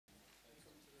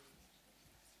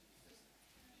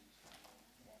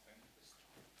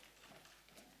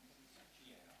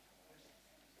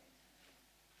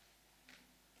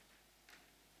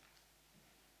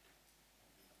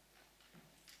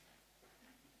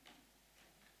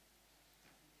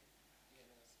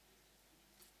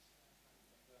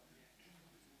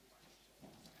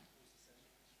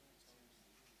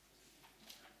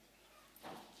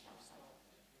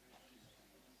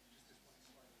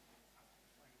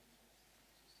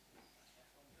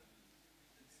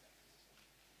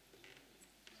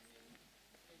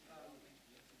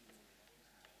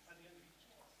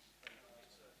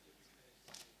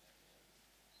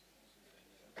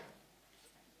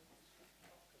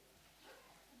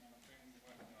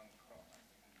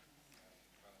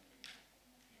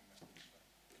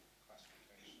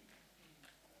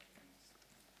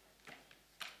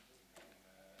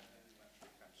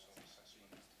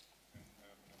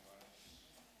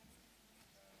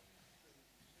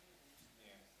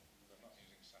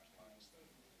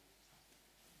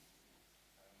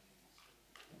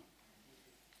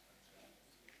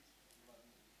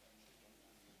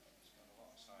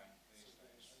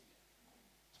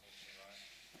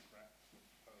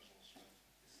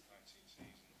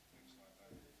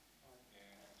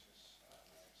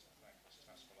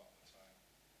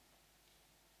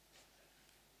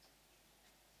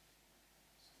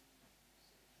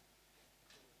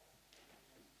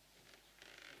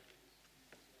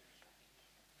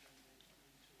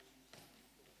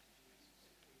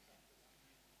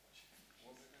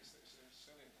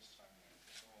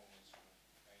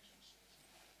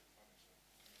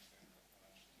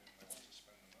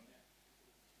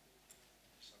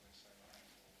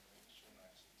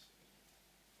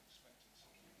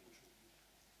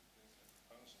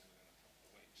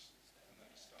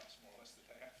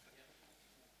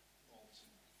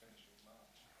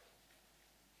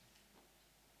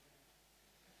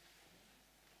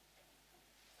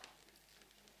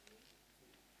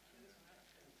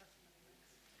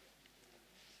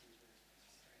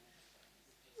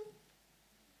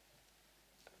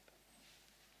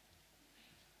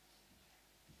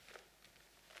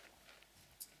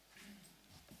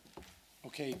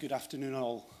Okay, good afternoon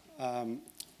all.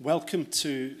 Welcome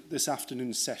to this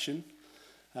afternoon's session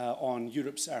on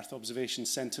Europe's Earth Observation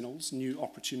Sentinels, New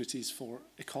Opportunities for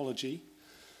Ecology.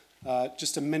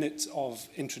 Just a minute of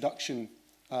introduction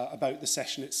about the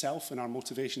session itself and our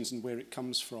motivations and where it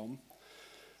comes from.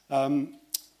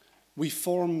 We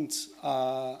formed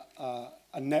a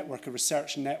network, a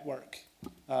research network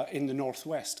in the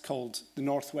Northwest called the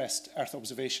Northwest Earth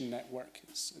Observation Network.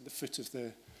 It's at the foot of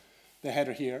the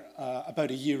header here, about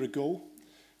a year ago,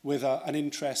 with an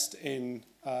interest in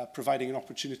providing an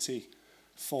opportunity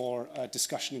for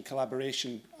discussion and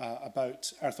collaboration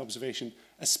about Earth observation,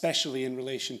 especially in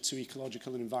relation to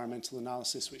ecological and environmental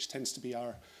analysis, which tends to be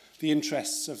the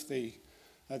interests of the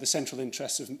central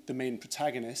interests of the main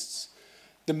protagonists.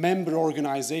 The member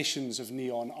organisations of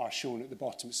NEON are shown at the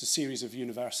bottom. It's a series of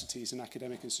universities and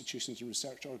academic institutions and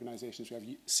research organisations. We have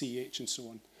CEH and so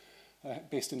on,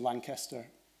 based in Lancaster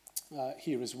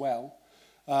here as well.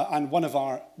 And one of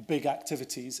our big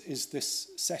activities is this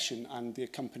session and the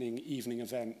accompanying evening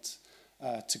event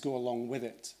to go along with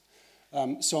it.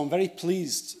 So I'm very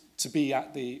pleased to be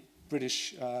at the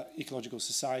British Ecological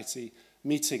Society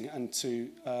meeting and to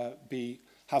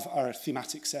have our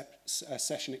thematic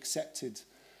session accepted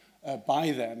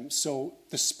by them. So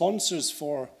the sponsors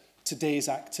for today's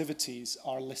activities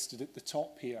are listed at the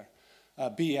top here.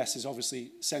 BES is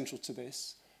obviously central to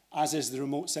this, as is the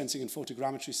Remote Sensing and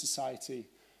Photogrammetry Society,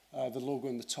 the logo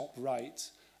in the top right.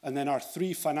 And then our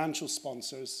three financial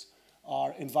sponsors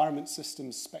are Environment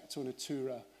Systems, Spectro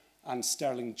Natura, and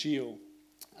Sterling Geo.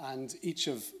 And each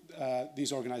of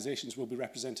these organisations will be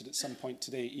represented at some point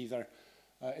today, either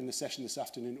in the session this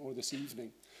afternoon or this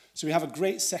evening. So we have a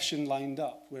great session lined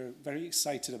up. We're very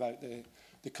excited about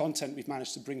the content we've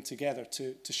managed to bring together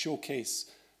to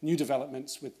showcase new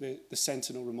developments with the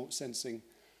Sentinel remote sensing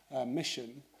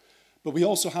mission. But we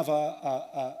also have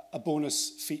a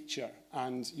bonus feature,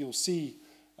 and you'll see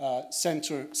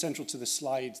central to the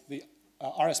slide the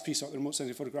RSP, the Remote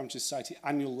Sensing Photogrammetry Society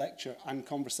annual lecture and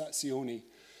conversazione,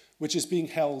 which is being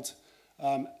held,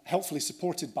 helpfully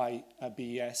supported by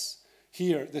BES,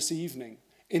 here this evening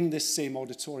in this same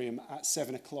auditorium at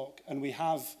 7 o'clock. And we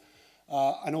have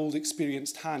an old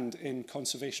experienced hand in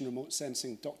conservation remote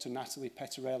sensing, Dr. Natalie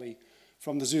Pettorelli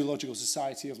from the Zoological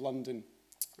Society of London,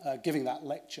 giving that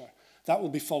lecture. That will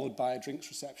be followed by a drinks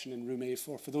reception in room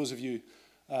A4 for those of you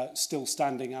still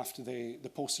standing after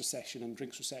the poster session and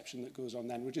drinks reception that goes on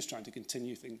then. We're just trying to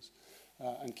continue things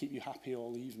and keep you happy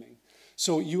all evening.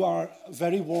 So you are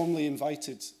very warmly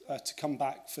invited to come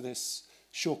back for this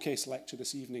showcase lecture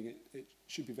this evening. It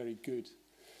should be very good.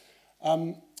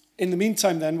 In the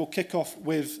meantime then, we'll kick off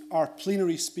with our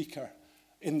plenary speaker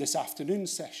in this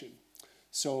afternoon's session,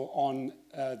 so on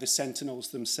the Sentinels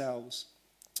themselves.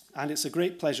 And it's a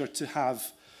great pleasure to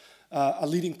have a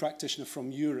leading practitioner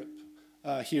from Europe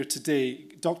here today.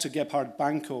 Dr. Gebhard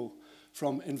Banko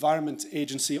from Environment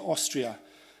Agency Austria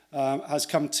has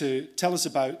come to tell us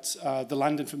about the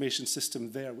land information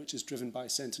system there, which is driven by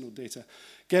Sentinel data.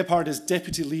 Gebhard is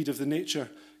Deputy Lead of the Nature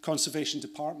Conservation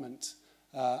Department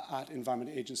at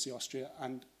Environment Agency Austria,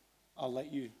 and I'll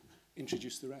let you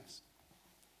introduce the rest.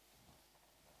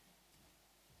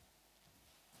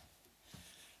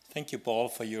 Thank you, Paul,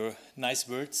 for your nice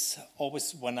words.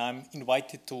 Always when I'm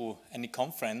invited to any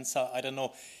conference, I don't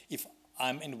know if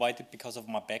I'm invited because of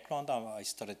my background. I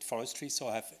studied forestry, so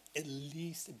I have at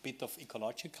least a bit of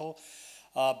ecological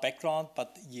background,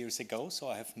 but years ago, so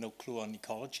I have no clue on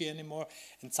ecology anymore.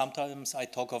 And sometimes I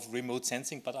talk of remote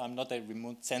sensing, but I'm not a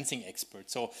remote sensing expert.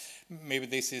 So maybe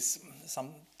this is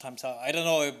sometimes, I don't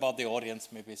know about the audience,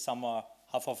 maybe some are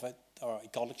half of it are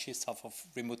ecologists, half of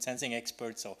remote sensing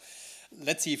experts. So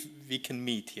let's see if we can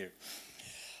meet here.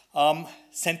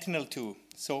 Sentinel-2.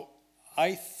 So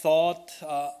I thought,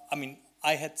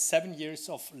 I had 7 years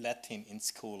of Latin in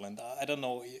school, and I don't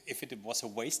know if it was a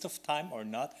waste of time or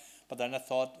not, but then I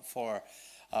thought for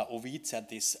Ovid said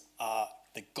this,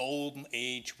 the golden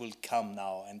age will come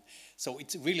now. And so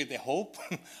it's really the hope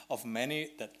of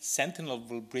many that Sentinel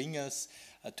will bring us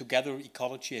together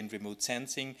ecology and remote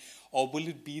sensing, or will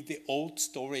it be the old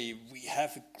story? We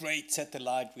have a great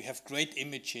satellite, we have great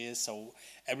images, so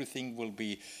everything will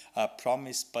be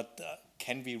promised, but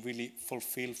can we really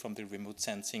fulfill from the remote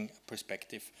sensing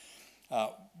perspective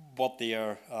what they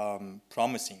are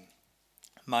promising?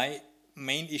 My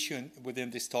main issue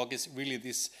within this talk is really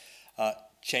this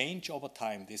change over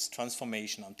time, this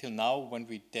transformation. Until now, when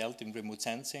we dealt in remote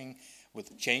sensing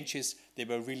with changes, they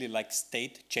were really like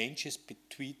state changes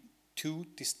between two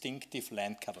distinctive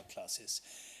land cover classes.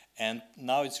 And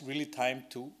now it's really time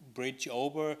to bridge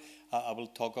over. I will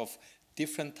talk of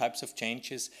different types of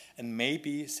changes, and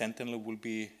maybe Sentinel will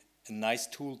be a nice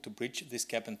tool to bridge this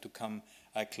gap and to come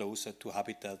closer to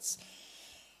habitats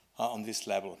on this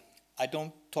level. I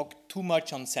don't talk too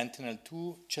much on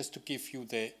Sentinel-2, just to give you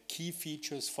the key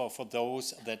features for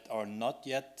those that are not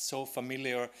yet so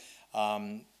familiar,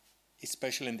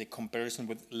 especially in the comparison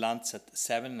with Landsat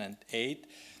 7 and 8.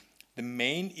 The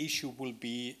main issue will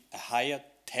be a higher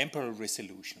temporal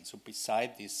resolution. So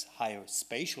beside this higher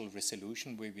spatial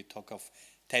resolution, where we talk of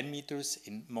 10 meters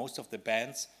in most of the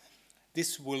bands,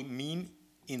 this will mean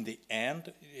in the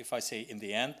end, if I say in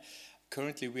the end,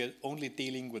 currently we are only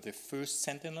dealing with the first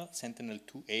Sentinel,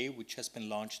 Sentinel-2A, which has been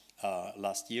launched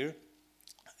last year.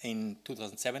 In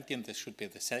 2017, there should be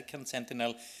the second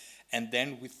Sentinel. And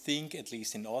then we think, at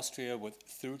least in Austria, with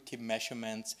 30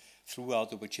 measurements throughout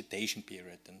the vegetation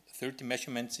period. And 30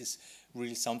 measurements is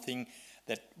really something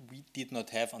that we did not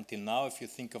have until now. If you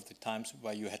think of the times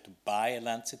where you had to buy a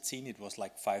Landsat scene, it was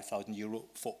like 5,000 euro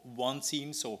for one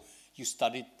scene. So you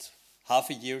studied half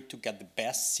a year to get the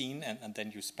best scene, and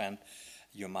then you spend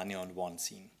your money on one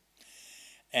scene.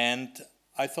 And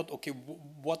I thought, okay,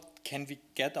 what can we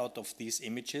get out of these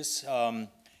images?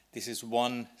 This is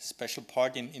one special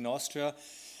part in Austria,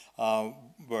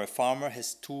 where a farmer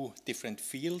has two different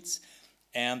fields.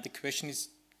 And the question is,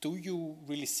 do you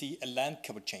really see a land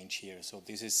cover change here? So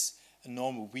this is a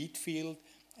normal wheat field,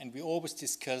 and we always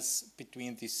discuss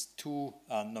between these two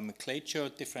nomenclature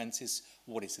differences,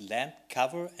 what is land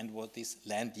cover and what is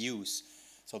land use.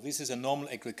 So this is a normal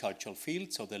agricultural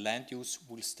field, so the land use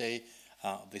will stay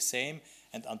the same.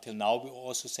 And until now, we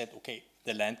also said, okay,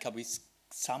 the land cover is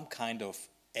some kind of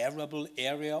arable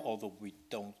area, although we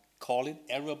don't call it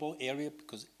arable area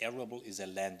because arable is a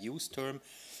land use term.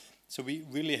 So we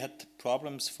really had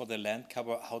problems for the land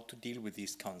cover, how to deal with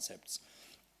these concepts.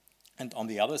 And on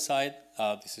the other side,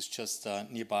 this is just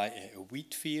nearby a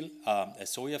wheat field, a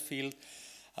soya field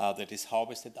that is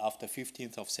harvested after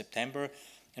 15th of September.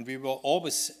 And we were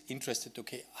always interested,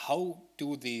 okay, how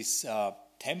do these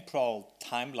temporal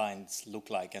timelines look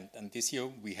like? And this year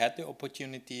we had the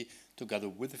opportunity, together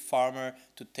with the farmer,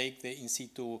 to take the in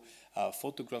situ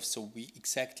photographs, so we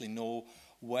exactly know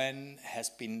when has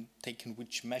been taken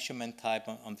which measurement type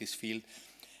on this field.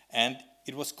 And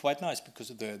it was quite nice because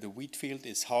the wheat field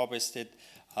is harvested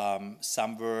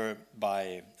somewhere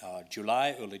by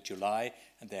July, early July,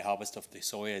 and the harvest of the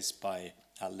soya is by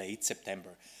late September.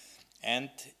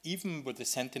 And even with the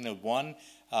Sentinel-1,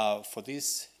 for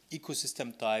this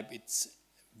ecosystem type, it's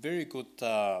very good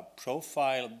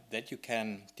profile that you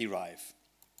can derive.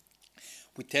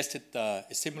 We tested a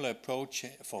similar approach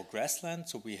for grassland,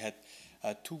 so we had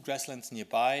two grasslands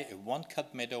nearby, a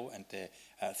one-cut meadow and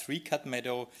a three-cut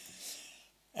meadow.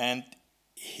 And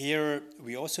here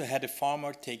we also had a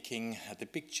farmer taking the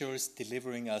pictures,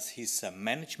 delivering us his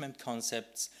management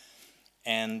concepts.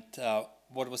 And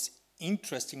what was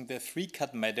interesting, the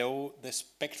three-cut meadow, the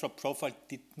spectral profile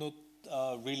did not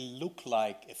really look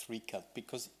like a three-cut,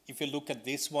 because if you look at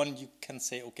this one, you can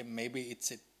say, okay, maybe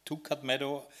it's a two-cut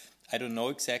meadow. I don't know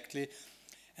exactly.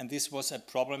 And this was a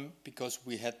problem because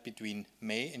we had between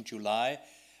May and July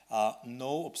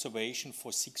no observation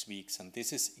for 6 weeks. And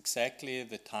this is exactly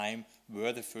the time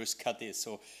where the first cut is.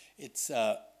 So it's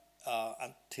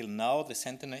until now, the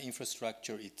Sentinel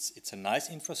infrastructure, it's a nice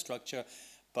infrastructure,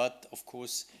 but of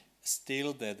course,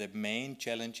 still the main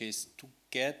challenge is to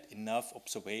get enough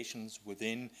observations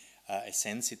within a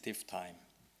sensitive time.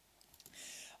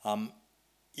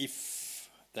 If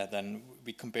then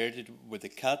we compared it with the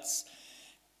cuts,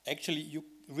 actually you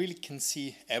really can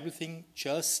see everything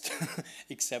just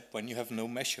except when you have no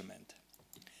measurement.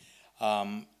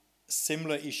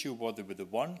 Similar issue was with the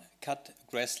one cut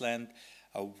grassland.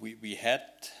 We had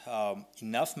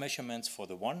enough measurements for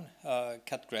the one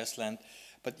cut grassland,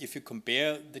 but if you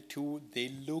compare the two, they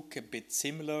look a bit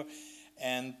similar.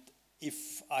 And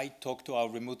if I talk to our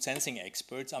remote sensing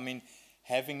experts, I mean,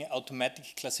 having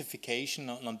automatic classification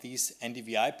on these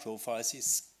NDVI profiles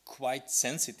is quite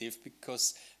sensitive,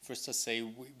 because first I say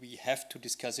we have to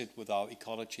discuss it with our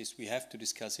ecologists, we have to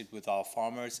discuss it with our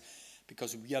farmers,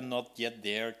 because we are not yet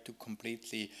there to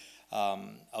completely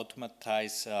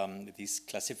automatize these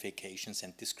classifications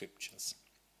and descriptions.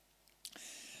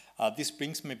 This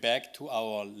brings me back to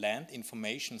our land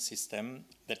information system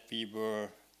that we were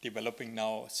developing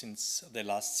now since the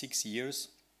last 6 years.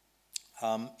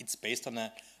 It's based on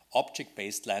an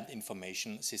object-based land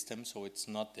information system, so it's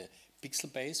not a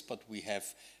pixel-based, but we have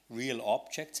real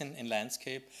objects in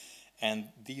landscape, and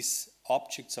these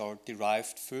objects are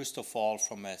derived first of all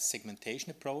from a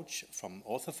segmentation approach from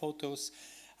orthophotos,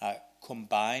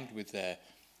 combined with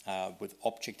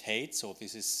object height. So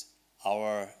this is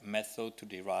our method to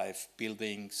derive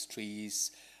buildings,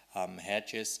 trees,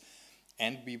 hedges.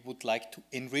 and we would like to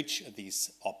enrich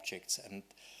these objects. And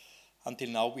until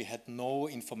now, we had no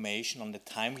information on the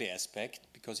timely aspect,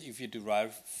 because if you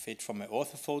derive it from an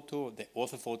orthophoto, the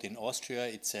orthophoto in Austria,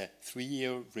 it's a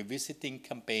 3-year revisiting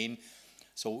campaign.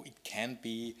 So it can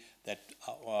be that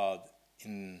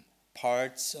in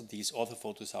parts of these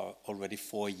orthophotos are already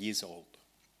 4 years old.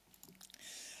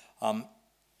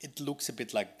 It looks a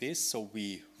bit like this. So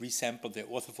we resampled the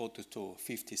orthophotos to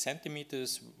 50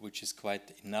 centimeters, which is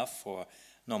quite enough for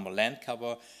normal land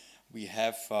cover. We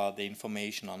have the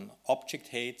information on object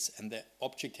heights, and the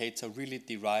object heights are really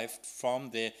derived from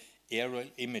the aerial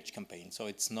image campaign. So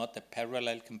it's not a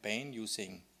parallel campaign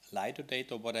using LiDAR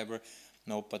data or whatever,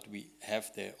 no, but we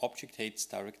have the object heights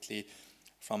directly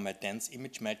from a dense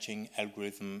image matching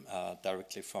algorithm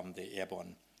directly from the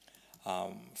airborne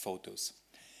photos.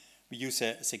 We use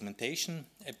a segmentation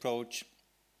approach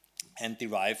and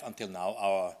derive until now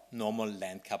our normal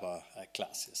land cover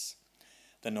classes.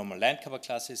 The normal land cover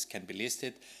classes can be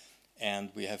listed, and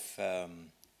we have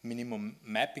minimum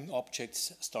mapping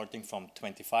objects starting from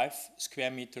 25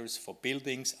 square meters for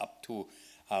buildings up to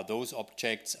those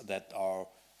objects that are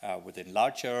within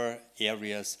larger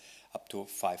areas up to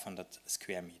 500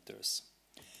 square meters.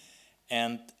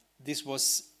 And this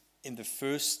was in the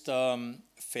first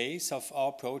phase of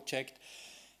our project,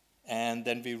 and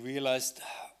then we realized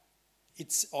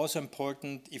it's also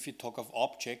important if you talk of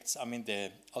objects. I mean,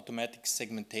 the automatic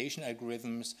segmentation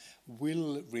algorithms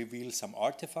will reveal some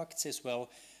artifacts as well.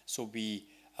 So we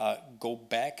go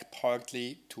back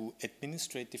partly to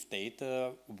administrative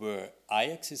data where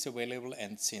IAX is available,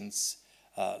 and since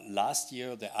last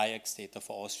year the IAX data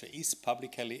for Austria is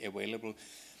publicly available.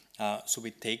 So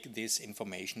we take this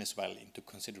information as well into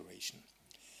consideration.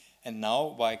 And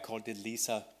now why I called it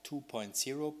LISA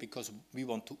 2.0, because we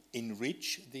want to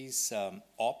enrich these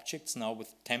objects now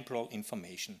with temporal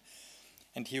information.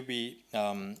 And here we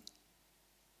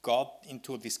got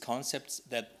into these concepts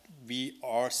that we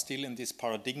are still in this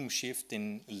paradigm shift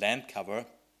in land cover.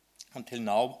 Until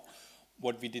now,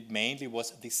 what we did mainly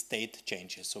was the state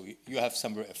changes. So you have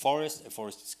somewhere a forest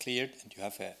is cleared, and you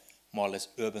have a more or less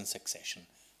urban succession.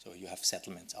 So you have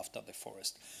settlements after the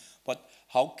forest. But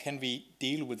how can we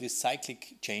deal with these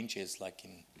cyclic changes, like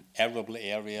in arable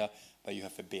area, where you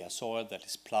have a bare soil that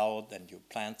is plowed, and you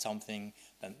plant something,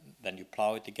 then you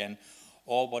plow it again?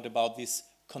 Or what about these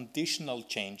conditional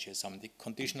changes? The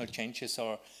conditional changes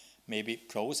are maybe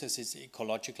processes,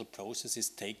 ecological processes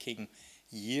taking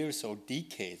years or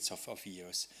decades of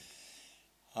years.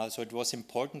 So it was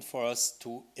important for us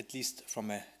to, at least from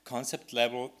a concept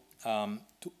level,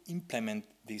 to implement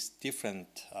these different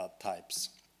types.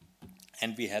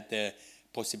 And we had the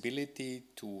possibility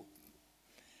to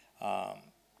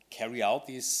carry out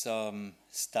these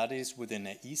studies within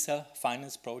an ESA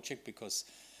finance project, because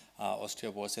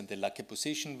Austria was in the lucky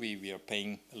position. We are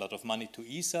paying a lot of money to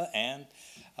ESA, and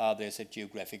there's a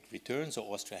geographic return. So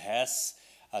Austria has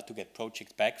to get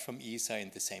projects back from ESA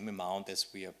in the same amount as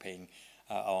we are paying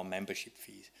our membership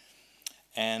fees.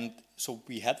 And so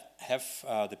we have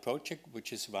the project,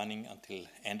 which is running until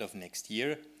end of next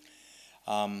year.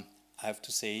 I have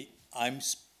to say, I'm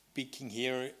speaking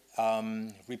here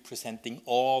representing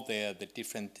all the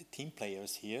different team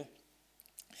players here.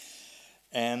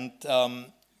 And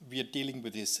we are dealing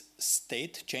with these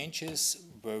state changes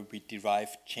where we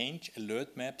derive change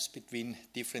alert maps between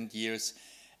different years.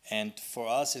 And for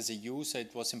us as a user,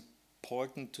 it was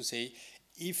important to say,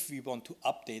 if we want to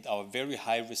update our very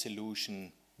high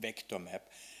resolution vector map,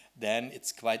 then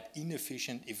it's quite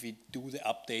inefficient if we do the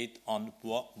update on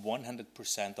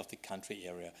 100% of the country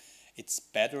area. It's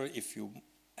better if you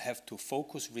have to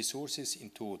focus resources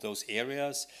into those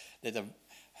areas that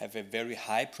have a very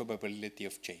high probability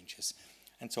of changes.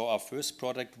 And so our first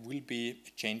product will be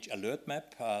a change alert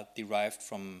map derived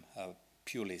from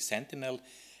purely Sentinel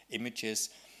images.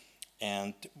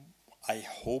 And I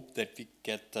hope that we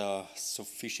get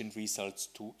sufficient results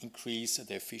to increase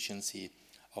the efficiency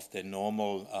of the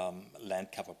normal land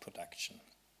cover production.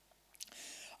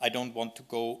 I don't want to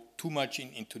go too much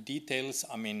into details.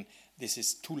 I mean, this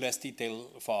is too less detail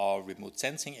for our remote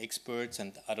sensing experts,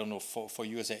 and I don't know, for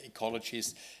you as an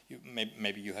ecologist,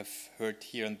 maybe you have heard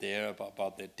here and there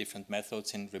about the different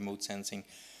methods in remote sensing.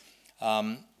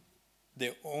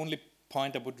 The only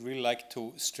point I would really like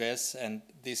to stress, and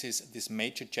this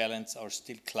major challenge are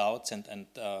still clouds and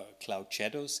cloud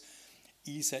shadows.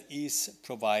 ESA is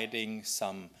providing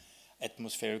some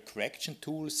atmospheric correction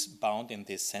tools bound in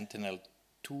this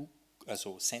Sentinel-2,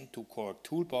 also Send2 Core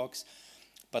toolbox.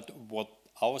 But what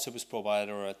our service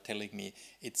provider are telling me,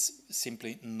 it's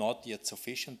simply not yet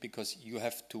sufficient, because you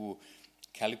have to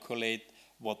calculate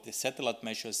what the satellite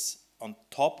measures on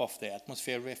top of the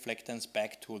atmosphere reflectance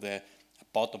back to the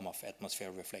bottom of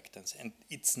atmosphere reflectance, and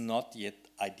it's not yet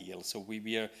ideal. So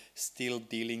we are still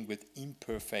dealing with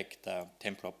imperfect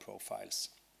temporal profiles.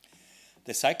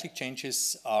 The cyclic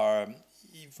changes are,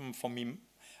 even for me,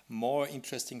 more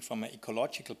interesting from an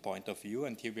ecological point of view,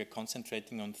 and here we are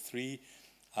concentrating on three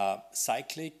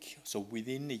cyclic, so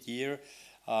within a year,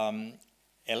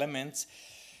 elements.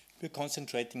 We're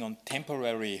concentrating on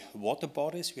temporary water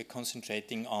bodies, we're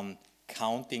concentrating on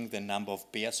counting the number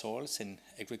of bare soils in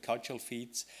agricultural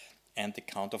fields, and the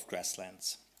count of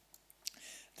grasslands.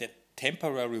 The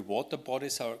temporary water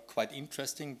bodies are quite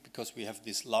interesting because we have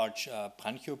these large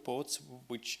branchiopods,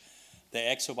 which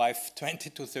they survive 20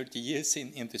 to 30 years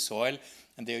in the soil,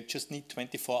 and they just need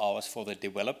 24 hours for their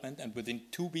development, and within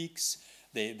 2 weeks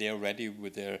they are ready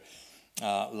with their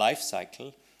life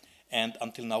cycle. And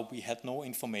until now we had no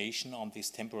information on these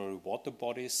temporary water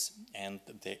bodies, and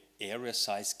the area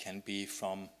size can be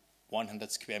from 100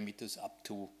 square meters up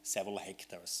to several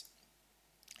hectares.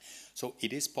 So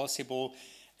it is possible,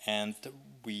 and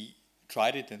we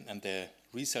tried it, and the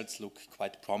results look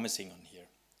quite promising on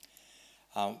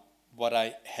here. What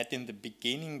I had in the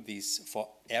beginning, this for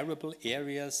arable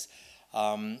areas,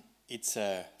 it's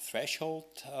a threshold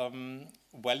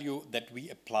value that we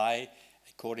apply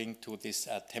according to these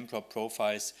temporal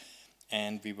profiles,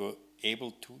 and we were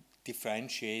able to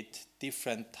differentiate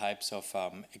different types of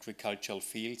agricultural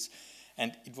fields.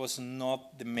 And it was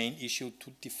not the main issue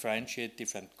to differentiate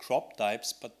different crop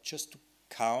types, but just to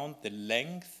count the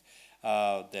length.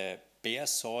 The bare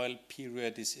soil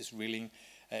period is really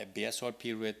a bare soil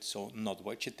period, so not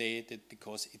vegetated,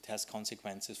 because it has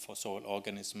consequences for soil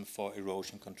organisms, for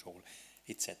erosion control,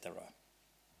 etc.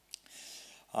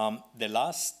 The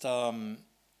last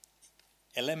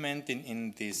element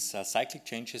in these cyclic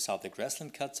changes are the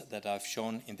grassland cuts that I've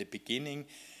shown in the beginning,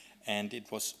 and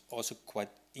it was also quite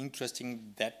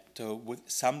interesting that with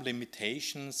some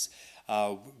limitations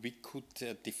we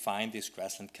could define these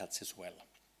grassland cuts as well.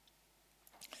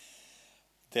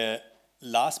 The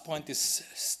last point is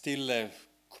still a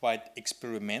quite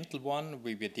experimental one.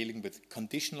 We were dealing with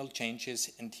conditional changes,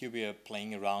 and here we are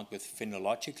playing around with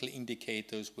phenological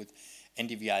indicators, with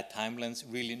NDVI timelines,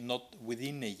 really not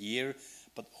within a year,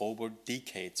 but over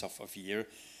decades of a year.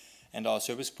 And our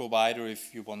service provider,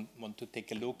 if you want to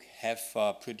take a look, have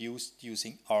produced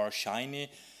using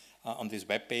R-Shiny on this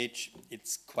web page.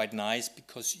 It's quite nice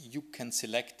because you can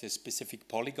select a specific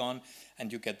polygon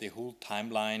and you get the whole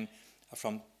timeline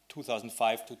from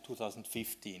 2005 to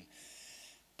 2015.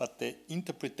 But the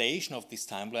interpretation of this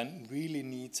timeline really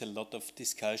needs a lot of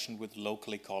discussion with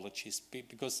local ecologists,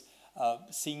 because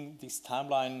seeing this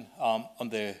timeline on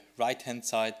the right-hand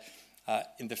side,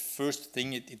 in the first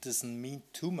thing, it doesn't mean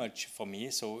too much for me.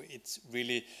 So it's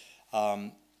really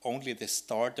only the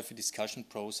start of a discussion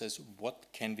process. What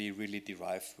can we really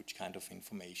derive, which kind of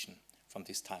information from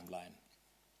this timeline?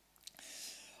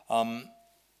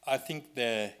 I think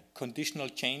the conditional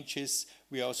changes,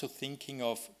 we are also thinking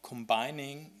of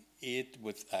combining it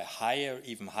with a higher,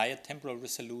 even higher temporal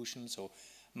resolution, so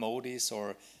MODIS,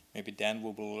 or maybe then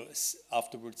we will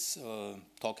afterwards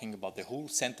talking about the whole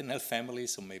Sentinel family,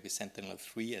 so maybe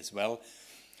Sentinel-3 as well.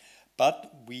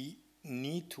 But we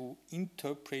need to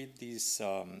interpret these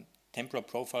temporal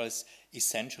profiles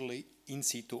essentially in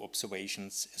situ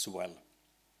observations as well.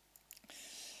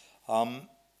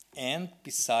 And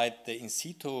beside the in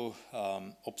situ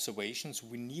observations,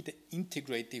 we need an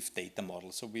integrative data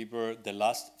model. So we were the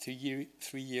last 3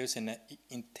 years in an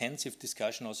intensive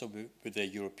discussion also with the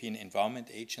European Environment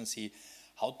Agency,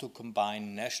 how to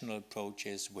combine national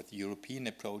approaches with European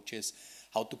approaches,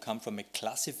 how to come from a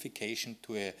classification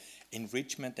to an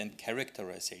enrichment and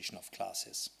characterization of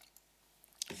classes.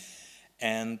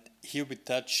 And here we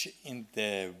touch in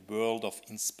the world of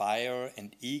INSPIRE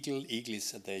and EAGLE. EAGLE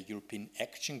is the European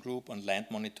Action Group on Land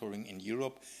Monitoring in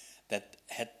Europe that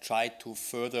had tried to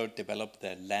further develop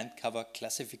the land cover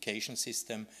classification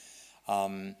system.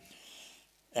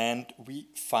 And we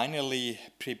finally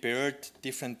prepared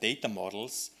different data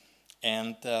models.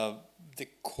 And the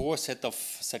core set of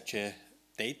such a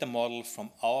data model from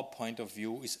our point of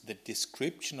view is the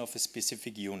description of a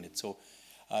specific unit. So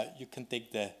you can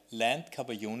take the land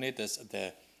cover unit as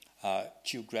the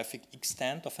geographic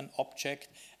extent of an object,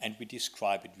 and we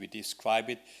describe it. We describe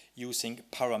it using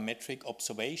parametric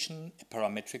observation. A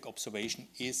parametric observation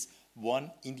is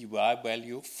one NDVI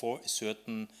value for a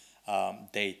certain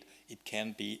date. It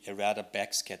can be a radar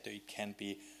backscatter, it can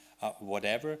be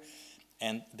whatever.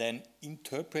 And then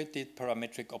interpreted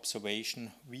parametric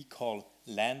observation we call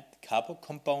land cover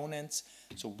components.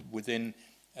 So within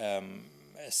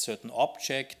a certain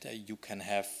object, you can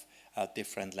have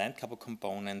different land cover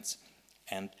components,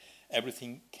 and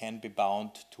everything can be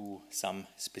bound to some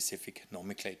specific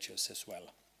nomenclatures as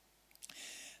well.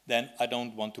 Then I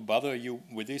don't want to bother you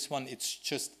with this one. It's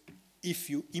just if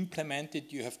you implement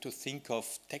it, you have to think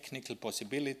of technical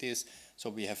possibilities. So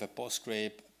we have a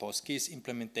PostgreSQL, PostGIS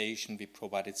implementation. We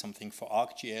provided something for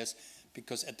ArcGIS,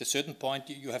 because at a certain point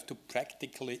you have to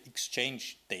practically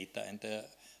exchange data, and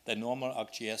the normal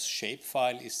ArcGIS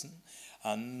shapefile is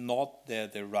not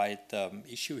the right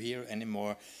issue here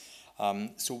anymore.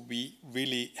 So we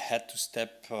really had to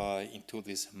step into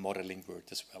this modeling world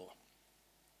as well.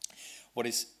 What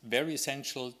is very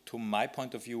essential to my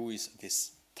point of view is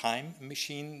this time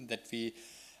machine that we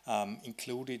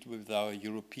included with our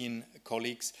European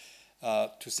colleagues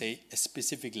to say a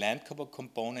specific land cover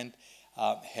component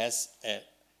has a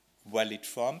valid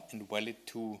from and valid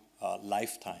to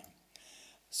lifetime.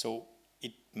 So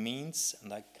it means,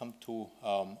 and I come to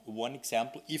one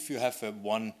example, if you have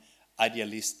one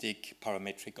idealistic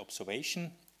parametric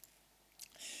observation,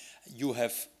 you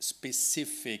have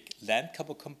specific land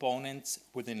cover components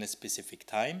within a specific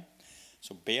time.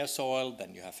 So bare soil,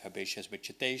 then you have herbaceous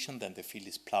vegetation, then the field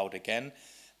is plowed again.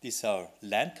 These are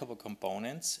land cover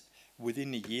components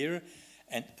within a year,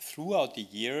 and throughout the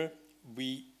year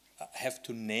we have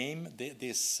to name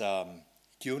this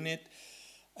unit,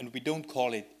 and we don't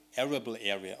call it arable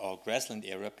area or grassland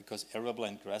area, because arable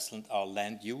and grassland are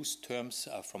land use terms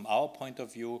from our point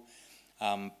of view,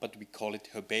 but we call it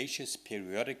herbaceous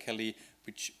periodically,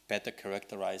 which better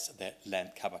characterize the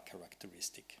land cover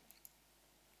characteristic.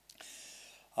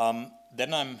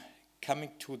 Then I'm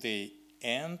coming to the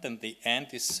end, and the end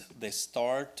is the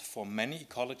start for many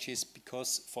ecologies,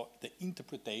 because for the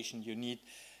interpretation you need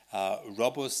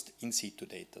robust in situ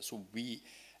data. So we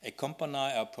accompany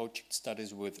our project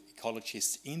studies with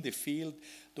ecologists in the field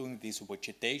doing these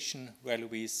vegetation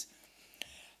values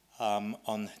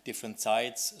on different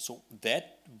sites, so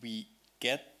that we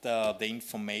get the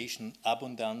information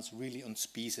abundance really on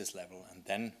species level, and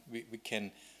then we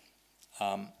can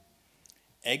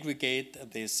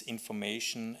aggregate this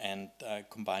information and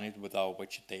combine it with our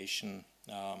vegetation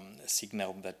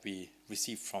signal that we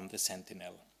receive from the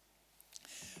Sentinel.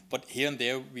 But here and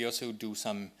there we also do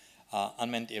some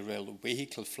unmanned aerial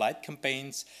vehicle flight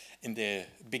campaigns. In the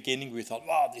beginning we thought,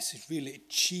 wow, this is really a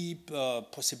cheap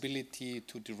possibility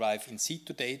to derive in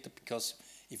situ data, because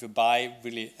if you buy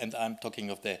really, and I'm talking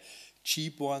of the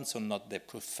cheap ones, so not the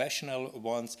professional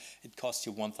ones, it costs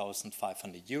you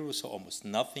 1,500 euros, so almost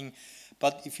nothing.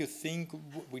 But if you think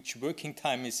which working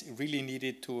time is really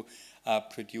needed to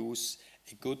produce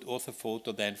a good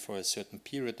orthophoto then for a certain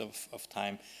period of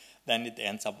time, then it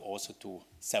ends up also to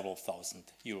several thousand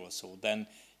euros. So then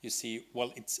you see,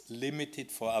 well, it's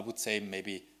limited for, I would say,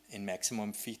 maybe in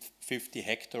maximum 50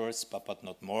 hectares, but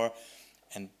not more.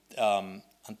 And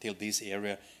until this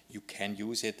area, you can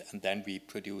use it. And then we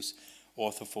produce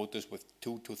orthophotos with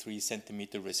 2 to 3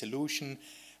 centimeter resolution,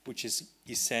 which is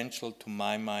essential to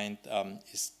my mind,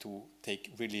 is to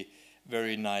take really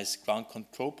very nice ground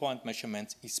control point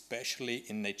measurements, especially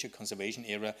in nature conservation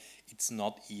area. It's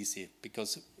not easy,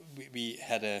 because we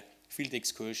had a field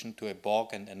excursion to a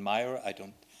bog and mire. I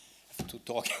don't have to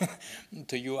talk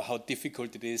to you how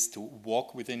difficult it is to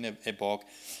walk within a bog.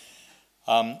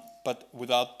 But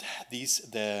without these,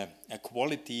 the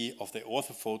quality of the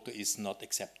orthophoto is not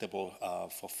acceptable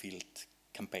for field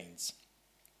campaigns.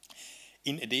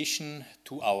 In addition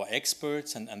to our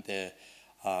experts and the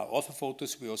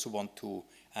orthophotos, we also want to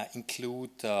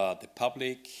include the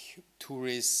public,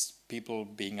 tourists, people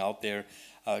being out there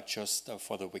just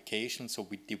for the vacation. So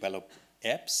we develop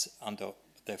apps under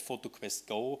the PhotoQuest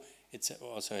Go. It's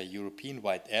also a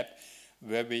European-wide app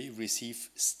where we receive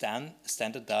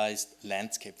standardized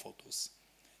landscape photos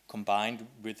combined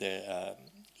with the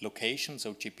location,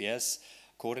 so GPS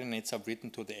coordinates are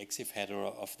written to the EXIF header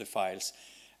of the files.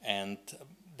 And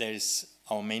there is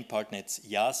our main partner, it's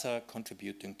YASA,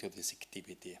 contributing to this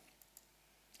activity.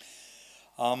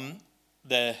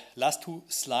 The last 2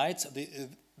 slides,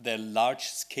 the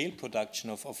large-scale production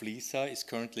of LISA is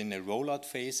currently in a rollout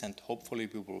phase, and hopefully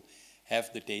we will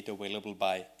have the data available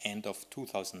by end of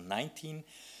 2019.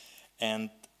 And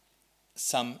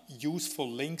some useful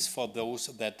links for those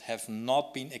that have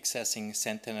not been accessing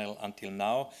Sentinel until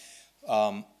now.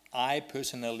 I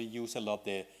personally use a lot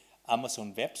the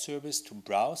Amazon Web Service to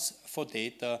browse for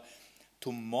data,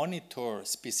 to monitor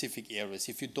specific areas.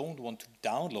 If you don't want to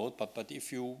download, but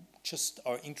if you just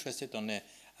are interested on a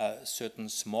certain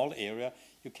small area,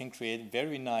 you can create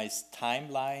very nice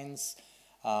timelines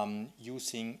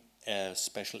using a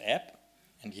special app,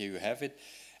 and here you have it.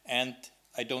 And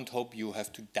I don't hope you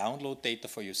have to download data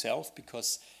for yourself,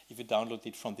 because if you download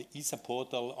it from the ESA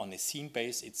portal on a scene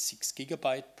base, it's 6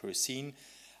 GB per scene.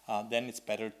 Then it's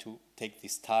better to take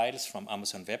these tiles from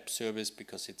Amazon Web Service,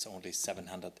 because it's only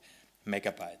 700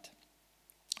 megabyte.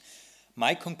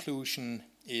 My conclusion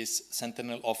is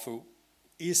Sentinel offer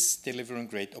is delivering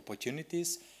great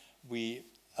opportunities. We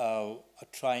are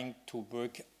trying to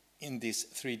work in these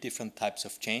 3 different types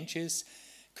of changes.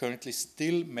 Currently,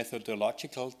 still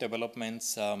methodological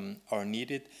developments are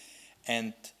needed,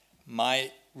 and my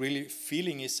really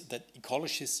feeling is that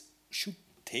ecologists should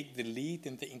take the lead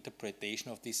in the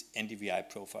interpretation of these NDVI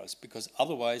profiles, because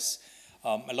otherwise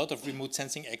a lot of remote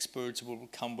sensing experts will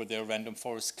come with their random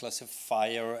forest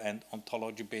classifier and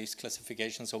ontology-based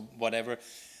classifications or whatever.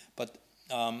 But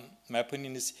my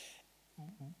opinion is,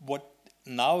 what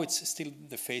now it's still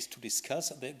the phase to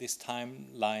discuss these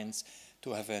timelines,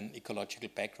 to have an ecological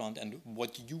background, and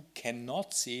what you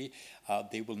cannot see,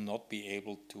 they will not be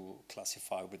able to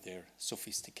classify with their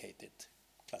sophisticated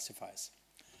classifiers.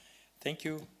 Thank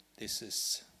you. This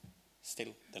is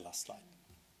still the last slide.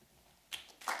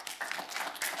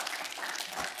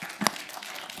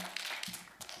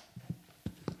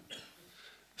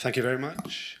 Thank you very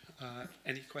much.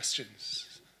 Any questions?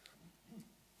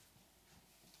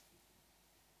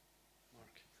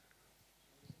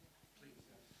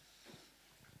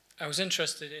 I was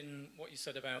interested in what you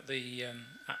said about the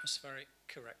atmospheric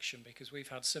correction, because we've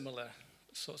had similar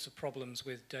sorts of problems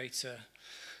with data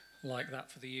like that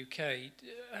for the UK.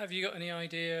 Have you got any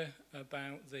idea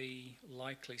about the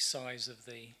likely size of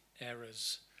the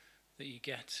errors that you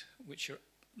get, which are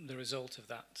the result of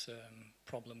that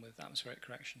problem with atmospheric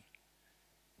correction?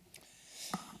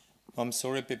 I'm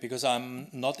sorry, because I'm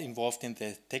not involved in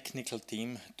the technical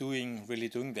team doing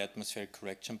the atmospheric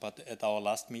correction, but at our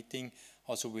last meeting,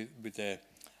 also with the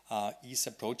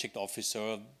ESA project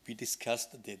officer, we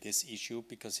discussed this issue,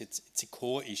 because it's a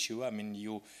core issue. I mean,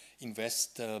 you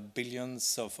invest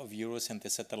billions of euros in the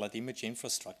satellite image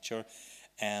infrastructure,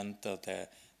 and the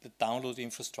download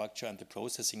infrastructure and the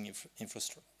processing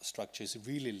infrastructure is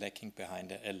really lacking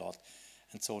behind a lot.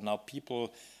 And so now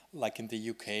people, like in the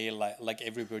UK, like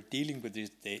everywhere dealing with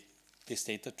this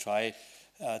data, try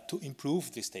to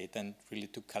improve this data and really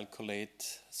to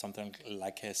calculate something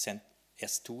like a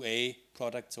S2A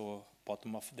product, or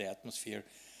bottom of the atmosphere.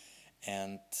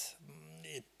 And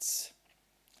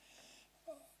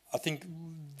I think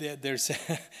there's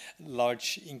a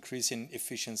large increase in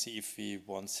efficiency if we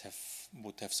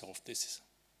would have solved this.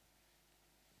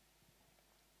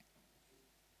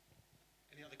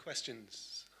 Any other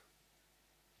questions?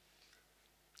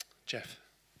 Jeff.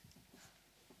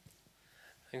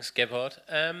 Thanks, Gebhard.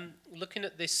 Looking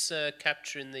at this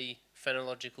capturing the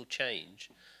phenological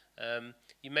change,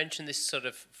 you mentioned this sort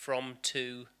of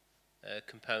from-to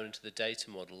component of the data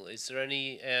model. Is there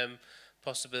any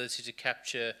possibility to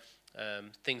capture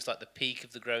things like the peak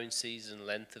of the growing season,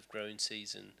 length of growing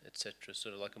season, etc.,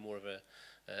 sort of like more of a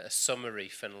summary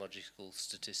phenological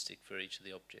statistic for each of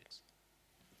the objects?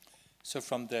 So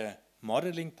from the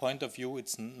modeling point of view,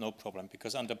 it's no problem,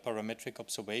 because under parametric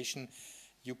observation,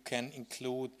 you can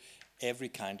include every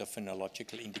kind of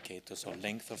phenological indicator, so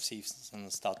length of season,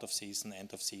 start of season,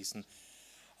 end of season.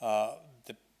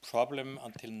 The problem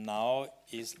until now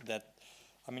is that,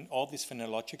 I mean, all these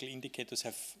phenological indicators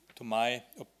have, to my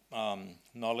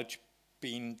knowledge,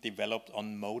 been developed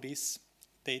on MODIS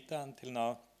data until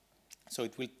now. So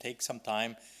it will take some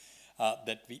time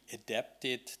that we adapt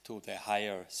it to the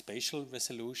higher spatial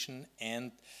resolution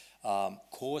and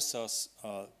coarser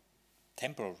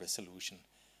temporal resolution.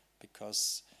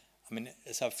 Because, I mean,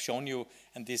 as I've shown you,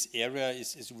 and this area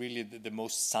is really the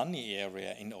most sunny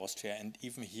area in Austria, and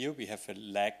even here we have a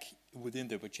lag within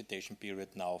the vegetation period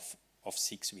now of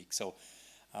 6 weeks. So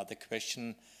the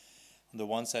question on the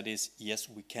one side is, yes,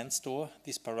 we can store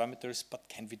these parameters, but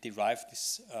can we derive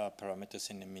these parameters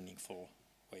in a meaningful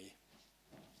way?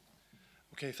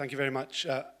 Okay, thank you very much.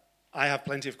 I have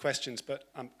plenty of questions, but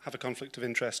I have a conflict of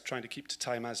interest trying to keep to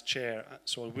time as chair.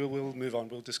 So we'll move on.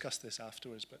 We'll discuss this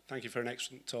afterwards. But thank you for an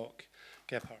excellent talk,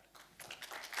 Gebhard.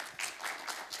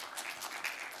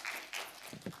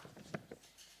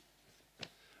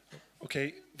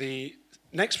 Okay, the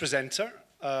next presenter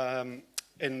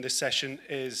in this session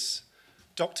is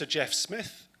Dr. Jeff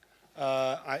Smith.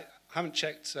 I haven't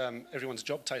checked everyone's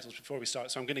job titles before we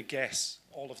start, so I'm going to guess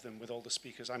all of them with all the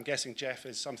speakers. I'm guessing Jeff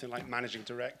is something like Managing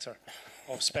Director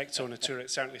of Spectro Natura. It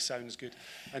certainly sounds good.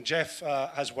 And Jeff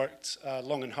has worked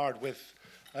long and hard with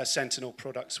Sentinel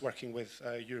products, working with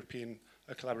European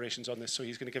collaborations on this. So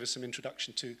he's going to give us some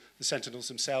introduction to the Sentinels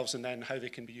themselves and then how they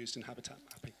can be used in habitat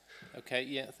mapping. Okay,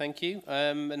 yeah, thank you.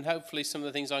 And hopefully some of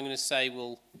the things I'm going to say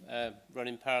will run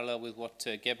in parallel with what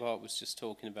Gebhardt was just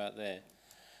talking about there.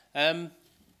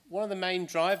 One of the main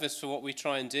drivers for what we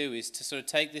try and do is to sort of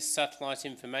take this satellite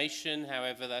information,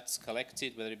 however that's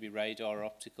collected, whether it be radar or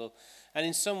optical, and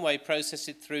in some way process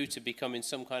it through to becoming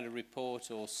some kind of report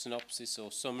or synopsis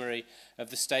or summary of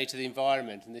the state of the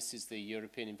environment. And this is the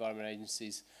European Environment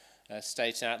Agency's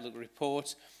State Outlook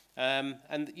report.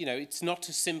 And, you know, it's not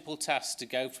a simple task to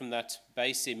go from that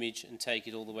base image and take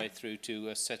it all the way through to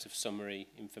a set of summary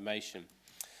information.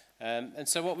 And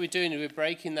so what we're doing is we're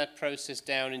breaking that process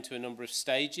down into a number of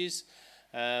stages.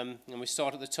 And we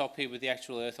start at the top here with the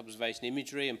actual Earth observation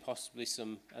imagery and possibly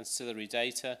some ancillary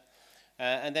data.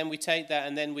 And then we take that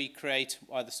and then we create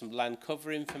either some land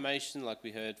cover information, like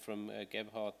we heard from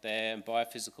Gebhardt there, and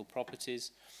biophysical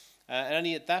properties. And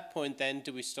only at that point then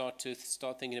do we start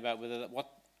thinking about what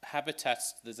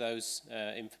habitats do those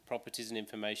properties and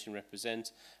information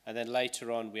represent. And then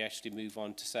later on we actually move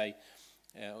on to say,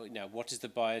 now, what is the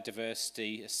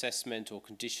biodiversity assessment or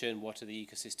condition? What are the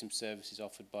ecosystem services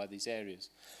offered by these areas?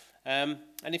 And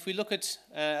if we look at,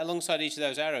 alongside each of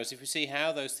those arrows, if we see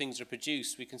how those things are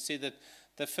produced, we can see that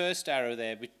the first arrow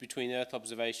there between Earth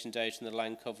observation data and the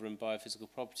land cover and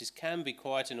biophysical properties can be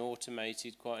quite an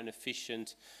automated, quite an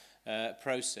efficient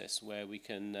process where we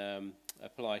can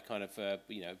apply kind of,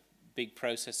 you know, big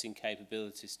processing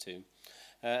capabilities to.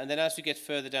 And then as we get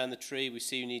further down the tree, we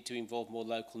see we need to involve more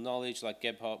local knowledge, like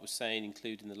Gebhardt was saying,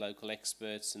 including the local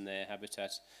experts and their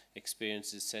habitat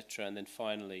experiences, etc. And then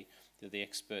finally, the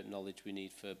expert knowledge we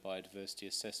need for biodiversity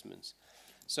assessments.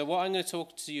 So what I'm going to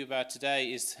talk to you about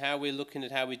today is how we're looking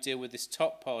at how we deal with this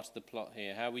top part of the plot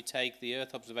here, how we take the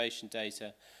Earth observation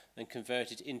data and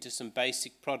convert it into some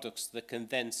basic products that can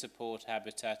then support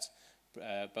habitat,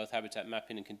 both habitat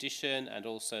mapping and condition, and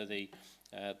also the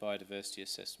biodiversity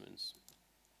assessments.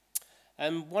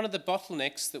 And one of the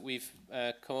bottlenecks that we've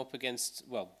come up against,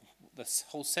 well, this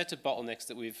whole set of bottlenecks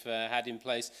that we've had in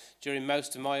place during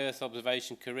most of my Earth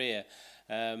observation career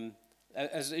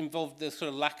has involved the sort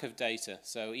of lack of data.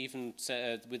 So even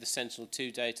with the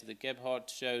Sentinel-2 data that Gebhardt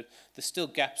showed, there's still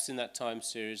gaps in that time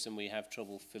series and we have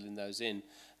trouble filling those in.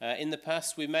 In the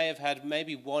past, we may have had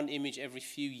maybe one image every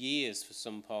few years for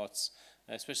some parts,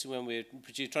 especially when we're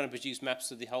trying to produce maps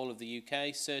of the whole of the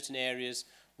UK. Certain areas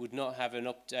would not have an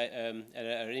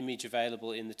image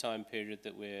available in the time period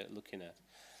that we're looking at.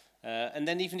 And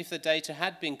then even if the data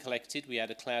had been collected, we had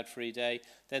a cloud-free day,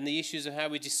 then the issues of how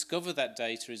we discover that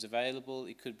data is available.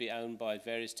 It could be owned by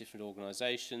various different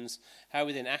organisations. How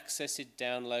we then access it,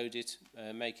 download it,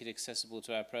 make it accessible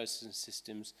to our processing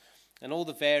systems, and all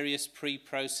the various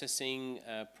pre-processing,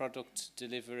 product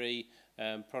delivery,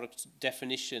 product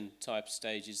definition type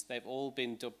stages, they've all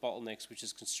been bottlenecks which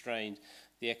has constrained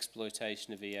the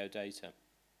exploitation of EO data.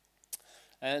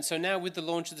 And so now with the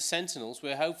launch of the Sentinels,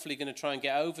 we're hopefully going to try and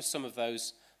get over some of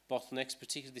those bottlenecks,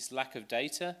 particularly this lack of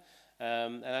data.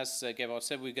 And as Gebhardt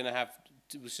said, we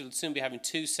should soon be having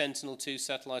 2 Sentinel-2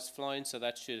 satellites flying, so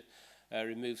that should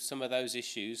remove some of those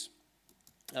issues.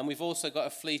 And we've also got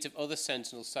a fleet of other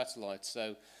Sentinel satellites.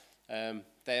 So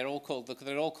they're all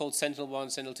called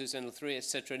Sentinel-1, Sentinel-2, Sentinel-3,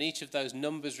 etc. And each of those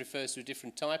numbers refers to a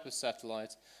different type of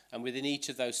satellite. And within each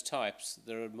of those types,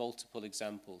 there are multiple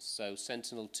examples. So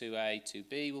Sentinel-2A,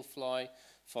 2B will fly,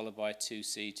 followed by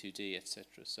 2C, 2D, etc.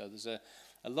 So there's a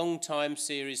long time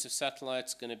series of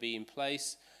satellites going to be in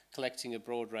place, collecting a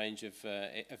broad range of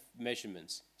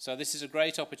measurements. So this is a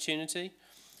great opportunity.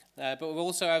 But we've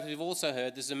also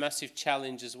heard there's a massive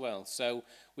challenge as well. So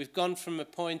we've gone from a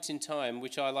point in time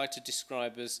which I like to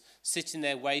describe as sitting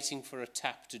there waiting for a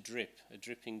tap to drip, a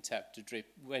dripping tap to drip,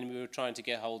 when we were trying to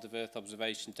get hold of Earth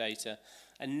observation data.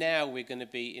 And now we're going to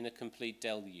be in a complete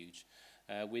deluge.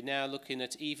 We're now looking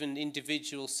at even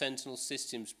individual Sentinel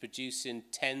systems producing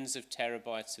tens of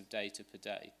terabytes of data per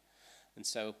day. And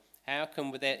so how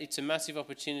can we, it's a massive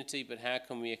opportunity, but how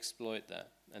can we exploit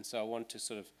that? And so I want to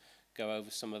sort of go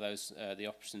over some of those, the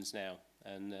options now,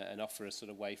 and offer a sort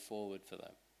of way forward for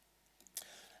that.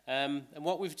 And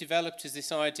what we've developed is this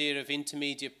idea of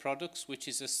intermediate products, which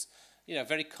is a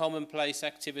very commonplace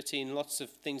activity in lots of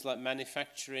things like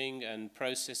manufacturing and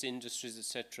process industries,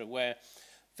 etc., where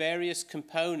various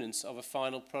components of a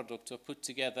final product are put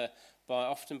together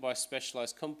often by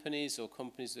specialized companies or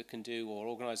companies that can do, or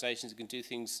organizations that can do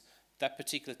things, that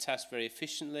particular task very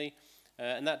efficiently.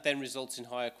 And that then results in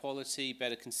higher quality,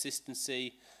 better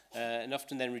consistency, and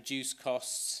often then reduced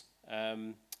costs,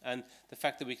 and the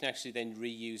fact that we can actually then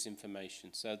reuse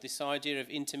information. So this idea of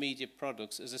intermediate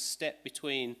products as a step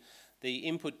between the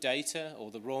input data, or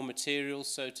the raw materials,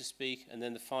 so to speak, and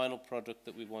then the final product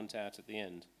that we want out at the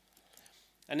end.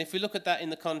 And if we look at that in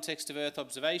the context of Earth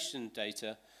observation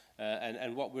data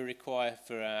and what we require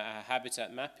for our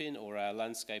habitat mapping or our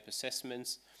landscape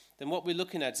assessments, then what we're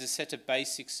looking at is a set of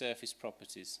basic surface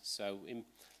properties. So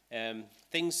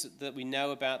things that we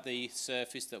know about the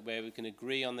surface, that where we can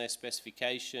agree on their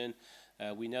specification,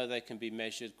 we know they can be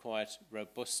measured quite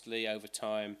robustly over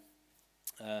time,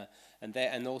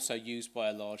 and also used by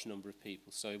a large number of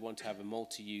people. So we want to have a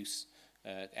multi-use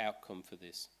outcome for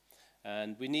this.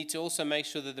 And we need to also make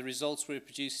sure that the results we're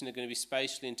producing are going to be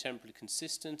spatially and temporally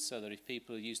consistent, so that if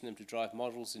people are using them to drive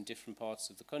models in different parts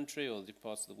of the country or different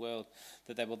parts of the world,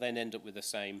 that they will then end up with the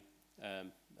same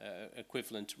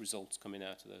equivalent results coming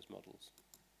out of those models.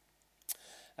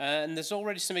 And there's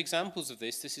already some examples of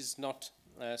this. This is not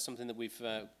something that we've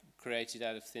created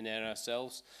out of thin air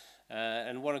ourselves.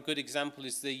 And one good example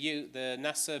is the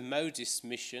NASA MODIS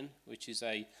mission, which is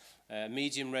a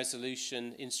medium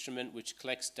resolution instrument which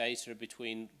collects data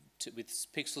with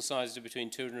pixel sizes of between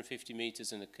 250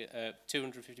 meters and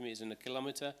a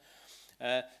kilometer.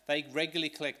 They regularly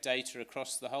collect data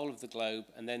across the whole of the globe,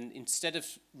 and then instead of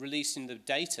releasing the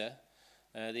data,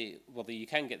 you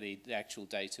can get the actual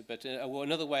data, but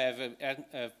another way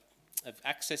of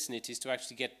accessing it is to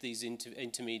actually get these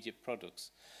intermediate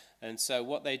products. And so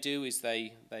what they do is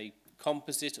they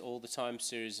composite all the time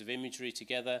series of imagery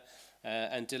together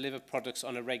and deliver products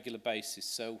on a regular basis.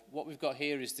 So what we've got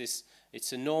here is this,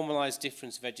 it's a normalized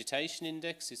difference vegetation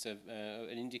index. It's an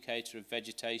indicator of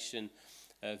vegetation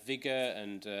vigor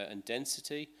and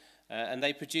density. And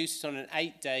they produce it on an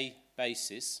 8-day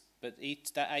basis, but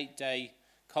that 8-day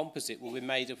composite will be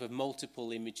made up of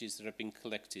multiple images that have been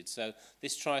collected. So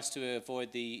this tries to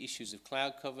avoid the issues of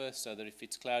cloud cover, so that if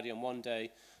it's cloudy on one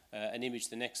day, an image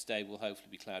the next day will hopefully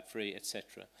be cloud-free,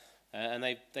 etc. And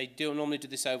they normally do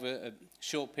this over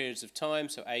short periods of time,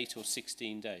 so 8 or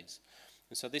 16 days.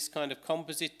 And so this kind of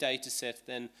composite data set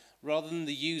then, rather than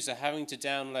the user having to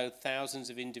download thousands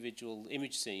of individual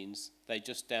image scenes, they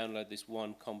just download this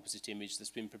one composite image that's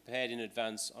been prepared in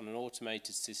advance on an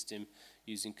automated system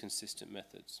using consistent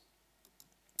methods.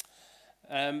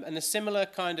 And a similar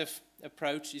kind of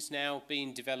approach is now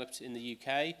being developed in the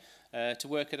UK to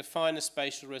work at a finer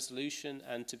spatial resolution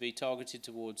and to be targeted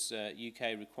towards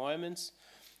UK requirements.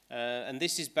 And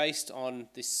this is based on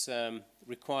this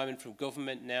requirement from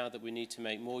government now that we need to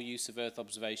make more use of Earth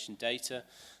observation data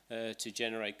to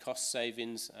generate cost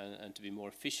savings and to be more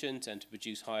efficient and to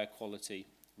produce higher quality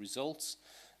results.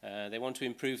 They want to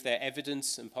improve their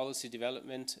evidence and policy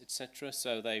development, etc.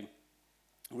 So they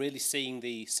really seeing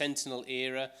the Sentinel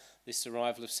era, this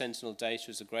arrival of Sentinel data,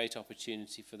 as a great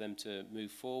opportunity for them to move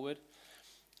forward.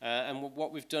 And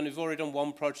what we've done, we've already done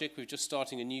one project. We're just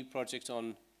starting a new project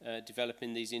on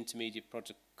developing these intermediate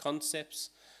project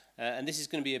concepts. And this is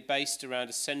going to be based around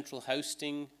a central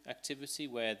hosting activity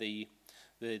where the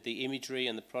imagery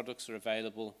and the products are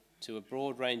available to a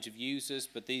broad range of users,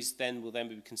 but these will then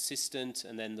be consistent,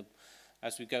 and then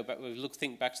as we go back,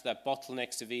 think back to that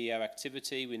bottlenecks of EO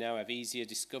activity. We now have easier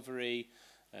discovery,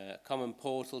 common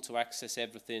portal to access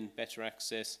everything, better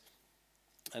access,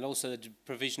 and also the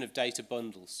provision of data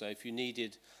bundles. So if you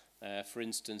needed, for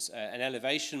instance, an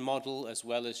elevation model as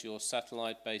well as your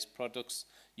satellite-based products,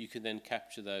 you can then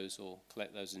capture those or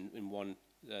collect those in one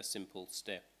simple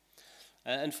step.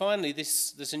 And finally,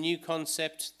 there's a new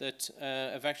concept that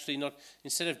of actually not,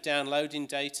 instead of downloading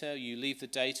data, you leave the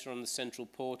data on the central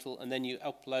portal and then you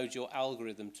upload your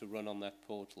algorithm to run on that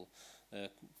portal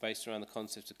based around the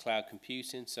concept of cloud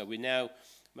computing. So we're now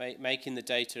making the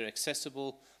data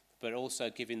accessible, but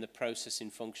also giving the processing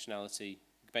functionality,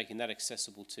 making that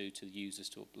accessible to the users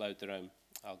to upload their own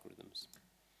algorithms.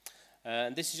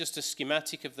 And this is just a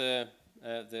schematic of the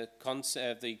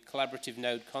collaborative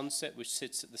node concept, which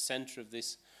sits at the center of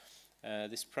this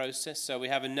process. So we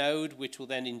have a node which will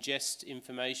then ingest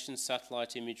information,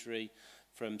 satellite imagery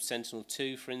from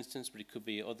Sentinel-2, for instance, but it could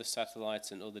be other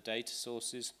satellites and other data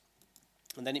sources.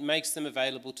 And then it makes them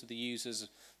available to the users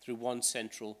through one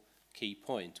central key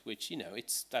point, which,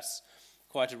 that's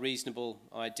quite a reasonable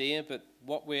idea, but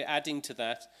what we're adding to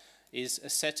that is a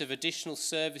set of additional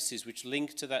services which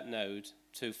link to that node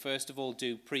to, first of all,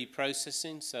 do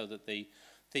pre-processing, so that the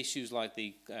issues like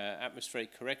the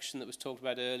atmospheric correction that was talked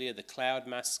about earlier, the cloud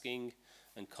masking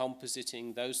and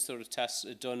compositing, those sort of tasks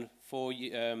are done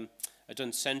are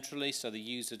done centrally, so the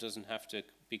user doesn't have to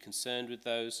be concerned with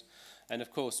those. And of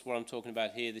course, what I'm talking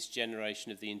about here, this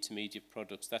generation of the intermediate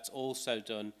products, that's also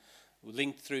done,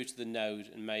 linked through to the node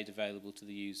and made available to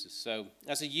the users. So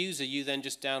as a user, you then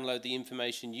just download the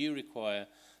information you require,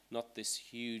 not this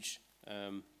huge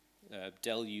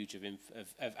deluge of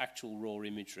actual raw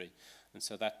imagery. And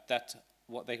so that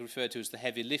what they refer to as the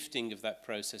heavy lifting of that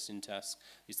processing task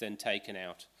is then taken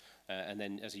out. And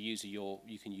then as a user,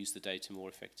 you can use the data more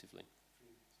effectively.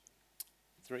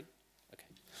 3? Okay.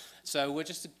 So we're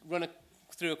just to run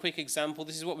through a quick example.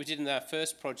 This is what we did in our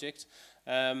first project,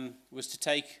 was to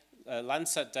take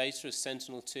Landsat data as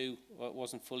Sentinel-2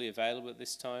 wasn't fully available at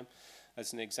this time,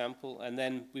 as an example. And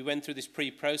then we went through this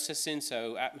pre-processing,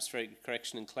 so atmospheric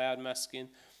correction and cloud masking.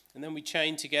 And then we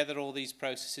chained together all these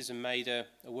processes and made a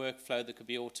workflow that could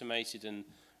be automated and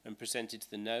presented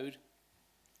to the node.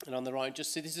 And on the right,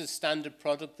 just see this is a standard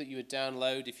product that you would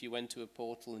download if you went to a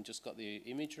portal and just got the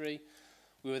imagery.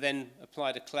 We would then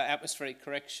applied atmospheric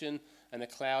correction and a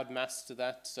cloud mask to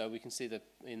that. So we can see that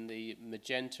in the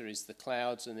magenta is the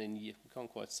clouds, and then we can't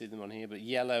quite see them on here, but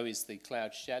yellow is the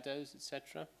cloud shadows,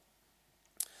 etc.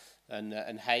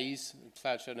 And haze,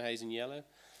 cloud shadow, haze and yellow.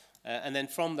 And then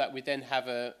from that, we then have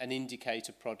an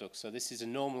indicator product. So this is a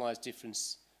normalized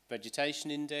difference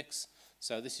vegetation index.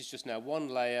 So this is just now one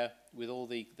layer with all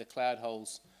the cloud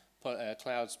holes,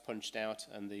 clouds punched out,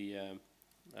 and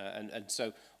and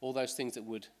so all those things that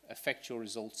would affect your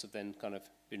results have then kind of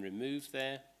been removed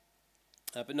there.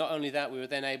 But not only that, we were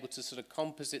then able to sort of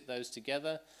composite those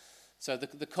together. So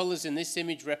the colors in this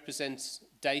image represents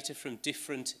data from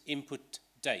different input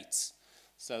dates.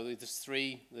 So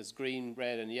there's green,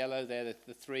 red, and yellow there.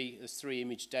 There's three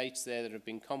image dates there that have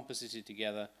been composited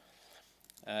together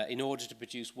in order to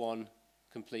produce one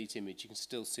complete image. You can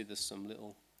still see there's some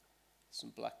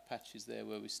black patches there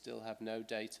where we still have no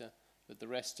data, but the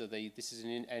rest of this is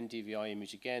an NDVI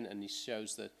image again, and this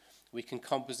shows that we can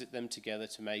composite them together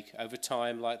to make, over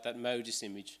time, like that MODIS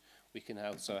image, we can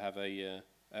also have a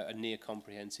near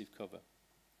comprehensive cover.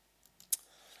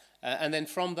 And then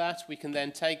from that, we can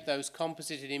then take those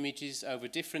composited images over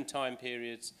different time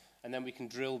periods, and then we can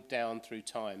drill down through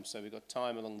time. So we've got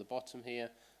time along the bottom here,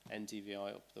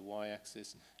 NDVI up the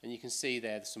y-axis, and you can see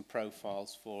there's some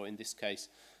profiles for, in this case,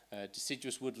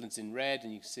 deciduous woodlands in red,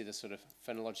 and you can see the sort of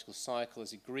phenological cycle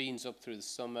as it greens up through the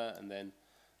summer, and then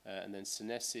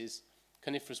senesces.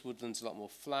 Coniferous woodlands a lot more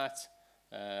flat,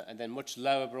 and then much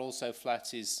lower but also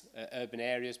flat is urban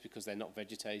areas because they're not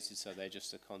vegetated, so they're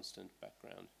just a constant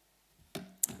background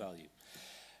value.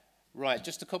 Right,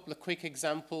 just a couple of quick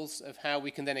examples of how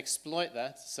we can then exploit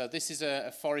that. So this is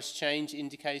a forest change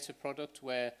indicator product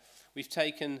where we've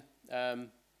taken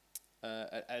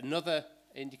another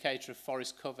indicator of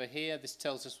forest cover here. This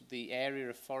tells us the area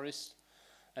of forest,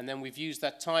 and then we've used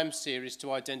that time series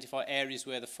to identify areas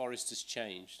where the forest has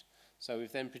changed. So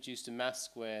we've then produced a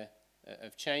mask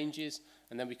of changes,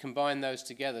 and then we combine those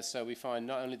together, so we find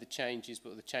not only the changes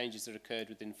but the changes that occurred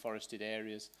within forested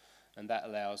areas, and that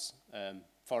allows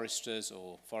foresters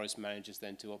or forest managers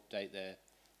then to update their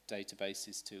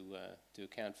databases to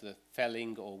account for the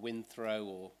felling or wind throw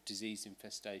or disease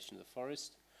infestation of the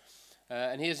forest.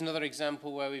 And here's another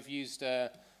example where we've used,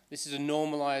 this is a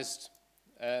normalized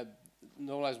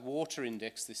water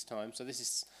index this time. So this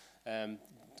is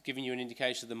giving you an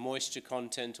indication of the moisture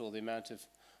content or the amount of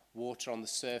water on the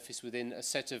surface within a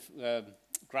set of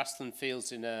grassland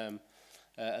fields in a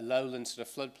lowland sort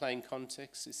of floodplain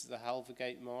context. This is the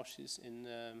Halvergate Marshes in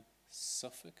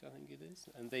Suffolk, I think it is.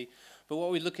 But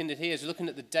what we're looking at here is we're looking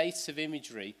at the dates of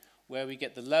imagery where we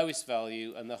get the lowest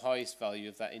value and the highest value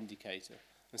of that indicator.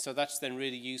 And so that's then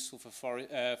really useful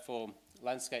for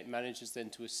landscape managers then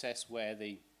to assess where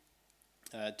the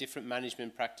different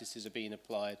management practices are being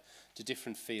applied to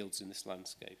different fields in this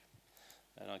landscape.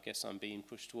 And I guess I'm being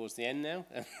pushed towards the end now.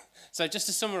 So just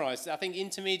to summarise, I think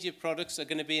intermediate products are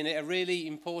going to be a really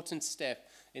important step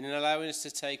in allowing us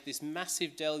to take this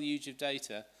massive deluge of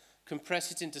data, compress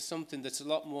it into something that's a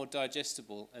lot more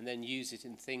digestible, and then use it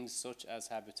in things such as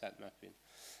habitat mapping.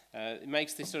 It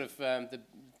makes this sort of the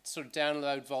sort of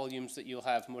download volumes that you'll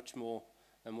have much more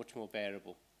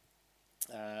bearable.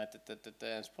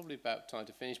 It's probably about time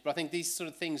to finish, but I think these sort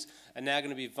of things are now going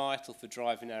to be vital for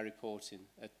driving our reporting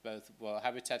at both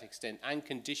habitat extent and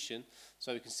condition,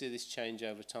 so we can see this change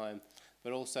over time,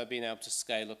 but also being able to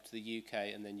scale up to the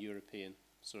UK and then European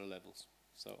sort of levels.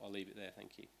 So I'll leave it there.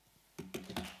 Thank you.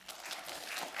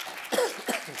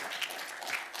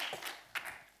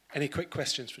 Any quick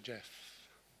questions for Jeff?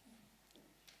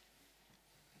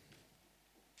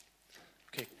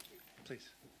 Okay, please.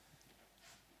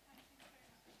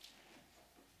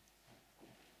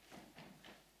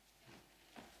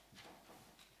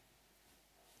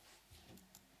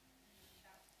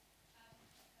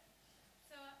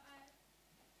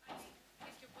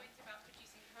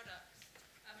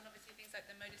 Like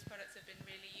the MODIS products have been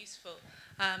really useful.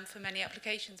 for many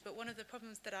applications. But one of the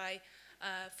problems that I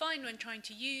find when trying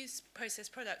to use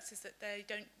processed products is that they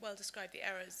don't well describe the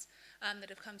errors that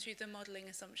have come through the modelling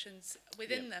assumptions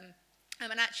within them.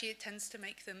 And actually it tends to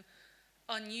make them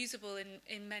unusable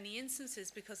in many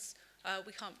instances because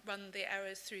we can't run the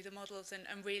errors through the models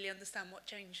and really understand what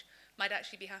change might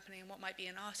actually be happening and what might be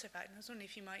an artifact. And I was wondering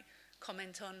if you might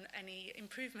comment on any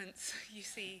improvements you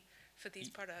see for these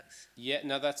products. Yeah,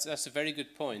 no, that's a very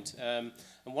good point. And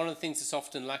one of the things that's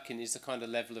often lacking is the kind of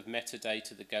level of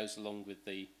metadata that goes along with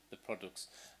the products.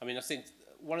 I mean, I think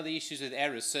one of the issues with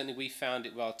errors, certainly we found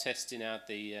it while testing out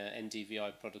the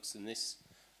NDVI products in this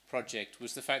project,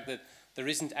 was the fact that there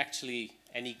isn't actually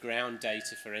any ground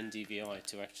data for NDVI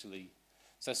to actually...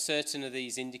 So certain of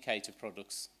these indicator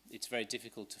products, it's very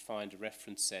difficult to find a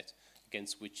reference set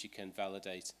against which you can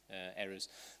validate errors.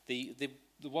 The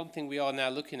one thing we are now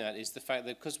looking at is the fact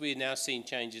that because we're now seeing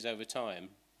changes over time,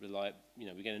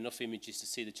 we get enough images to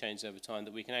see the changes over time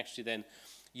that we can actually then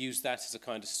use that as a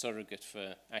kind of surrogate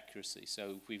for accuracy.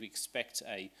 So if we expect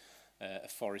a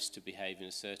forest to behave in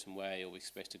a certain way, or we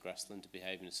expect a grassland to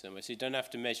behave in a certain way. So you don't have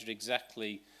to measure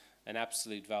exactly an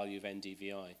absolute value of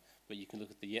NDVI, but you can look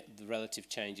at the relative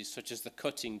changes, such as the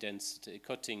cutting density,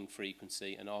 cutting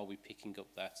frequency, and are we picking up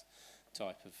that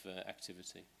type of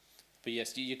activity. But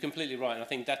yes, you're completely right, and I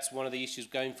think that's one of the issues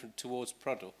going towards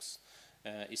products,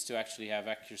 is to actually have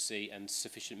accuracy and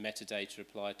sufficient metadata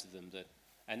applied to them that.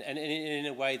 And in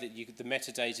a way that the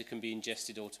metadata can be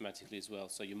ingested automatically as well.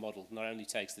 So your model not only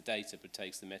takes the data, but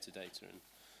takes the metadata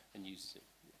and uses it.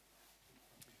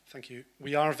 Thank you.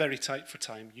 We are very tight for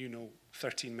time.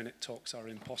 13-minute talks are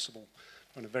impossible.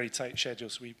 We're on a very tight schedule,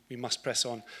 so we must press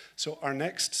on. So our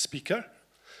next speaker,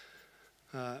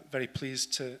 very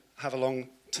pleased to have along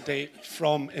today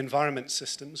from Environment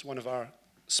Systems, one of our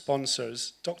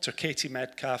sponsors. Dr. Katie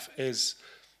Metcalf is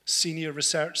Senior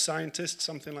Research Scientist,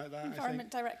 something like that,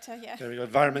 Environment Director, yeah. There we go,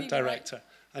 Environment Director.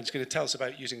 Right. And she's going to tell us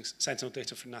about using Sentinel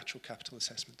data for natural capital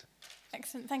assessment.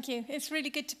 Excellent, thank you. It's really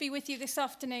good to be with you this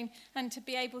afternoon and to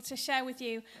be able to share with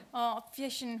you our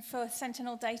vision for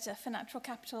Sentinel data for natural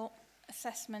capital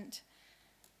assessment.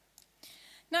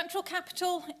 Natural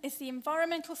capital is the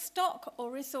environmental stock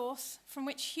or resource from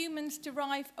which humans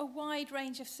derive a wide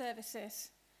range of services.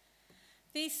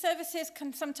 These services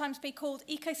can sometimes be called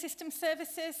ecosystem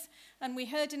services, and we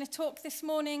heard in a talk this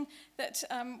morning that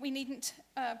we needn't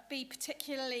be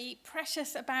particularly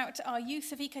precious about our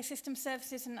use of ecosystem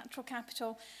services and natural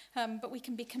capital, but we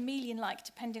can be chameleon-like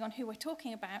depending on who we're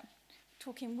talking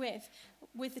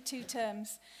with the two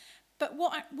terms. But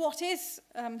what is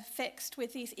fixed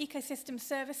with these ecosystem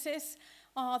services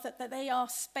are that they are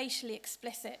spatially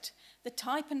explicit. The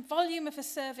type and volume of a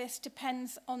service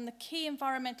depends on the key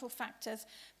environmental factors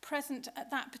present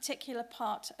at that particular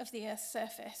part of the Earth's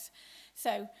surface.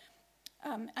 So,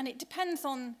 and it depends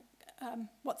on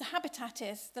what the habitat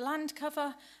is. The land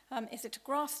cover, is it a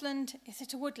grassland, is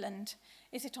it a woodland?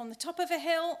 Is it on the top of a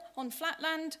hill, on flat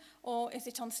land, or is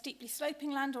it on steeply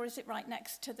sloping land, or is it right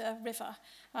next to the river?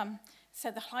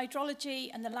 So the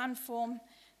hydrology and the landform,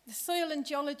 the soil and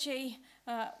geology,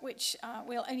 which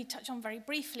we'll only touch on very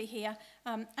briefly here,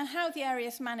 and how the area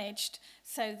is managed.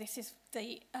 So this is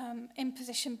the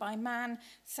imposition by man,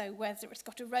 so whether it's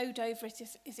got a road over it,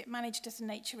 is it managed as a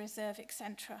nature reserve,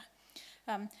 etc.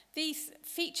 These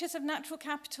features of natural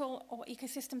capital or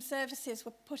ecosystem services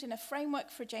were put in a framework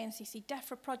for a JNCC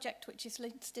DEFRA project, which is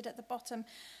listed at the bottom,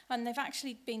 and they've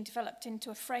actually been developed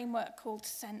into a framework called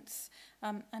SENSE,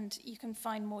 and you can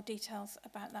find more details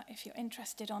about that if you're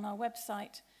interested on our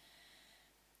website.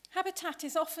 Habitat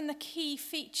is often the key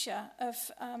feature of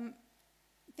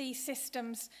these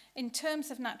systems in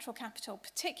terms of natural capital,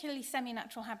 particularly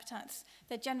semi-natural habitats.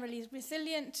 They're generally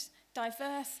resilient,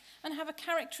 diverse, and have a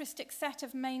characteristic set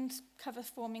of main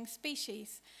cover-forming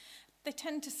species. They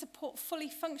tend to support fully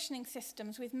functioning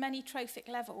systems with many trophic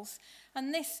levels,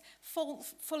 and this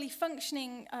fully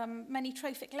functioning many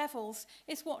trophic levels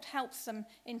is what helps them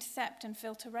intercept and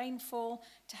filter rainfall,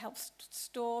 to help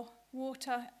store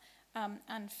water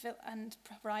and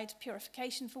provide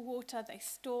purification for water. They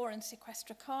store and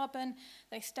sequester carbon,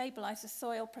 they stabilize the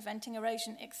soil, preventing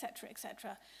erosion, etc.,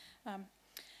 etc.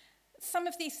 Some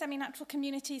of these semi-natural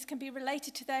communities can be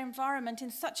related to their environment in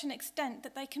such an extent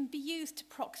that they can be used to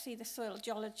proxy the soil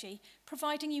geology,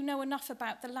 providing you know enough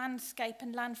about the landscape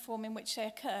and landform in which they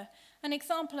occur. An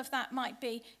example of that might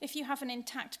be if you have an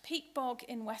intact peat bog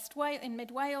in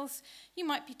mid Wales, you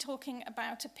might be talking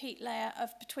about a peat layer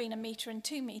of between 1 metre and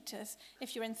 2 metres.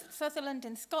 If you're in Sutherland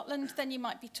in Scotland, then you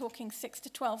might be talking 6 to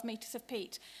 12 metres of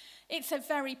peat. It's a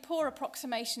very poor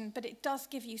approximation, but it does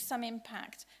give you some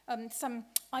impact, some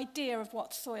idea of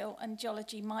what soil and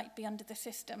geology might be under the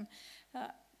system,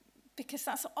 because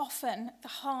that's often the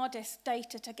hardest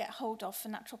data to get hold of for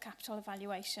natural capital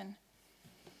evaluation.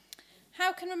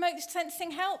 How can remote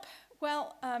sensing help?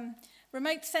 Well,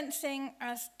 remote sensing,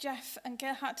 as Jeff and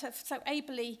Gerhard have so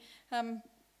ably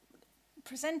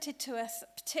presented to us,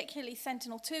 particularly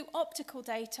Sentinel-2 optical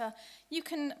data, you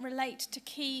can relate to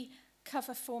key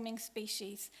cover-forming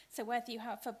species. So whether you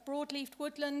have a broadleafed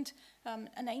woodland,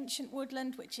 an ancient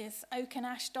woodland which is oak and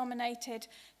ash dominated,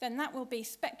 then that will be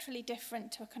spectrally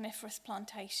different to a coniferous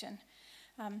plantation.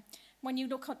 When you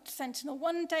look at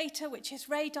Sentinel-1 data, which is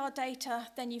radar data,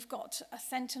 then you've got a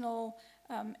Sentinel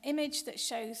image that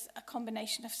shows a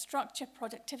combination of structure,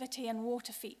 productivity, and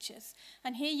water features.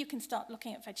 And here you can start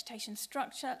looking at vegetation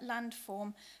structure,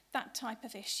 landform, that type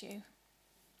of issue.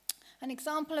 An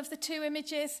example of the two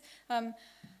images,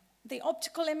 the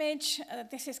optical image,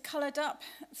 this is coloured up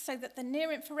so that the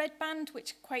near-infrared band,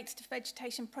 which equates to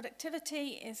vegetation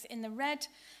productivity, is in the red.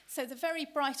 So the very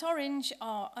bright orange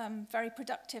are very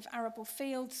productive arable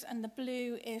fields, and the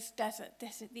blue is desert.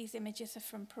 These images are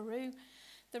from Peru.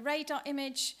 The radar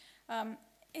image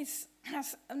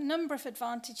has a number of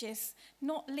advantages,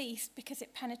 not least because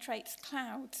it penetrates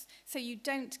clouds, so you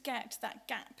don't get that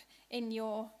gap in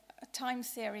your time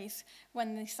series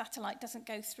when the satellite doesn't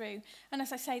go through. And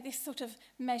as I say, this sort of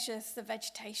measures the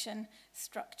vegetation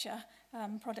structure,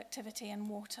 productivity and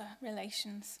water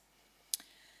relations.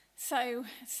 So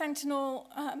Sentinel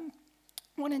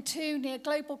 1 and 2 near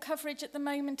global coverage at the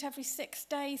moment every 6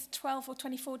 days, 12 or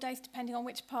 24 days, depending on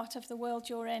which part of the world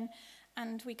you're in.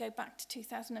 And we go back to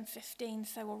 2015,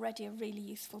 so already a really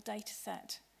useful data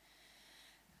set.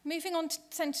 Moving on to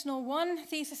Sentinel-1,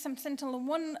 these are some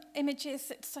Sentinel-1 images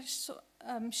that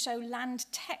show land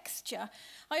texture.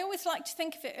 I always like to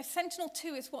think of it as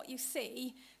Sentinel-2 is what you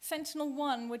see,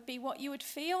 Sentinel-1 would be what you would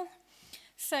feel.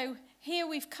 So here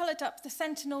we've coloured up the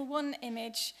Sentinel-1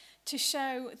 image to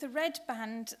show the red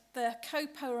band, the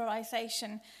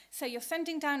copolarization. So you're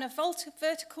sending down a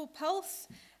vertical pulse,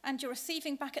 and you're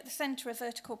receiving back at the centre a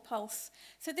vertical pulse.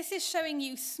 So this is showing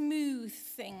you smooth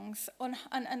things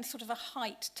and sort of a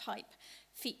height type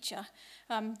feature.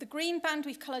 The green band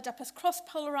we've coloured up as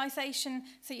cross-polarisation,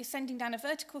 so you're sending down a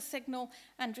vertical signal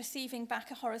and receiving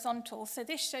back a horizontal. So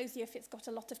this shows you if it's got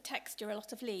a lot of texture, a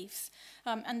lot of leaves.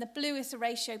 And the blue is the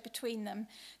ratio between them.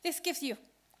 This gives you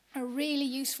a really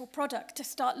useful product to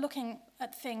start looking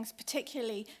at things,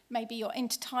 particularly maybe your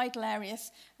intertidal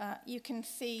areas. You can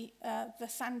see the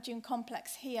sand dune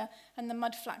complex here and the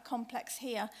mudflat complex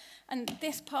here. And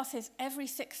this passes every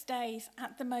 6 days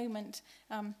at the moment,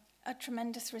 a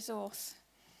tremendous resource.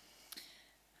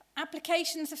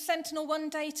 Applications of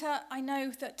Sentinel-1 data, I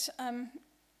know that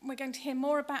we're going to hear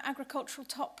more about agricultural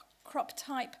crop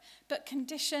type, but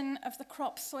condition of the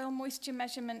crop, soil moisture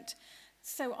measurement.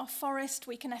 So our forest,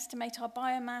 we can estimate our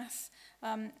biomass.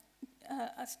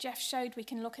 As Jeff showed, we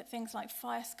can look at things like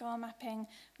fire scar mapping,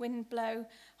 wind blow,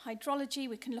 hydrology.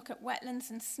 We can look at wetlands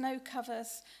and snow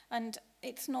covers. And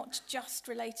it's not just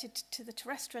related to the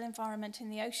terrestrial environment.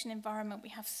 In the ocean environment, we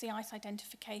have sea ice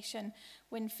identification,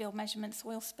 wind field measurements,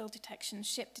 oil spill detection,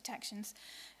 ship detections.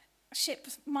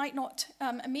 Ships might not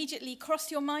immediately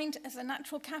cross your mind as a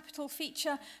natural capital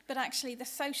feature, but actually the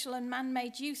social and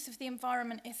man-made use of the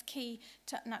environment is key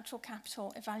to natural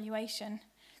capital evaluation.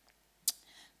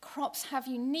 Crops have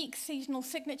unique seasonal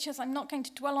signatures. I'm not going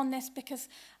to dwell on this because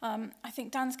I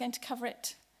think Dan's going to cover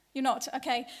it. You're not?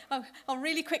 Okay. I'll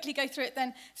really quickly go through it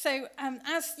then. So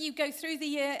as you go through the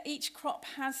year, each crop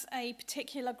has a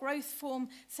particular growth form.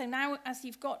 So now, as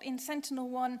you've got in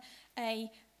Sentinel-1,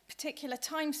 a particular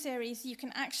time series, you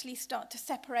can actually start to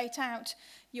separate out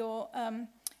your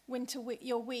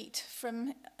your wheat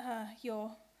from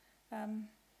your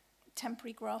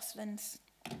temporary grasslands.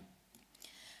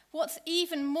 What's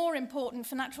even more important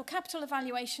for natural capital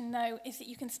evaluation, though, is that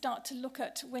you can start to look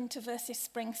at winter versus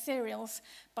spring cereals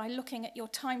by looking at your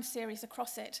time series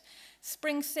across it.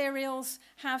 Spring cereals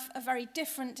have a very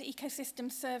different ecosystem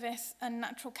service and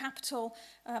natural capital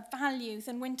value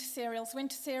than winter cereals.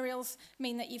 Winter cereals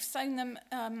mean that you've sown them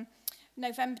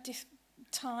November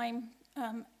time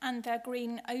and they're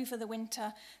green over the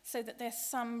winter so that there's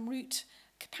some root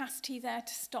capacity there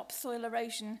to stop soil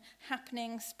erosion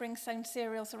happening. Spring-sown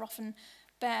cereals are often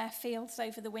bare fields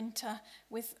over the winter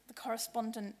with the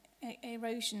correspondent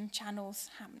erosion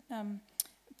channels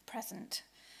present.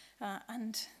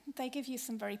 and they give you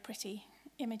some very pretty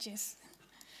images.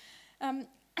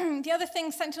 The other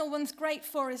thing Sentinel-1's great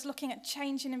for is looking at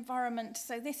change in environment.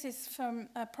 So this is from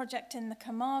a project in the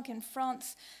Camargue in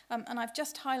France, and I've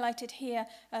just highlighted here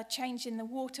change in the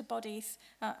water bodies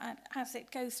as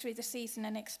it goes through the season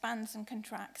and expands and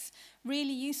contracts.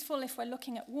 Really useful if we're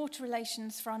looking at water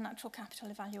relations for our natural capital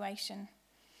evaluation.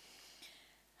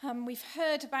 We've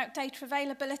heard about data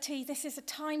availability. This is a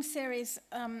time series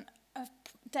of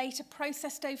data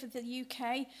processed over the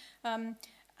UK,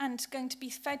 and going to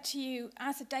be fed to you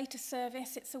as a data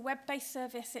service. It's a web-based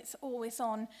service, it's always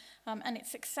on, and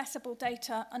it's accessible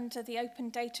data under the open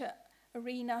data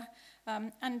arena.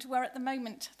 And we're at the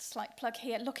moment, slight plug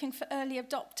here, looking for early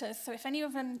adopters. So if any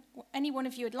one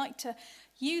of you would like to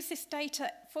use this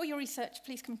data for your research,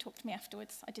 please come talk to me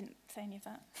afterwards. I didn't say any of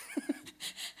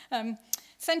that.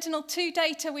 Sentinel-2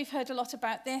 data, we've heard a lot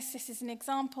about this. This is an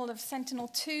example of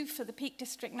Sentinel-2 for the Peak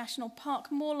District National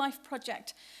Park More Life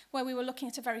project, where we were looking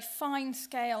at a very fine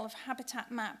scale of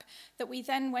habitat map that we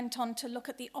then went on to look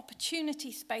at the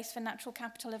opportunity space for natural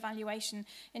capital evaluation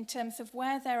in terms of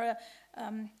where there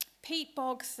are peat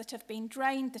bogs that have been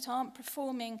drained that aren't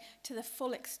performing to the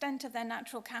full extent of their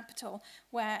natural capital,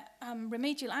 where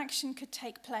remedial action could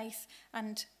take place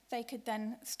and they could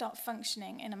then start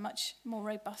functioning in a much more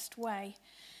robust way.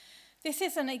 This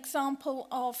is an example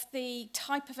of the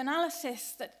type of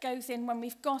analysis that goes in when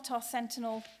we've got our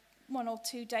Sentinel 1 or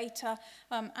 2 data,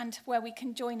 and where we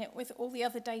can join it with all the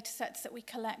other data sets that we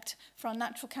collect for our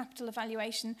natural capital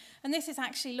evaluation. And this is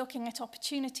actually looking at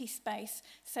opportunity space,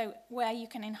 so where you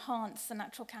can enhance the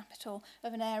natural capital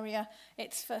of an area.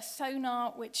 It's for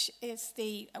SONAR, which is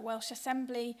the Welsh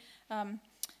Assembly,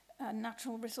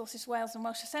 Natural Resources Wales and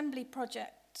Welsh Assembly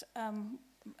project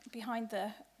behind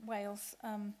the Wales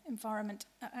Environment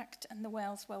Act and the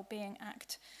Wales Wellbeing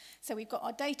Act. So we've got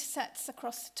our data sets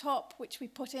across the top, which we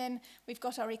put in. We've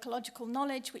got our ecological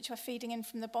knowledge, which we're feeding in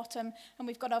from the bottom. And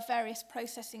we've got our various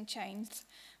processing chains,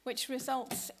 which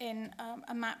results in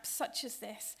a map such as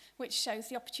this, which shows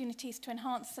the opportunities to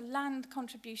enhance the land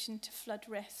contribution to flood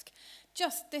risk.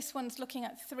 Just this one's looking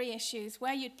at 3 issues: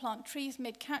 where you'd plant trees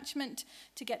mid-catchment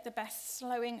to get the best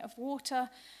slowing of water,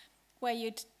 where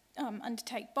you'd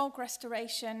undertake bog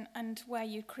restoration, and where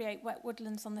you create wet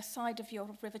woodlands on the side of your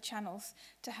river channels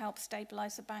to help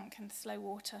stabilise the bank and slow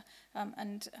water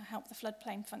and help the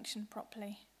floodplain function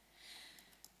properly.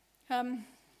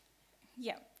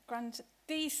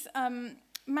 These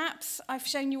maps I've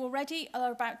shown you already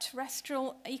are about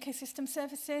terrestrial ecosystem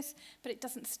services, but it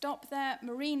doesn't stop there.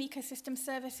 Marine ecosystem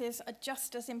services are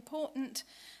just as important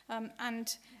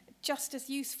and just as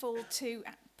useful to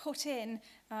put in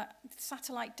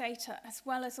satellite data as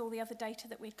well as all the other data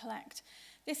that we collect.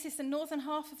 This is the northern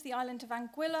half of the island of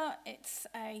Anguilla. It's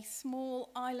a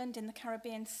small island in the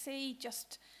Caribbean Sea,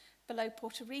 just below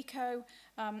Puerto Rico.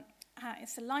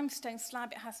 It's a limestone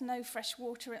slab. It has no fresh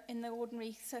water in the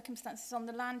ordinary circumstances on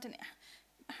the land, and it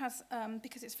has,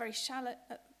 because it's very shallow,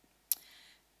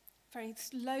 very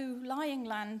low-lying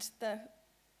land, the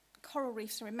coral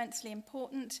reefs are immensely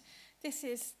important. This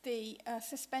is the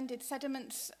suspended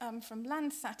sediments from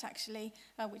Landsat, actually,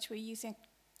 which we're using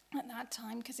at that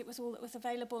time because it was all that was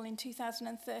available in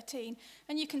 2013.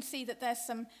 And you can see that there's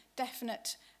some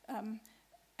definite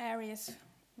areas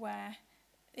where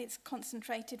it's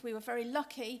concentrated. We were very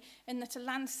lucky in that a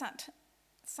Landsat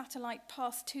satellite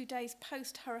passed 2 days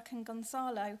post Hurricane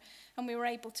Gonzalo, and we were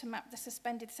able to map the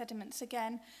suspended sediments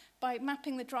again. By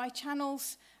mapping the dry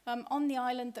channels on the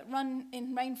island that run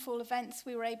in rainfall events,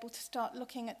 we were able to start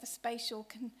looking at the spatial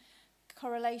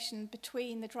correlation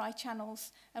between the dry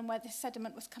channels and where the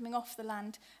sediment was coming off the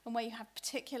land, and where you have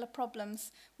particular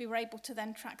problems, we were able to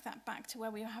then track that back to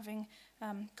where we were having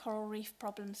coral reef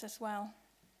problems as well.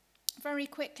 Very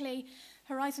quickly,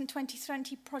 Horizon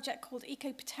 2020 project called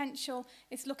Eco Potential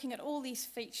is looking at all these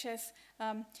features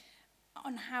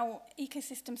on how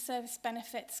ecosystem service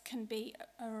benefits can be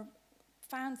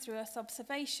found through Earth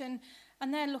observation,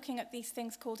 and they're looking at these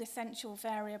things called essential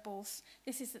variables.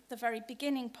 This is at the very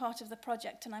beginning part of the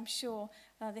project, and I'm sure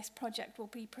this project will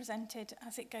be presented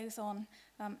as it goes on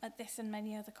at this and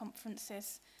many other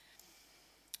conferences.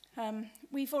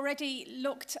 We've already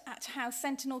looked at how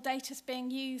Sentinel data is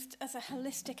being used as a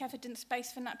holistic evidence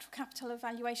base for natural capital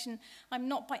evaluation. I'm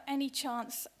not by any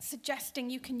chance suggesting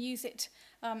you can use it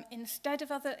instead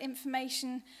of other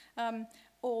information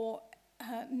or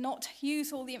not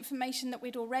use all the information that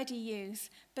we'd already use,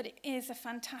 but it is a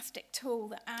fantastic tool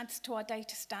that adds to our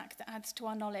data stack, that adds to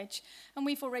our knowledge. And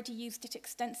we've already used it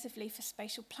extensively for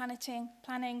spatial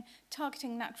planning,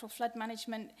 targeting natural flood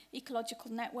management,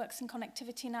 ecological networks and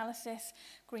connectivity analysis,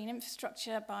 green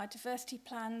infrastructure, biodiversity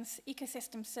plans,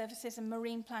 ecosystem services and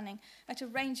marine planning at a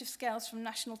range of scales from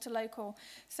national to local.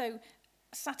 So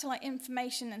satellite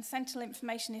information and Sentinel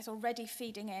information is already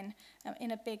feeding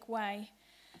in a big way.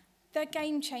 They're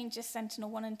game changers,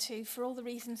 Sentinel-1 and 2, for all the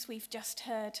reasons we've just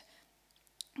heard.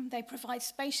 They provide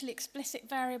spatially explicit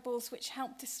variables which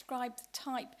help describe the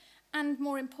type and,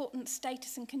 more important,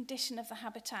 status and condition of the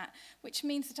habitat, which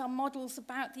means that our models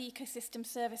about the ecosystem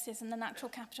services and the natural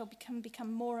capital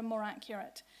become more and more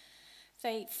accurate.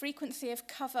 The frequency of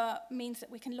cover means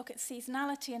that we can look at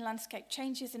seasonality and landscape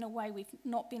changes in a way we've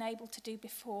not been able to do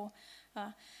before.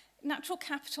 Natural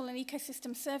capital and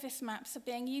ecosystem service maps are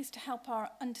being used to help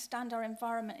understand our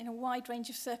environment in a wide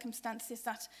range of circumstances.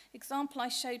 That example I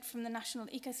showed from the National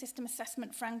Ecosystem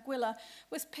Assessment for Anguilla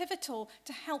was pivotal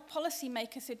to help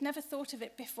policymakers who'd never thought of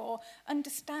it before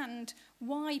understand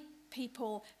why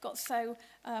people got so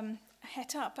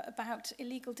het up about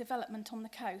illegal development on the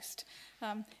coast,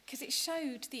 because it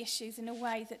showed the issues in a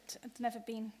way that had never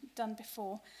been done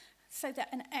before. So they're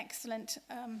an excellent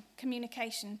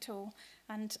communication tool,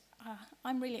 and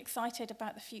I'm really excited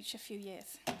about the future few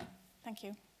years. Thank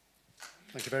you.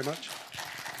 Thank you very much.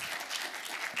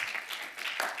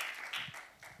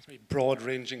 It's a very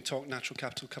broad-ranging talk. Natural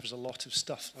capital covers a lot of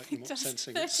stuff, like remote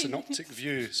sensing, synoptic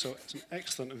view. So some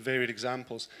excellent and varied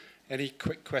examples. Any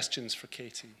quick questions for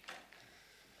Katie?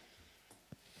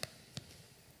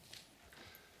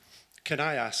 Can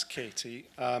I ask Katie,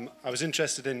 I was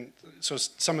interested in, so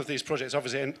some of these projects,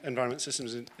 obviously Environment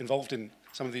Systems involved in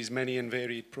some of these many and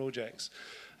varied projects,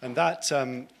 and that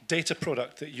data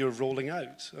product that you're rolling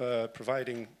out,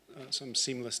 providing some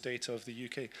seamless data of the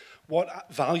UK,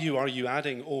 what value are you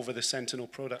adding over the Sentinel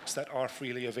products that are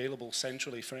freely available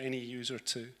centrally for any user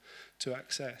to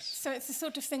access? So it's the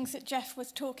sort of things that Jeff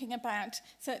was talking about.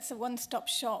 So it's a one-stop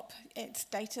shop. It's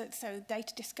data, so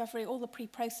data discovery, all the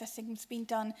pre-processing has been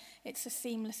done. It's a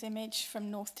seamless image from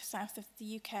north to south of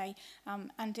the UK,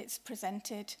 and it's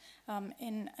presented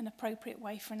in an appropriate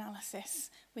way for analysis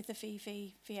with the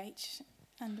VV, VH,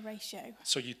 and the ratio.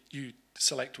 So you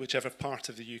select whichever part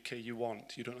of the UK you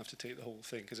want. You don't have to take the whole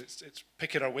thing, because it's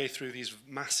picking our way through these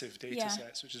massive data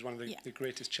sets, which is one of the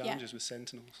greatest challenges with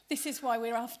Sentinels. This is why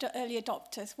we're after early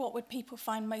adopters. What would people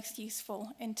find most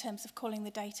useful in terms of calling the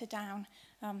data down?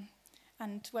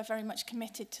 And we're very much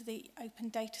committed to the open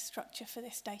data structure for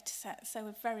this data set. So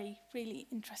we're really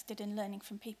interested in learning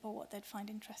from people what they'd find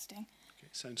interesting. Okay,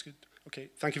 sounds good. Okay,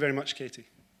 thank you very much, Katie.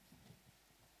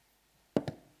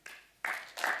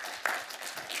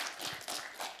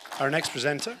 Our next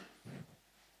presenter.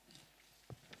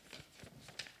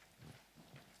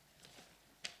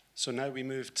 So now we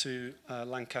move to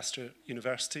Lancaster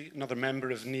University, another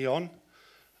member of NEON,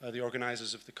 the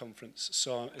organisers of the conference.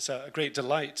 So it's a great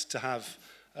delight to have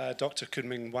Dr.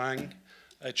 Kunming Wang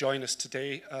join us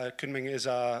today. Kunming is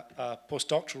a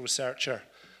postdoctoral researcher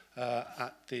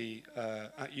at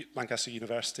Lancaster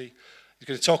University. He's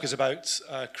going to talk us about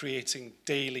creating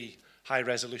daily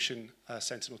high-resolution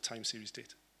Sentinel time series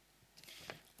data.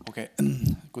 Okay,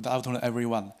 good afternoon,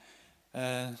 everyone.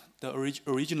 The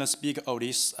original speaker of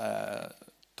this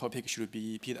topic should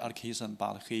be Peter Atkinson,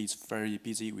 but he is very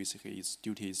busy with his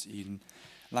duties in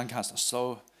Lancaster.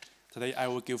 So today I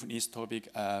will give this topic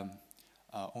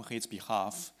on his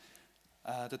behalf.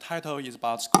 The title is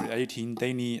about creating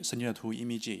daily Sentinel-2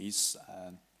 images,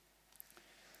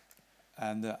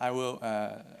 and I will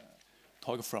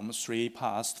talk from three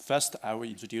parts. First, I will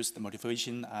introduce the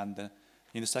motivation, and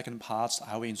in the second part,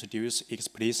 I will introduce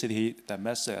explicitly the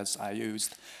methods I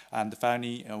used, and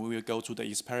finally, we will go to the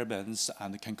experiments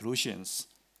and conclusions.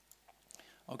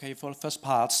 Okay, for the first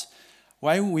part,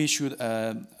 why we should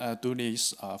do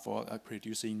this for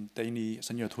producing daily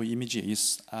Sentinel-2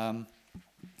 images?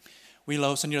 We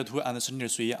know Sentinel-2 and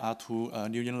Sentinel-3 are two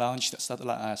newly launched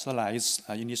satellites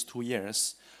in these 2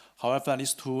 years. However,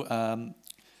 these two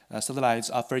satellites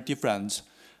are very different.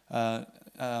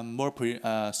 More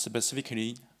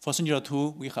specifically, for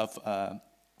Sentinel-2, we have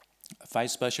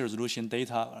 5 spatial resolution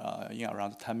data in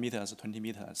around 10 meters, 20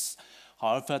 meters.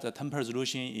 However, the temporal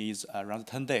resolution is around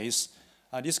 10 days.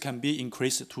 This can be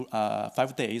increased to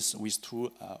 5 days with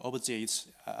 2 opposite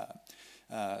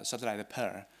satellite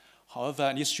pair.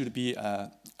 However, this should be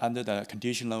under the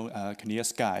conditional clear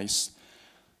skies.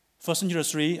 For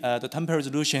Sentinel-3, the temporal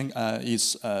resolution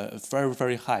is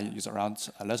very high. It's around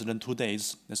less than 2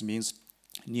 days. This means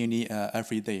nearly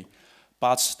every day.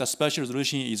 but the spatial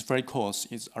resolution is very close.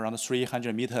 It's around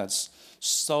 300 meters.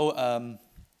 So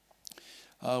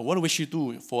what we should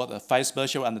do for the fine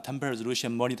spatial and temporal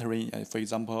resolution monitoring, for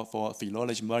example, for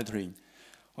philology monitoring.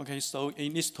 Okay, so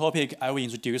in this topic, I will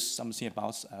introduce something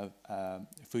about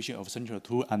fusion of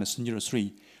Sentinel-2 and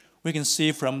Sentinel-3. We can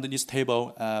see from this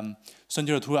table,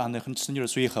 Sentinel-2 and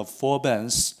Sentinel-3 have 4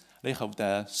 bands. They have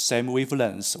the same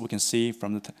wavelengths. We can see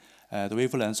from the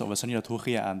wavelengths of Sentinel-2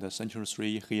 here and the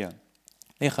Sentinel-3 here.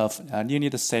 They have nearly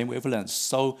the same wavelengths.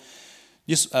 So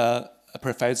this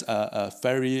provides a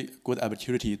very good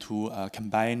opportunity to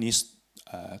combine these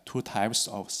 2 types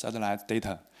of satellite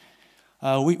data.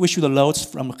 We should load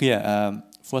from here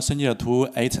for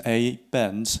Sentinel-2 8A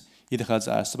band. It has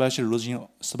a spatial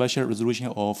resolution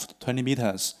of 20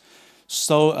 meters.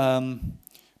 So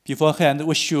beforehand,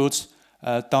 we should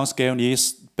downscale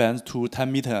this band to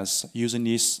 10 meters using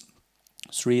these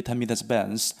 3 10 meters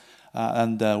bands,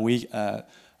 and we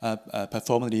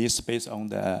perform this based on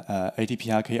the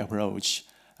ATPRK approach.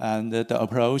 And the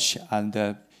approach and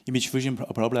the image fusion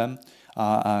problem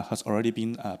has already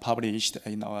been published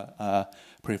in our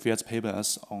previous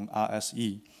papers on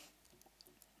RSE.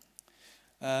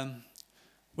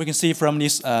 We can see from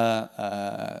this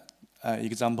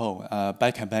example,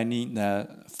 by combining the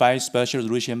 5 spatial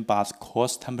resolution but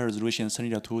coarse temporal resolution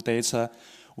Sentinel-2 data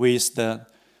with the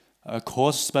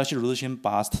coarse spatial resolution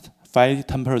but 5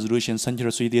 temporal resolution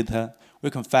Sentinel-3 data,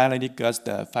 we can finally get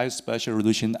the 5 spatial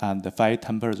resolution and the 5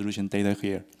 temporal resolution data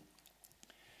here.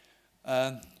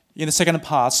 In the second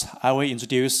part, I will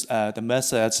introduce the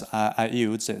methods I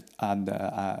used and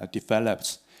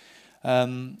developed.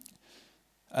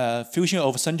 Fusion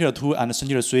of Sentinel-2 and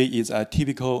Sentinel-3 is a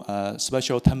typical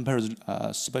spatial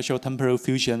temporal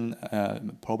fusion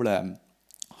problem.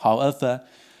 However,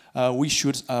 we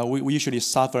usually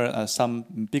suffer some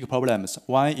big problems.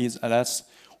 One is that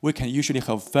we can usually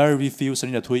have very few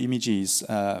Sentinel-2 images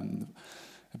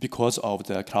because of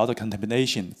the cloud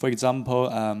contamination. For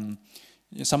example,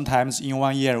 sometimes in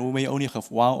 1 year, we may only have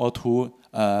 1 or 2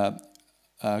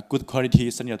 good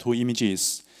quality Sentinel-2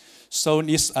 images. So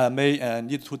this may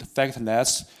lead to the fact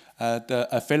that the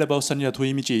available Sentinel-2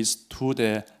 images to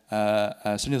the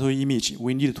Sentinel-2 image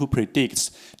we need to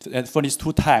predict. And for these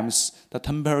 2 times, the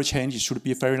temporal change should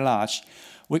be very large.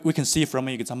 We can see from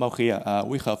an example here,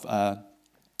 we have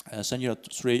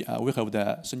Sentinel-3. We have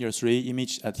the Sentinel-3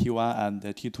 image at T1 and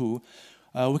T2.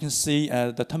 We can see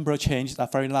the temporal changes are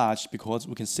very large because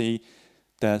we can see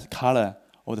the color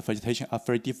of the vegetation are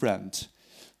very different.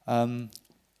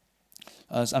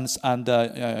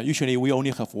 Usually we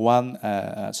only have 1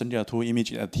 Sentinel-2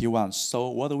 image at T1. So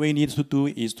what we need to do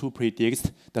is to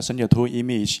predict the Sentinel-2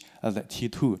 image at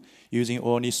T2 using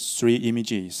all these 3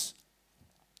 images.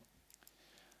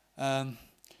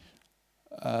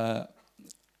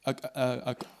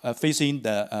 Facing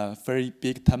the very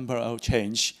big temporal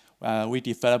change, we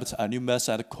developed a new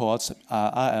method called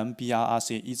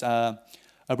RMBRRC. It's an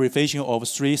abbreviation of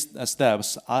 3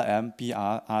 steps,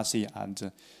 RMBRRC,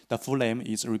 and the full name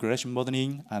is regression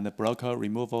modeling and blocker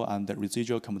removal and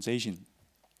residual compensation.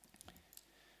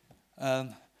 I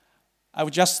will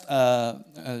just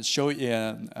show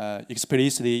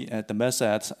explicitly the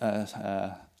method,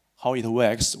 how it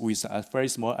works with a very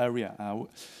small area.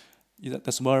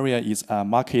 The small area is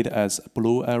marked as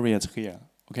blue areas here.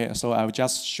 Okay, so I will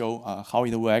just show how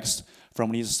it works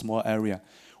from this small area.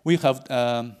 We have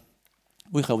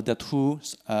the 2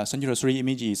 Sentinel-3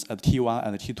 images at T1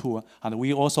 and T2, and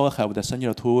we also have the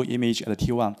Sentinel-2 image at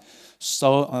T1.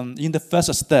 So in the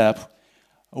first step,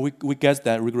 we get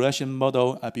the regression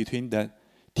model between the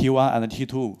T1 and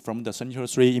T2 from the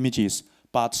Sentinel-3 images.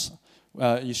 But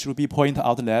it should be pointed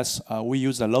out that we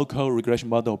use the local regression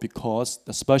model because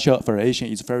the spatial variation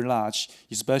is very large,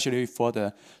 especially for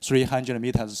the 300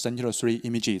 meters Sentinel-3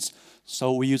 images.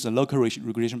 So we use a local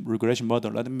regression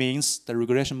model. That means the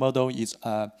regression model is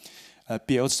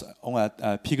built on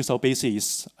a pixel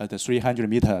basis at the 300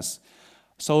 meters.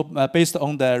 So based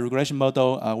on the regression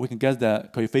model, we can get the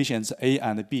coefficients A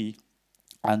and B,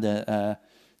 and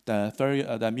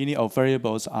the meaning of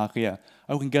variables are here.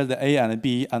 We can get the A and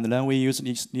B, and then we use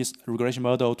this regression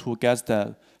model to get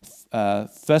the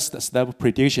first step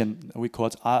prediction. We call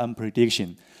it RM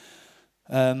prediction.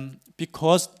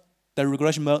 Because the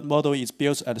regression model is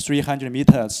built at 300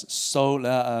 meters, so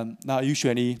now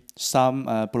usually some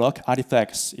block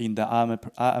artifacts in the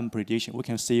RM prediction we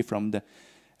can see from the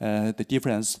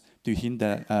difference between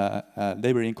the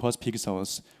neighboring cross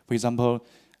pixels. For example,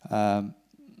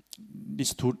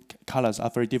 these 2 colors are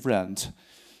very different.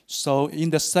 So in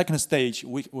the second stage,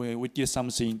 we did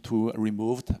something to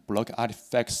remove the block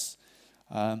artifacts.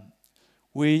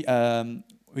 We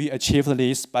we achieved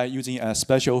this by using a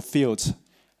special field.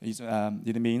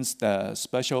 It means the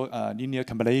special linear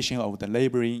combination of the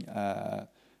labeling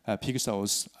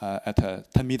pixels at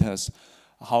 10 meters.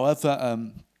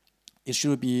 However, it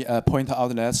should be pointed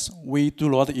out that we do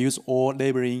not use all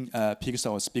labeling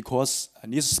pixels because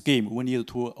in this scheme we need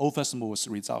to over-smooth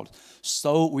result.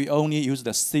 So we only use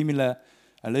the similar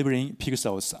labeling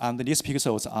pixels, and these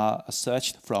pixels are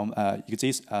searched from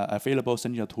available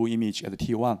Sentinel-2 image at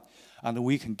T1, and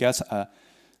we can get a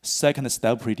second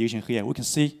step prediction here. We can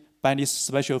see by this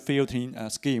special filtering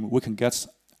scheme, we can get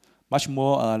much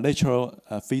more natural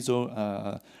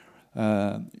visual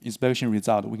inspection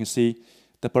result. We can see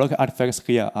the block artifacts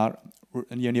here are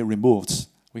nearly removed.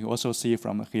 We can also see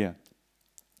from here.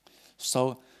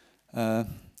 So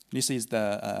this is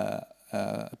the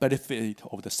benefit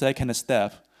of the second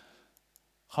step.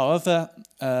 However,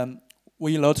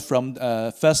 we learned from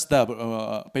the first step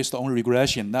based on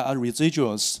regression that are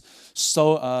residuals.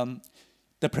 So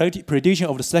the prediction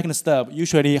of the second step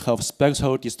usually have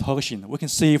spectral distortion. We can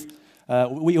see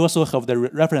we also have the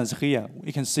reference here.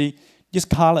 We can see this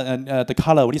color and the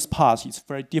color of this part is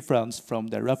very different from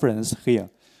the reference here.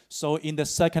 So in the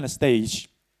second stage,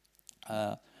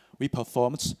 we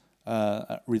performed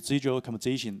residual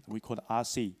composition. We call it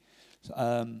RC.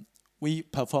 We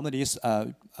performed this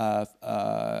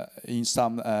in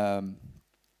some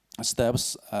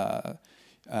steps.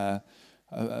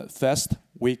 First,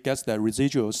 we get the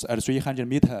residuals at 300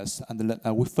 meters, and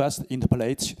we first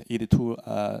interpolate it to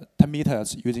 10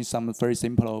 meters using some very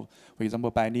simple, for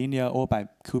example, bilinear or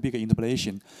bicubic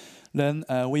interpolation. Then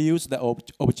we use the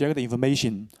object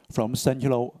information from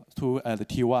Sentinel-2 at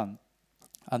T1,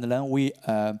 and then we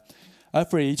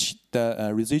average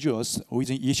the residuals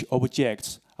within each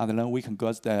object, and then we can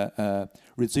get the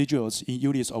residuals in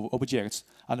units of objects.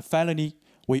 And finally,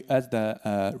 we add the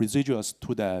residuals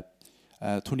to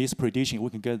this prediction.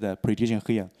 We can get the prediction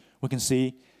here. We can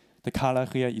see the color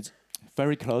here is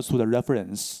very close to the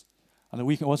reference. And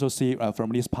we can also see from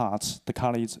this part, the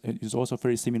color is also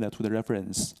very similar to the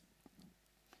reference.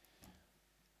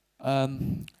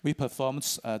 We performed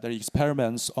the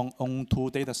experiments on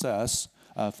two data sets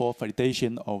for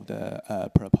validation of the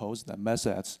proposed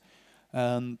methods.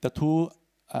 The two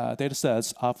data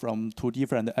sets are from two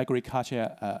different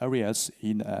agriculture areas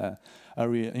in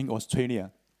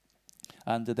Australia.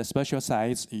 And the spatial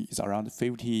size is around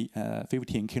 15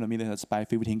 kilometers by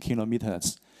 15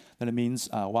 kilometers. That means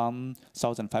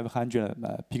 1,500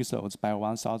 pixels by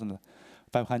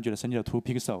 1,500 Sentinel-2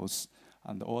 pixels,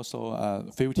 and also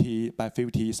 50 by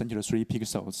 50 Sentinel-3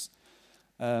 pixels.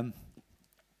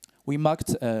 We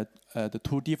marked the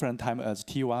two different times as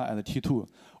T1 and T2.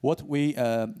 What we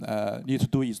need to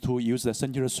do is to use the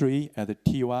Sentinel-3 at the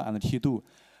T1 and T2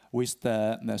 with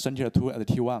the Sentinel-2 at the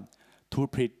T1 to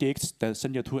predict the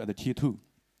Sentinel-2 at the T2.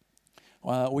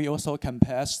 We also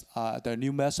compare the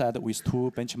new method with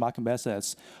two benchmark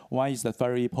methods. One is the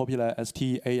very popular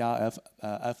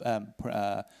ST-ARFM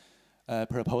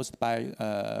proposed by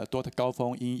Dr. Gao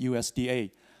Feng in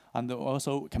USDA, and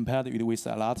also compared it with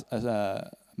a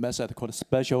method called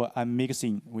spatial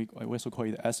unmixing. We also call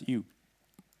it SU.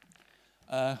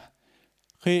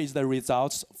 Here is the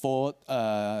results for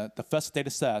the first data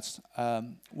set.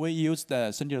 We used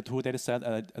the Sentinel-2 data set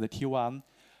at the T1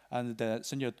 and the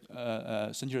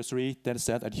Sentinel-3 data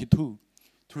set at T2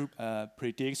 to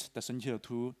predict the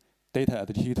Sentinel-2 data at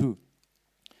the T2.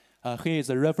 Here is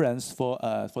the reference for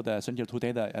the Sentinel-2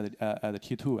 data at the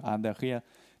T2, and here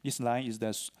this line is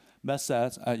the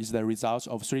method is the results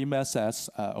of three methods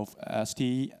of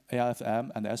ST,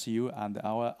 ARFM, and SU, and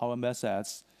our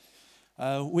methods.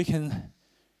 At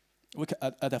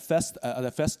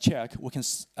the first check, we can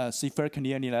see very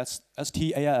clearly that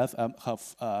ST-ARFM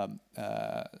have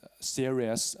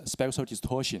serious spectral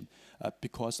distortion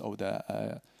because of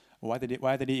the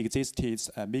widely existed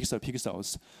mix of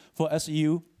pixels. For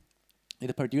SU,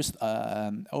 it produced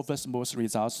over smooth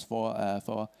results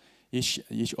for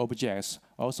each object.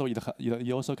 Also, it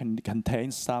also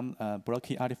contains some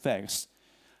blocking artifacts,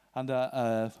 and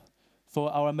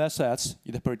for our methods,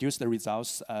 it produced the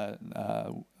results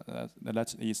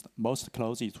that is most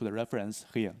closely to the reference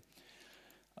here.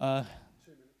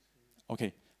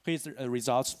 Okay, here's the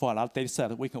results for another data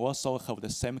set. We can also have the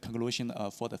same conclusion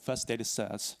for the first data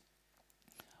set.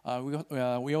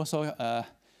 We also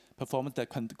performed the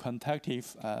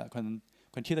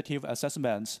quantitative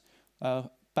assessments.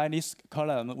 By this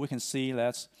column, we can see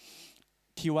that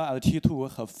T1 and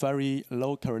T2 have very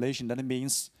low correlation. That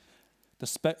means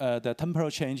the temporal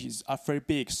changes are very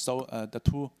big, so the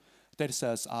two data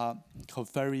sets have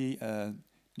very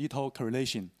little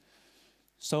correlation.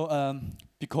 So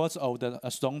because of the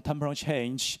strong temperature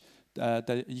change,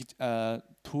 the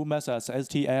two methods,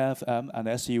 STAFM and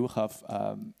SU, have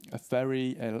a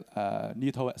very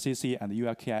little CC and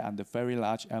ULKI and a very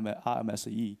large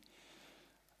RMSE.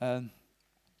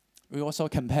 We also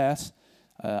compared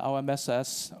our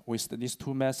methods with these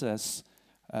two methods.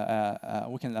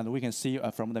 We can see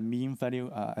from the mean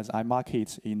value as I mark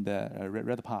it in the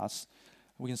red parts,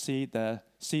 we can see the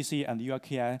CC and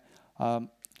ULKI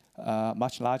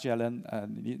much larger than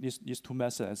these two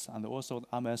methods, and also the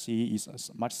RMSE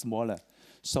is much smaller.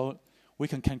 So we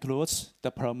can conclude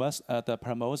the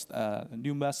proposed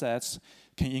new methods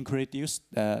can increase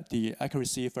the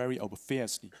accuracy very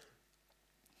obviously.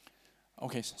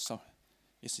 Okay, so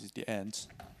this is the end.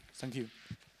 Thank you.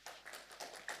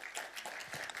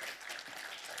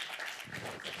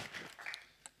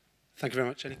 Thank you very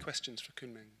much. Any questions for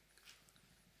Kunming?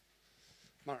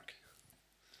 Mark?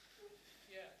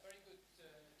 Yeah, very good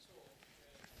talk.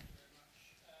 Thank you very much.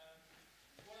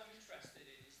 What I'm interested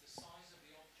in is the size of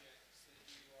the objects that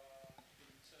you are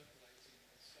interpolating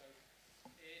with. So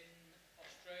in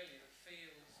Australia, the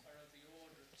fields are of the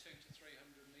order of 200 to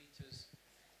 300 metres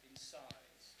in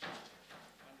size,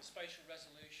 and the spatial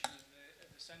resolution of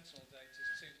the Sentinel data is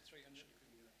 200 to 300.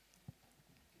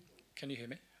 Can you hear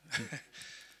me?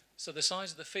 So the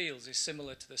size of the fields is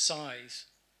similar to the size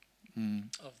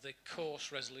of the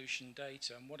coarse resolution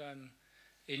data, and what I'm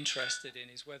interested in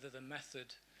is whether the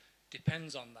method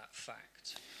depends on that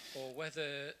fact, or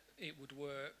whether it would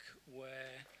work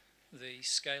where the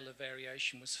scale of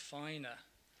variation was finer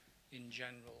in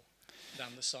general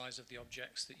than the size of the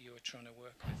objects that you were trying to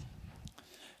work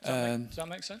with. Does that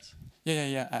make sense?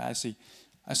 Yeah, I see.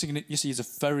 I think this is a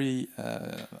very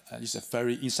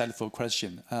insightful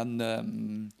question.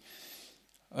 And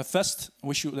first,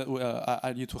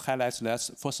 I need to highlight that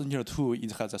for Sentinel-2,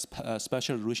 it has a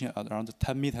spatial resolution around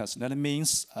 10 meters. That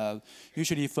means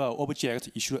usually for an object,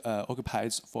 it should occupy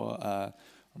for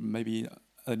maybe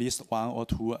at least 1 or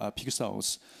 2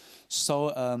 pixels.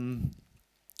 So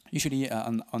usually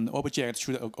an object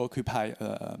should occupy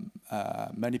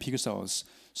many pixels.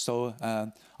 So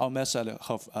our method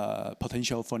have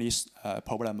potential for this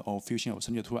problem of fusion of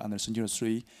Sentinel-2 and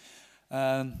Sentinel-3.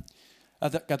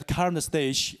 At the current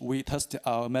stage, we test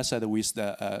our method with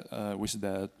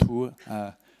the 2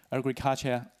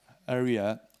 agriculture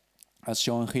area as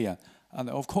shown here. And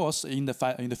of course, in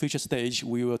the future stage,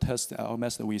 we will test our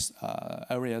method with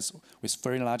areas with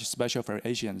very large spatial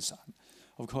variations.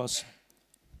 Of course,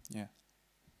 yeah.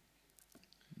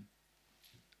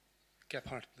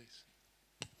 Gephardt, please.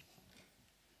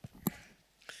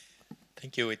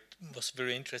 Thank you. It was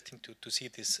very interesting to see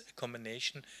this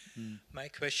combination. My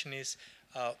question is,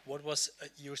 what was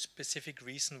your specific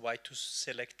reason why to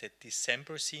select a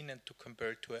December scene and to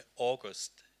compare it to an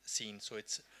August scene? So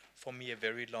it's, for me, a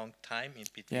very long time in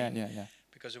between. Yeah.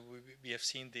 Because we have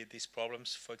seen these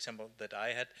problems, for example, that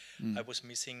I had. I was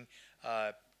missing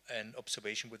an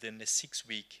observation within a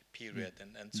 6-week period.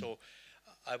 And so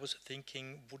I was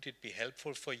thinking, would it be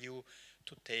helpful for you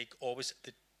to take always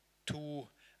the 2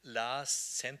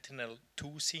 last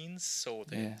Sentinel-2 scenes, so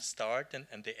the start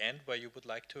and the end where you would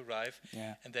like to arrive,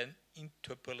 and then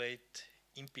interpolate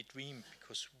in between,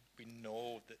 because we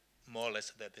know that more or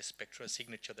less the spectral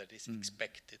signature that is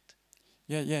expected.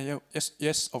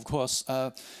 Yes, of course.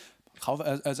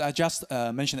 However, as I just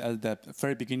mentioned at the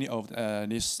very beginning of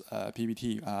this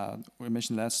PPT, we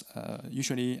mentioned that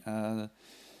usually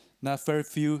not very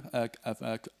few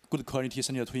good quality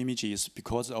Sentinel-2 images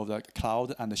because of the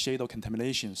cloud and the shadow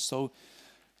contamination. So,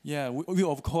 yeah, we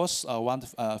of course want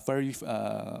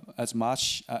as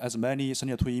many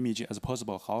Sentinel-2 images as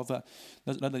possible. However,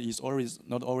 that is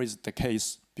not always the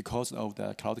case because of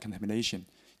the cloud contamination.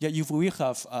 Yeah, if we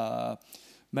have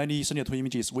many Sentinel-2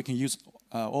 images, we can use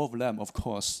all of them, of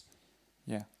course.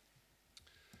 Yeah.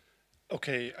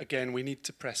 Okay, again, we need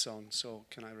to press on, so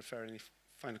can I refer any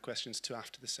final questions to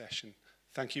after the session?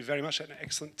 Thank you very much. An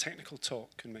excellent technical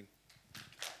talk, Kunming.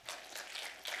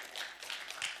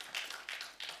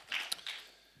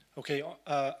 Okay,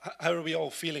 how are we all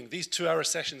feeling? These 2-hour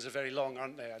sessions are very long,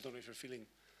 aren't they? I don't know if you're feeling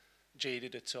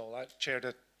jaded at all. I chaired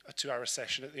a 2-hour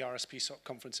session at the RSP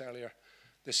conference earlier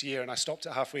this year, and I stopped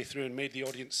it halfway through and made the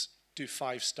audience do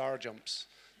 5 star jumps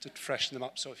to freshen them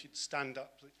up. So if you'd stand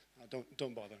up, please.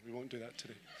 Don't bother. We won't do that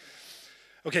today.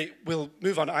 Okay, we'll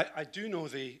move on. I do know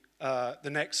the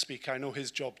next speaker. I know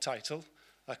his job title,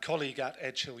 a colleague at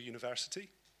Edge Hill University.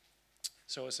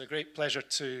 So it's a great pleasure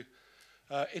to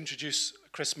introduce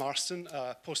Chris Marston,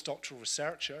 a postdoctoral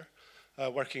researcher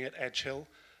working at Edge Hill.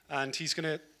 And he's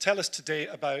going to tell us today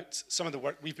about some of the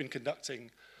work we've been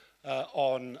conducting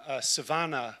on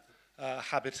savanna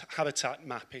habitat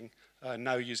mapping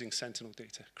now using Sentinel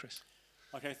data. Chris.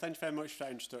 Okay, thank you very much for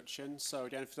that introduction. So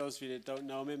again, for those of you that don't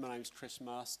know me, my name is Chris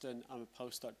Marston. I'm a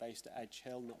postdoc based at Edge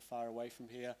Hill, not far away from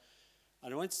here.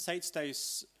 And I wanted to take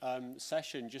today's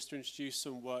session just to introduce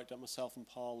some work that myself and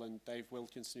Paul and Dave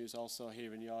Wilkinson, who's also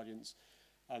here in the audience,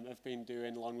 have been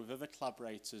doing along with other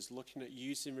collaborators, looking at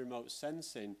using remote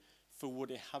sensing for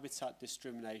woody habitat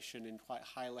discrimination in quite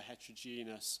highly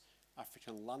heterogeneous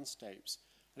African landscapes.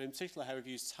 And in particular, how we've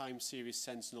used time series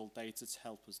Sentinel data to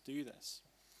help us do this.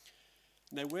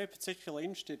 Now, we're particularly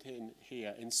interested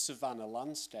in savanna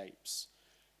landscapes.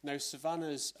 Now,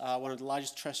 savannas are one of the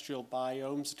largest terrestrial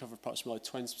biomes that cover approximately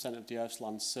 20% of the Earth's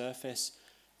land surface,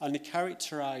 and they're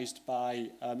characterised by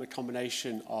a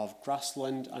combination of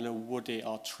grassland and a woody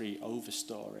or tree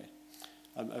overstory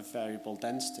of variable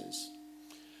densities.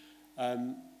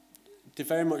 They're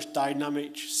very much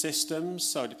dynamic systems,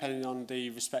 so depending on the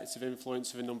respective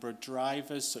influence of a number of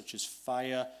drivers, such as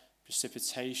fire,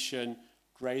 precipitation,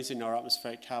 grazing or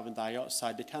atmospheric carbon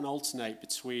dioxide, they can alternate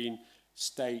between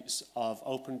states of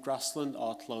open grassland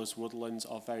or closed woodlands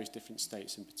or various different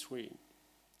states in between.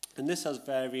 And this has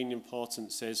varying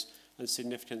importances and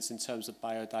significance in terms of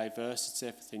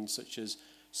biodiversity for things such as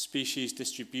species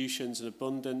distributions and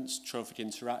abundance, trophic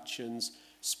interactions,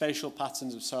 spatial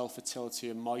patterns of soil fertility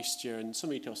and moisture, and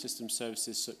some ecosystem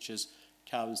services such as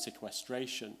carbon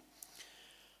sequestration.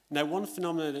 Now, one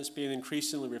phenomenon that's been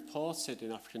increasingly reported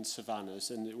in African savannas,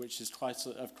 and which is quite a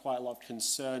lot of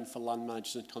concern for land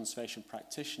managers and conservation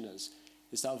practitioners,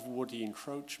 is that of woody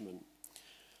encroachment.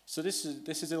 So this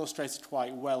is illustrated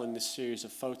quite well in this series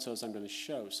of photos I'm going to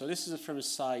show. So this is from a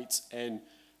site in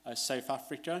South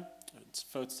Africa. It's a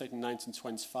photo taken in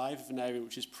 1925 of an area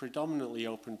which is predominantly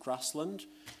open grassland.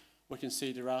 We can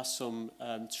see there are some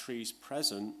trees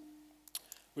present.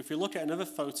 If we look at another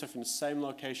photo from the same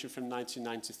location from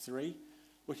 1993,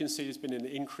 we can see there's been an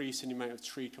increase in the amount of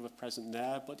tree cover present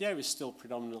there, but the area is still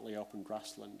predominantly open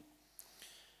grassland.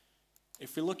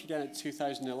 If we look again at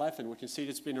 2011, we can see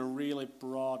there's been a really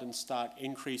broad and stark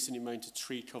increase in the amount of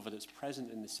tree cover that's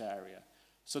present in this area.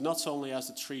 So not only has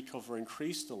the tree cover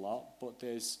increased a lot, but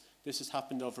this has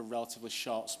happened over a relatively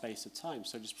short space of time,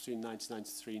 so just between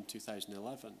 1993 and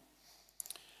 2011.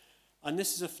 And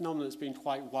this is a phenomenon that's been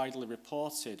quite widely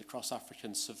reported across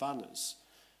African savannas.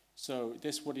 So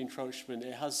this wood encroachment,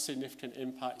 it has significant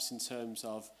impacts in terms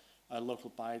of local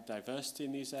biodiversity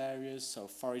in these areas, so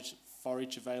forage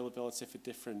availability for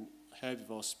different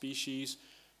herbivore species,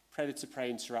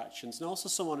 predator-prey interactions, and also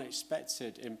some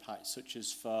unexpected impacts such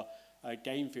as for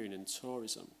game viewing and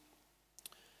tourism.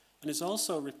 And there's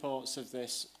also reports of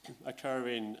this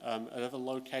occurring at other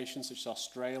locations such as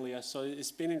Australia. So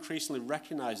it's been increasingly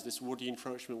recognised this woody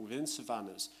encroachment within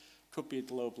savannas could be a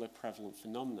globally prevalent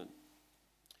phenomenon.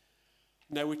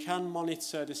 Now, we can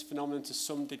monitor this phenomenon to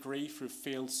some degree through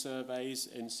field surveys,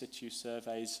 in situ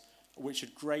surveys, which are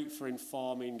great for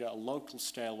informing at a local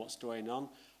scale what's going on,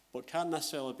 but can't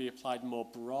necessarily be applied more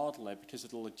broadly because of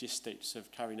the logistics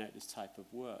of carrying out this type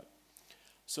of work.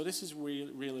 So this is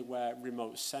really where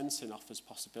remote sensing offers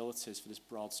possibilities for this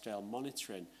broad-scale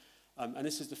monitoring, and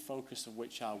this is the focus of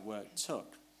which our work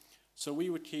took. So we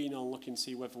were keen on looking to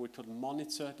see whether we could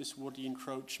monitor this woody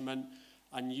encroachment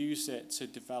and use it to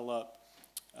develop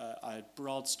a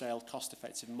broad-scale,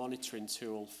 cost-effective monitoring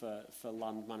tool for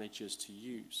land managers to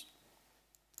use.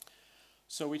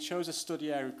 So we chose a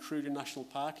study area of Kruger National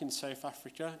Park in South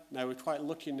Africa. Now, we're quite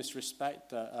lucky in this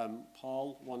respect that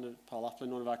Paul Aplin,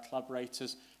 one of our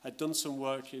collaborators, had done some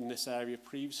work in this area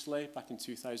previously, back in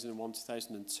 2001,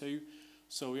 2002.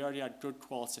 So we already had good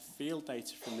quality field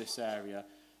data from this area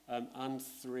and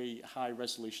 3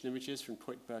 high-resolution images from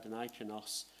QuickBird and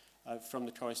Iconos from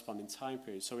the corresponding time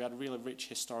period. So we had really rich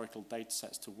historical data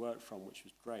sets to work from, which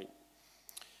was great.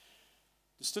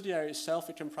 The study area itself,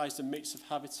 it comprised a mix of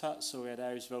habitats, so we had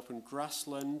areas of open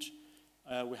grassland,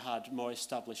 we had more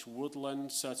established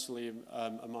woodland, certainly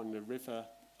along the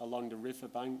river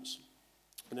banks,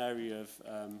 an area of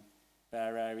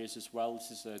bare areas as well.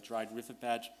 This is a dried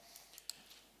riverbed.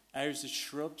 Areas of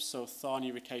shrubs, so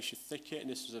thorny acacia thicket, and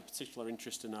this was a particular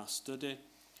interest in our study.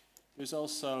 There's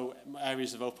also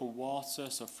areas of open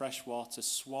water, so freshwater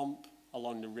swamp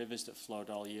along the rivers that flowed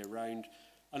all year round,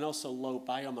 and also low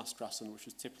biomass grassland, which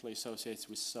was typically associated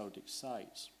with sodic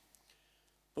sites.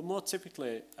 But more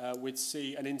typically, we'd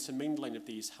see an intermingling of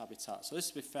these habitats. So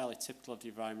this would be fairly typical of the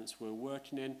environments we're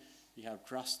working in. You have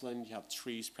grassland, you have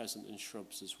trees present, and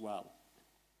shrubs as well.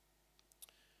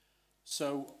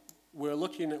 So we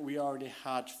already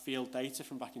had field data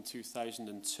from back in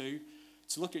 2002.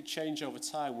 To look at change over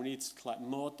time, we need to collect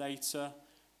more data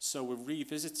So we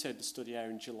revisited the study area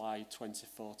in July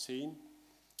 2014.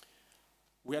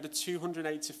 We had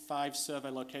 285 survey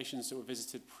locations that were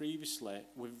visited previously.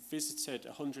 We've visited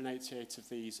 188 of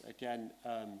these again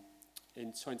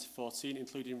in 2014,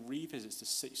 including revisits to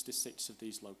 66 of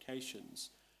these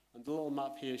locations. And the little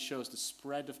map here shows the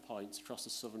spread of points across the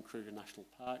Southern Kruger National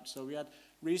Park. So we had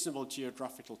reasonable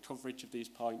geographical coverage of these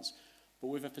points, but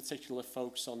with a particular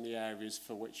focus on the areas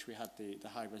for which we had the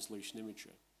high-resolution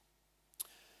imagery.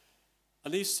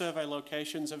 And these survey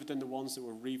locations, other than the ones that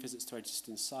were revisits to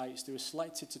existing sites, they were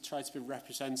selected to try to be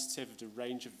representative of the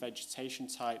range of vegetation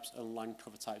types and land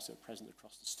cover types that are present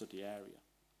across the study area.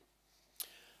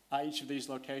 At each of these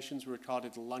locations, we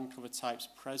recorded the land cover types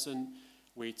present.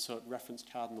 We took reference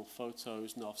cardinal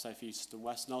photos, north, south, east, and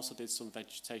west, and also did some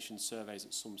vegetation surveys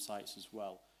at some sites as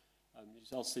well. You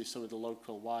can also see some of the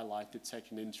local wildlife did take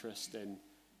an interest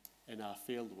in our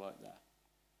field work there.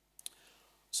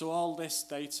 So all this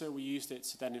data, we used it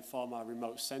to then inform our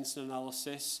remote sensing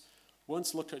analysis. We want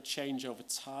to look at change over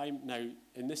time. Now,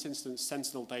 in this instance,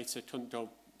 Sentinel data couldn't go,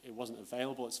 it wasn't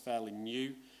available, it's fairly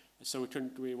new. So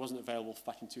it wasn't available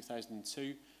back in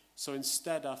 2002. So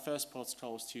instead, our first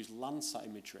protocol was to use Landsat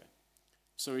imagery.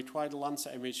 So we acquired a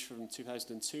Landsat image from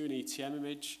 2002, an ETM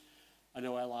image, an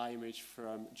OLI image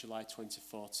from July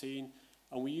 2014,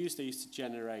 and we used these to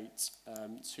generate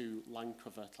two land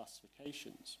cover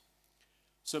classifications.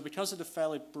 So because of the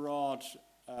fairly broad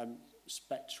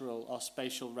spectral or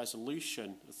spatial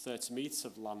resolution of 30 metres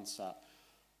of Landsat,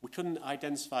 we couldn't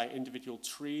identify individual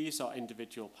trees or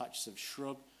individual patches of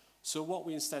shrub. So what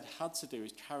we instead had to do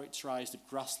is characterise the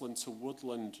grassland to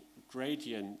woodland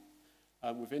gradient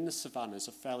within the savannas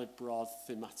of fairly broad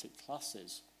thematic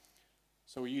classes.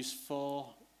 So we used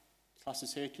 4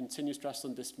 classes here: continuous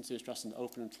grassland, discontinuous grassland,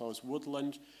 open and closed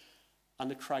woodland. And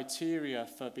the criteria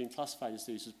for being classified as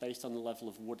these was based on the level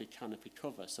of woody canopy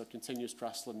cover. So continuous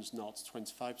grasslands 0 to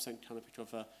 25% canopy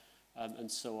cover, and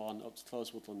so on, up to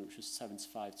closed woodland, which was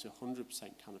 75 to 100%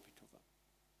 canopy cover.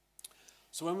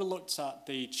 So when we looked at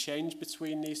the change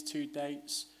between these two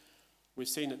dates, we've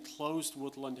seen that closed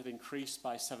woodland had increased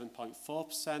by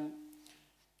 7.4%.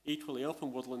 Equally,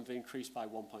 open woodland had increased by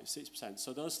 1.6%.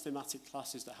 So those thematic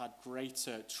classes that had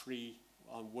greater tree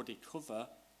and woody cover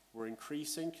were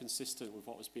increasing, consistent with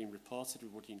what was being reported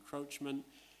with woody encroachment.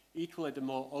 Equally, the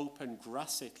more open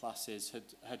grassy classes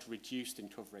had reduced in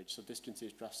coverage. So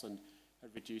discontinuous grassland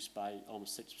had reduced by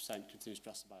almost 6%, continuous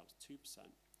grassland by almost 2%.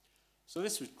 So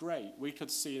this was great. We could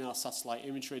see in our satellite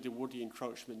imagery the woody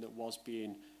encroachment that was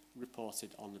being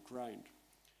reported on the ground.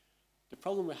 The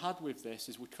problem we had with this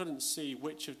is we couldn't see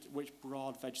which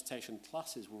broad vegetation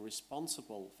classes were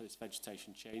responsible for this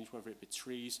vegetation change, whether it be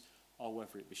trees or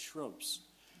whether it be shrubs.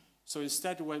 So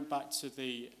instead, we went back to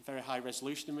the very high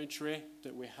resolution imagery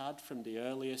that we had from the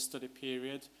earlier study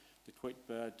period, the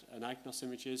QuickBird and ICONOS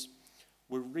images.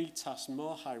 We retasked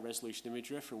more high resolution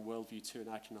imagery from WorldView 2 and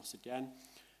ICONOS again,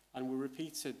 and we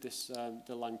repeated this,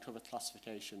 the land cover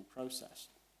classification process.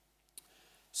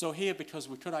 So here, because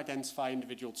we could identify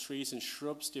individual trees and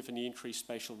shrubs given the increased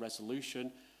spatial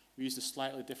resolution, we used a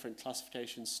slightly different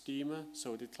classification schema.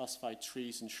 So we did classify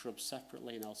trees and shrubs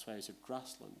separately in also areas of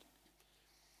grassland.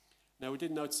 Now, we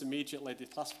did notice immediately the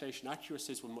classification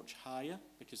accuracies were much higher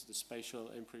because of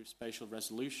the improved spatial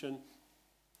resolution.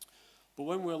 But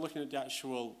when we were looking at the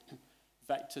actual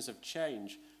vectors of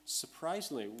change,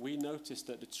 surprisingly, we noticed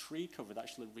that the tree cover had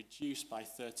actually reduced by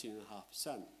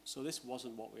 13.5%. So this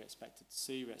wasn't what we expected to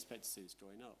see. We expected to see this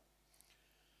going up.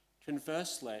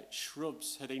 Conversely,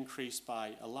 shrubs had increased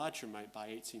by a larger amount, by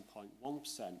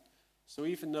 18.1%. So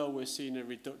even though we're seeing a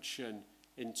reduction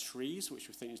in trees, which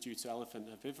we think is due to elephant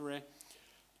herbivory,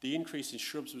 the increase in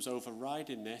shrubs was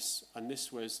overriding this, and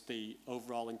this was the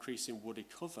overall increase in woody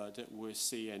cover that we're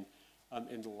seeing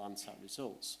in the Landsat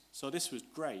results. So this was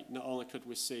great. Not only could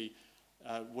we see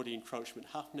woody encroachment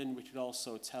happening, we could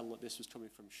also tell that this was coming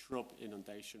from shrub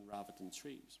inundation rather than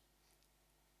trees.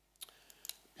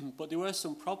 But there were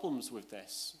some problems with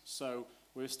this. So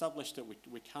we established that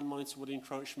we can monitor woody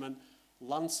encroachment.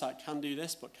 Landsat can do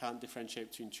this, but can't differentiate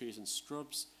between trees and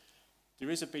shrubs. There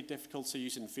is a big difficulty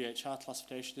using VHR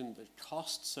classification, and the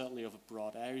cost, certainly over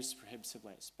broad areas, is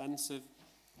prohibitively expensive.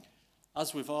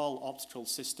 As with all optical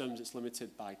systems, it's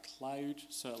limited by cloud,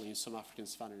 certainly in some African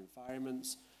savanna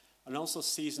environments, and also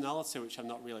seasonality, which I've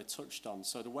not really touched on.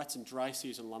 So the wet and dry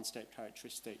season landscape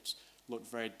characteristics look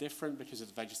very different because of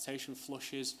the vegetation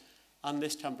flushes, and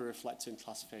this can be reflected in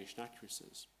classification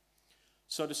accuracies.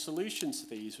 So the solution to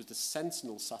these was the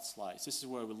Sentinel satellites. This is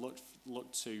where we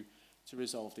looked to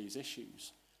resolve these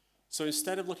issues. So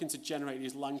instead of looking to generate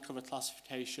these land cover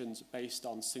classifications based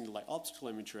on single light optical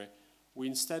imagery, we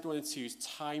instead wanted to use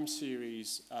time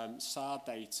series SAR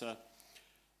data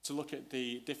to look at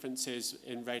the differences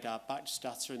in radar batch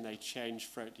data, and they change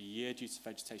throughout the year due to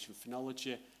vegetation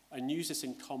phenology, and use this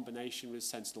in combination with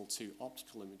Sentinel-2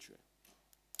 optical imagery.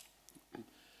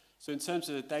 So in terms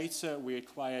of the data, we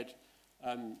acquired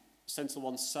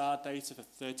Sentinel-1 SAR data for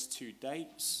 32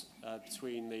 dates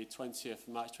between the 20th of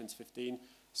March 2015,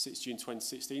 6th June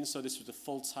 2016. So this was a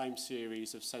full-time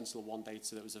series of Sentinel-1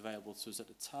 data that was available to us at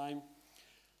the time.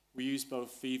 We used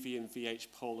both VV and VH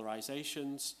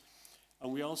polarizations,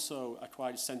 and we also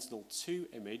acquired a Sentinel-2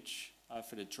 image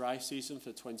for the dry season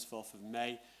for the 24th of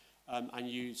May, and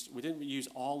we didn't use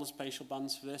all the spatial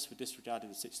bands for this, we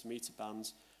disregarded the 60-meter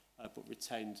bands, but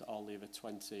retained all the other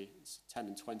 10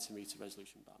 and 20 meter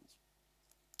resolution bands.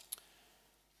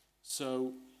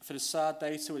 So for the SAR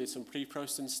data, we did some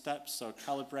pre-processing steps, so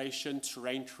calibration,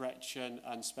 terrain correction,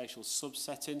 and spatial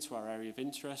subsetting to our area of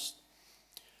interest.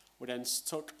 We then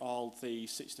took all the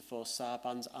 64 SAR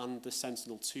bands and the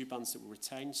Sentinel-2 bands that were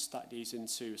retained, stacked these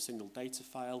into a single data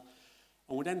file,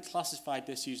 and we then classified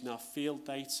this using our field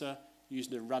data,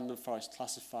 using a random forest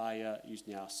classifier,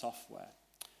 using our software,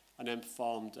 and then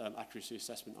performed accuracy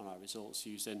assessment on our results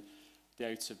using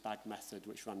the out-of-bag method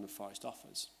which Random Forest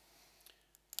offers.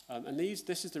 And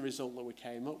this is the result that we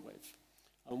came up with.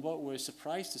 And what we're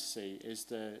surprised to see is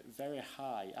the very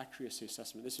high accuracy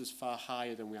assessment. This was far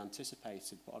higher than we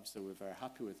anticipated, but obviously we're very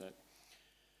happy with it.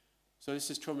 So this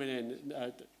is coming in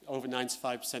over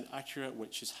 95% accurate,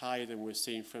 which is higher than we're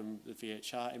seeing from the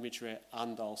VHR imagery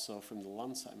and also from the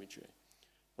Landsat imagery.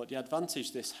 But the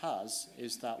advantage this has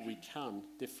is that we can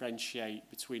differentiate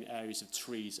between areas of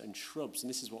trees and shrubs, and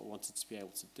this is what we wanted to be able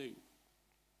to do.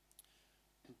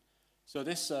 So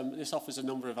this offers a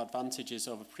number of advantages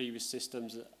over previous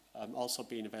systems, also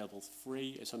being available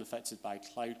free. It's unaffected by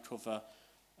cloud cover,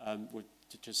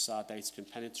 because SAR data can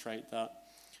penetrate that.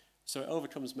 So it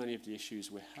overcomes many of the issues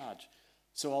we had.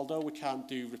 So although we can't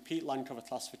do repeat land cover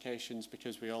classifications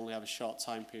because we only have a short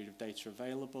time period of data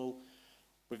available,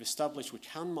 we've established we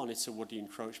can monitor woody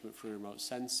encroachment through remote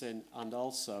sensing, and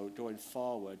also, going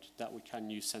forward, that we can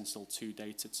use Sentinel-2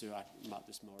 data to map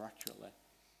this more accurately.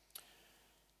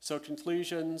 So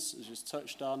conclusions, as just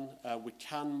touched on, we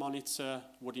can monitor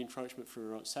woody encroachment through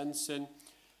remote sensing.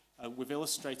 We've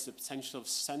illustrated the potential of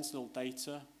Sentinel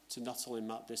data to not only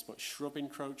map this, but shrub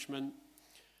encroachment.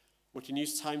 We can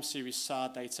use time series SAR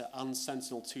data and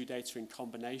Sentinel-2 data in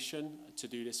combination to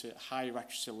do this at higher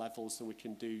accuracy levels than we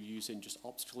can do using just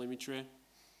optical imagery.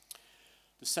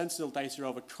 The Sentinel data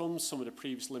overcomes some of the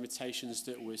previous limitations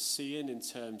that we're seeing in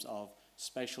terms of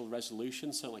spatial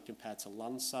resolution, certainly compared to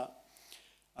Landsat.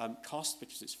 Cost,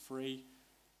 because it's free.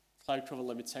 Cloud cover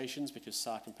limitations, because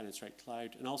SAR can penetrate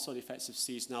cloud. And also the effects of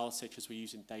seasonality, because we're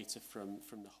using data from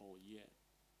the whole year.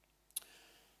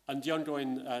 And the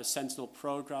ongoing Sentinel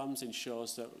programs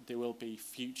ensures that there will be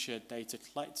future data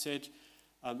collected,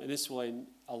 and this will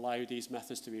allow these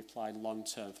methods to be applied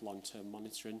long-term for long-term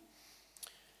monitoring.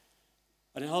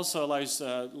 And it also allows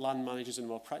land managers in a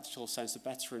more practical sense to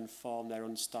better inform their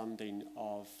understanding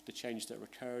of the changes that are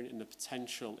occurring and the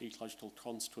potential ecological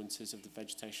consequences of the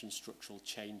vegetation structural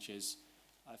changes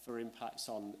for impacts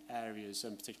on areas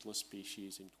and particular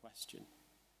species in question.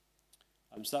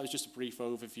 So that was just a brief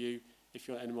overview. If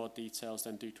you want any more details,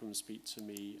 then do come and speak to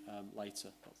me later.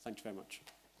 But thank you very much.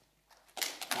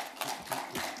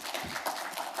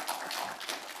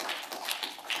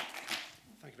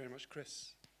 Thank you very much,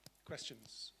 Chris.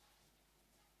 Questions?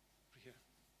 Over here.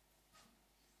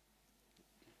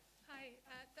 Hi,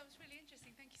 that was really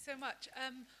interesting. Thank you so much.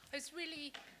 I was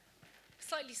really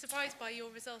slightly surprised by your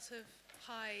result of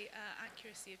high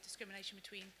accuracy of discrimination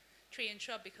between tree and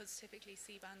shrub, because typically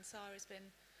C-band SAR has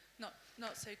been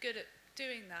not so good at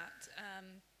doing that.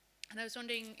 And I was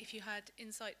wondering if you had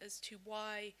insight as to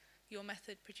why your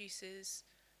method produces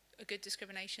a good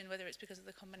discrimination, whether it's because of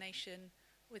the combination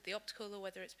with the optical or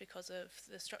whether it's because of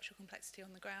the structural complexity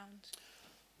on the ground.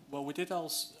 Well, we did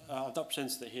also, I've not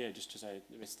presented it here just because I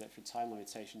missed it for time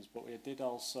limitations, but we did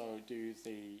also do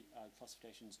the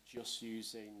classifications just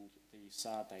using the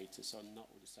SAR data, so not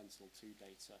with the Sentinel-2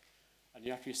 data. And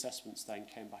the accuracy assessments then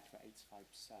came back about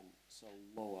 85%, so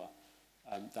lower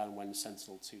than when the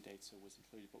Sentinel-2 data was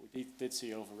included. But we did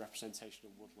see over-representation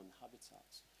of woodland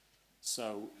habitats.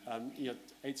 So,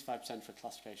 85% for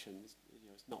classification,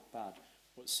 it's not bad.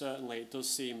 But certainly it does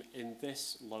seem in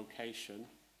this location,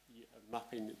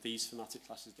 mapping these thematic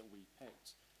classes that we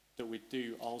picked, that we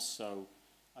do also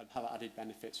have added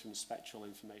benefits from the spectral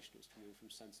information that was coming from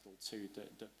Sentinel-2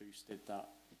 that boosted that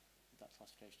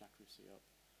classification accuracy up.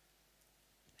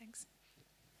 Thanks.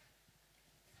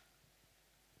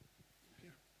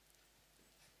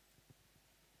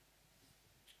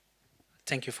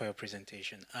 Thank you for your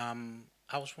presentation.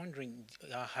 I was wondering,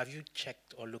 have you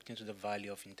checked or looked into the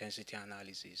value of intensity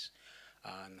analysis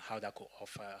and how that could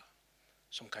offer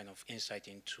some kind of insight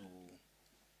into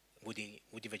woody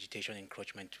vegetation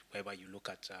encroachment, whereby you look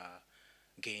at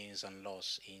gains and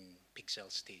loss in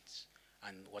pixel states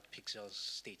and what pixel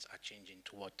states are changing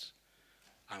to what,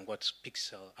 and what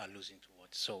pixel are losing to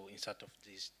what. So instead of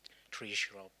this tree,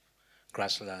 shrub,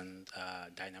 grassland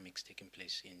dynamics taking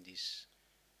place in this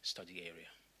study area.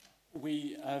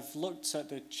 We have looked at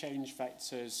the change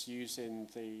vectors using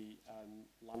the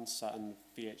Landsat and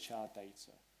VHR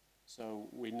data. So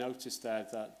we noticed there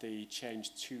that the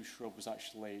change to shrub was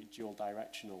actually dual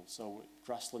directional. So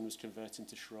grassland was converting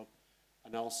to shrub,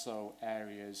 and also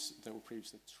areas that were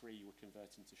previously tree were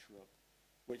converting to shrub,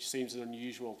 which seems an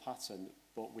unusual pattern,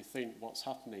 but we think what's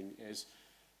happening is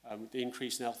the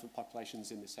increase in elephant populations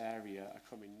in this area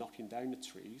are knocking down the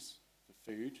trees for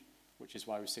food, which is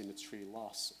why we're seeing the tree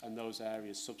loss, and those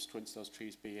areas subsequent to those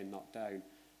trees being knocked down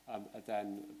are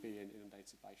then being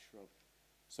inundated by shrub.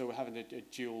 So we're having a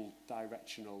dual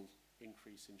directional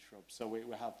increase in shrubs. So we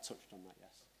have touched on that,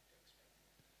 yes.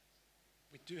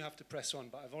 We do have to press on,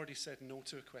 but I've already said no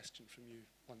to a question from you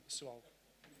once, so I'll...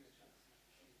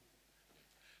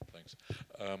 Thanks.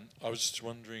 I was just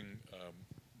wondering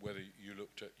whether you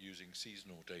looked at using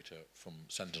seasonal data from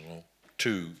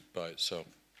Sentinel-2 by itself.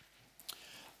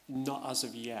 Not as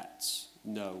of yet,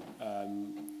 no.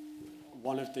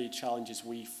 One of the challenges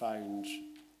we found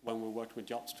when we were working with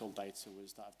the optical data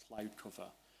was that of cloud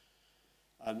cover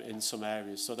in some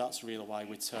areas. So that's really why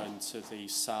we turned to the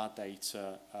SAR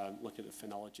data, looking at the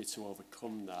phenology to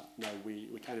overcome that. Now, we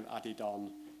kind of added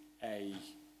on a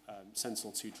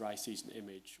Sentinel-2 dry season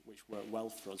image, which worked well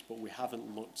for us, but we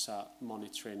haven't looked at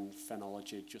monitoring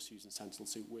phenology just using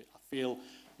Sentinel-2. I feel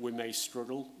we may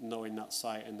struggle knowing that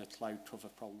site and the cloud cover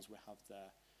problems we have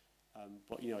there.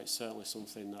 But, you know, it's certainly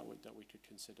something that we could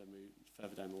consider moving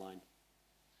further down the line.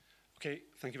 Okay,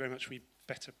 thank you very much. We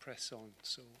better press on.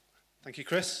 So, thank you,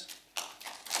 Chris.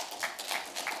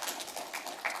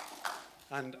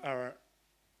 And our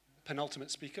penultimate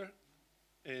speaker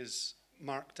is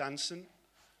Mark Danson,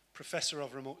 Professor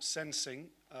of Remote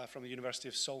Sensing from the University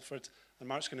of Salford. And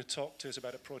Mark's going to talk to us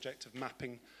about a project of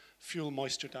mapping fuel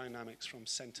moisture dynamics from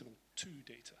Sentinel-2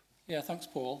 data. Yeah, thanks,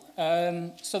 Paul.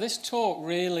 So this talk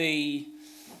really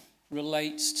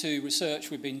relates to research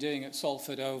we've been doing at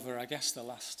Salford over, I guess, the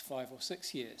last 5 or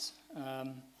 6 years.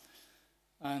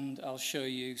 And I'll show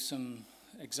you some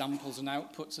examples and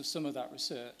outputs of some of that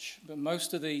research. But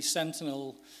most of the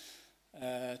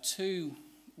Sentinel-2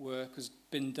 work has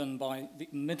been done by the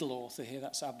middle author here,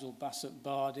 that's Abdul Basit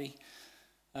Bardi,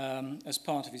 as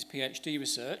part of his PhD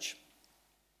research.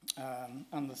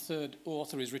 And the third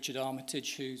author is Richard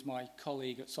Armitage, who's my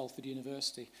colleague at Salford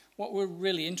University. What we're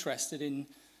really interested in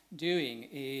doing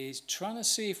is trying to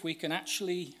see if we can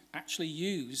actually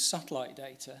use satellite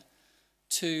data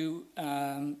to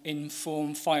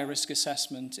inform fire risk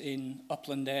assessment in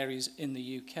upland areas in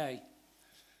the UK.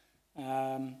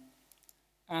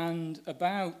 And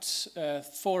about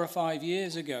 4 or 5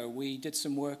 years ago, we did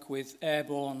some work with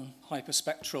airborne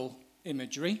hyperspectral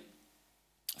imagery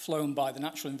flown by the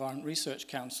Natural Environment Research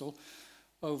Council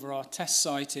over our test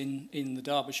site in the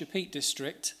Derbyshire Peak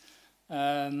District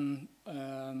on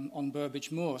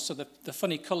Burbage Moor. So the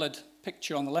funny coloured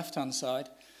picture on the left-hand side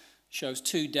shows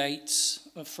 2 dates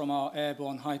from our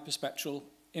airborne hyperspectral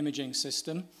imaging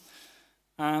system.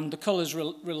 And the colours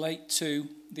relate to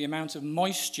the amount of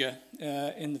moisture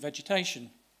in the vegetation.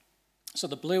 So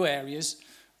the blue areas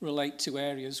relate to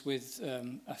areas with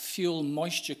a fuel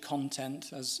moisture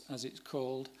content, as it's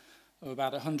called, of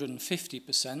about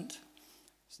 150%.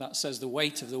 So that says the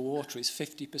weight of the water is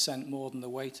 50% more than the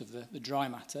weight of the dry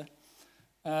matter.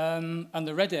 And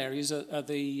the red areas are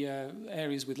the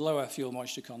areas with lower fuel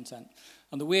moisture content.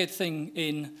 And the weird thing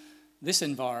in this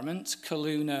environment,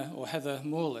 Kaluna or Heather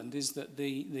Moorland, is that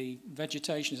the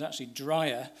vegetation is actually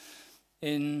drier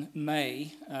in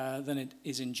May than it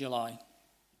is in July.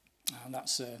 And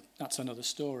that's another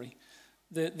story.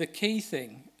 The key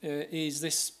thing is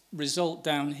this result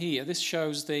down here. This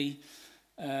shows the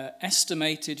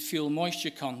estimated fuel moisture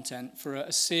content for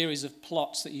a series of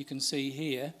plots that you can see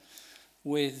here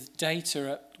with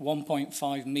data at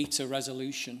 1.5 meter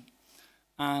resolution.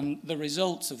 And the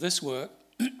results of this work,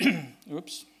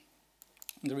 oops,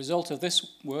 the result of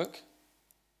this work,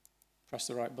 press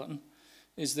the right button,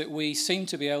 is that we seem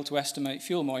to be able to estimate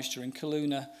fuel moisture in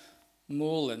Kaluna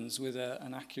moorlands with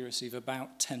an accuracy of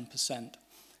about 10%,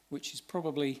 which is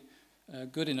probably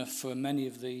good enough for many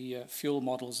of the fuel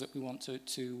models that we want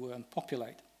to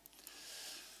populate.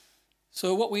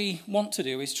 So what we want to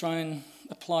do is try and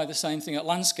apply the same thing at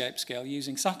landscape scale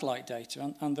using satellite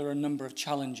data, and there are a number of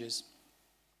challenges.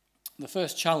 The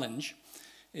first challenge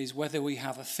is whether we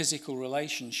have a physical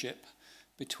relationship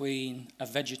between a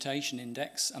vegetation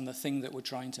index and the thing that we're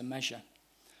trying to measure.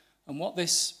 And what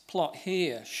this plot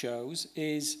here shows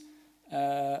is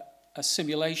a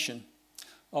simulation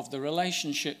of the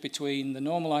relationship between the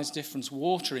normalized difference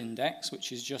water index,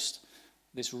 which is just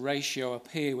this ratio up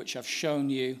here, which I've shown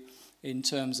you in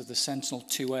terms of the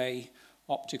Sentinel-2A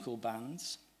optical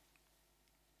bands,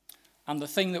 and the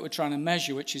thing that we're trying to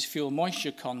measure, which is fuel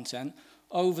moisture content,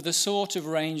 over the sort of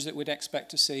range that we'd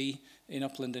expect to see in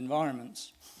upland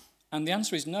environments. And the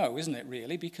answer is no, isn't it,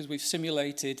 really? Because we've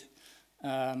simulated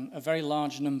a very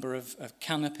large number of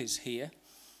canopies here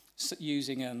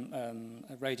using a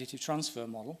radiative transfer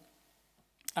model.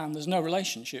 And there's no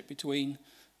relationship between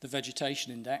the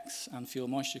vegetation index and fuel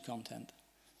moisture content.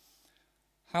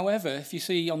 However, if you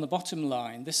see on the bottom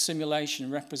line, this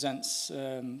simulation represents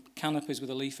canopies with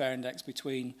a leaf air index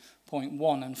between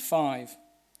 0.1 and 5.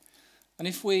 And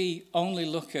if we only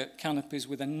look at canopies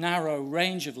with a narrow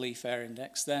range of leaf air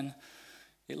index, then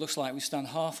it looks like we stand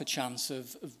half a chance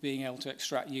of being able to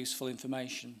extract useful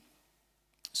information.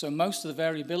 So most of the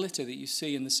variability that you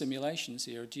see in the simulations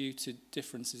here are due to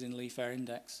differences in leaf air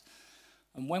index.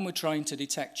 And when we're trying to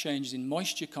detect changes in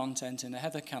moisture content in a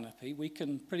heather canopy, we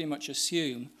can pretty much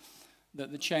assume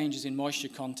that the changes in moisture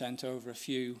content over a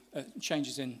few,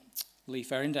 changes in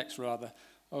leaf air index rather,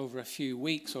 over a few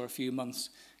weeks or a few months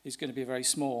is going to be very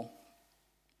small.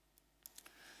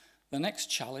 The next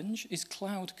challenge is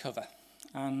cloud cover.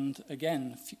 And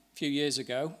again, a few years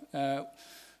ago,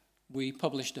 we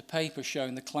published a paper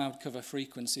showing the cloud cover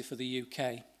frequency for the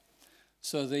UK.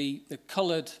 So the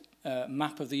coloured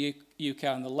map of the UK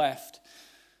on the left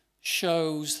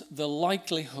shows the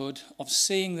likelihood of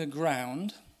seeing the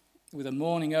ground with a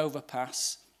morning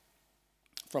overpass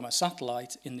from a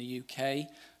satellite in the UK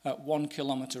at 1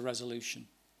 kilometre resolution.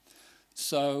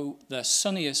 So the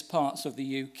sunniest parts of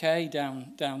the UK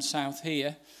down south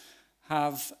here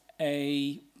have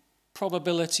a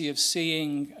probability of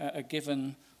seeing a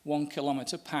given 1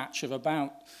 kilometre patch of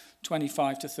about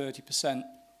 25 to 30%.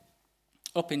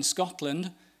 Up in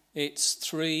Scotland, it's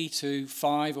 3 to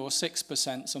 5 or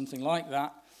 6%, something like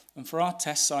that. And for our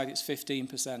test site, it's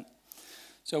 15%.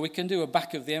 So we can do a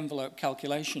back-of-the-envelope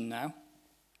calculation now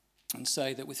and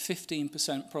say that with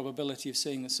 15% probability of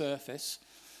seeing the surface,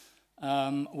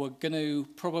 we're going to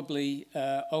probably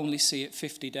only see it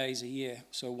 50 days a year,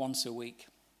 so once a week.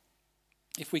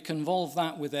 If we convolve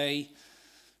that with a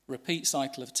repeat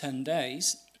cycle of 10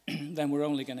 days, then we're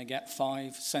only going to get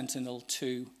 5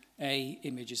 Sentinel-2A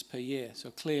images per year. So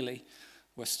clearly,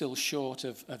 we're still short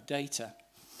of data.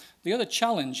 The other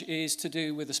challenge is to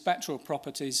do with the spectral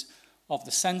properties of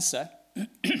the sensor.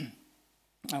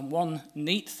 And one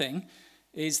neat thing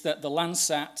is that the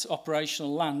Landsat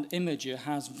operational land imager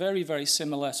has very, very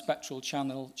similar spectral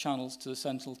channels to the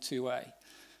Sentinel-2A.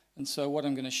 And so what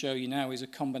I'm going to show you now is a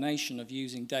combination of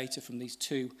using data from these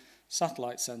two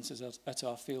satellite sensors at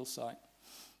our field site.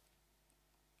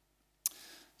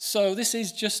 So this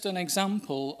is just an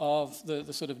example of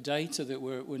the sort of data that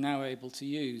we're now able to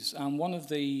use. And one of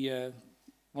the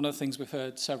things we've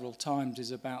heard several times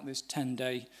is about this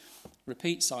 10-day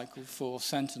repeat cycle for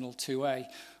Sentinel-2A.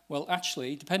 Well,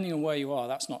 actually, depending on where you are,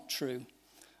 that's not true.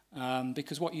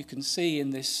 Because what you can see in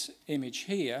this image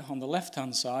here on the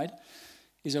left-hand side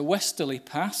is a westerly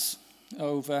pass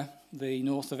over the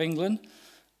north of England,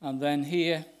 and then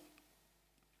here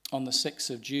on the 6th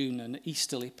of June, an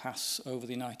easterly pass over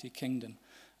the United Kingdom.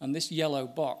 And this yellow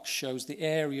box shows the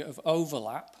area of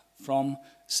overlap from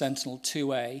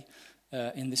Sentinel-2A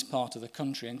in this part of the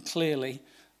country. And clearly,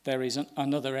 there is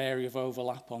another area of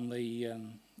overlap on the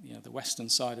western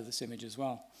side of this image as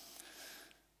well.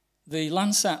 The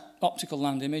Landsat optical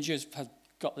land images have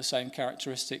got the same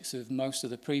characteristics of most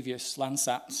of the previous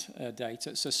Landsat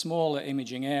data. It's a smaller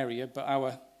imaging area, but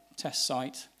our test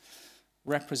site,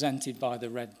 represented by the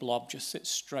red blob, just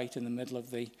sits straight in the middle of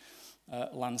the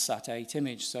Landsat 8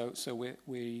 image. So we're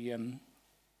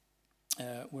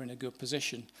in a good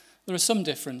position. There are some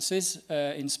differences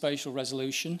in spatial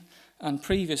resolution, and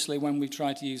previously when we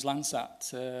tried to use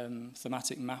Landsat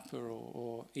thematic mapper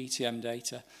or ETM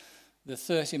data, the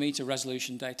 30-meter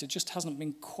resolution data just hasn't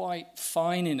been quite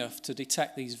fine enough to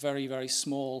detect these very, very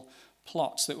small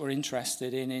plots that we're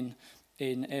interested in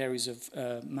areas of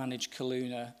managed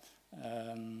Kaluna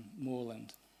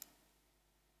moorland.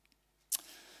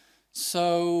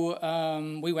 So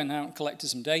we went out and collected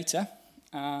some data,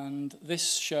 and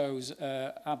this shows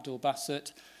Abdul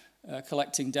Basit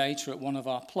collecting data at one of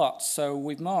our plots. So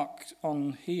we've marked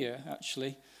on here,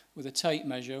 actually, with a tape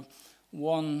measure,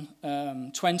 one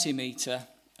 20-metre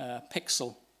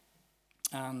pixel.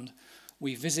 And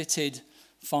we visited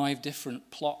 5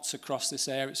 different plots across this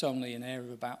area. It's only an area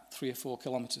of about 3 or 4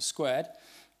 kilometres squared.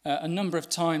 A number of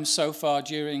times so far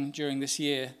during this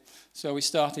year. So we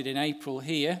started in April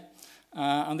here.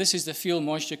 And this is the fuel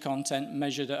moisture content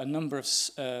measured at a number of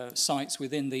sites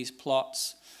within these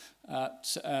plots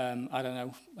at, I don't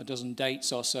know, a dozen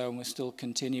dates or so, and we're still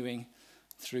continuing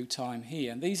through time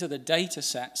here. And these are the data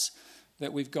sets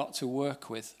that we've got to work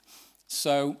with.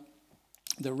 So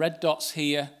the red dots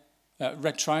here,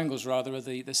 red triangles rather, are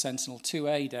the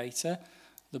Sentinel-2A data.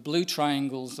 The blue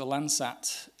triangles, the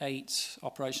Landsat 8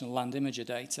 operational land imager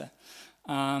data.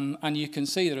 And you can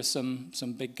see there are some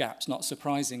big gaps, not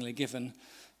surprisingly, given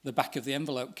the back of the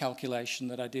envelope calculation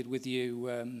that I did with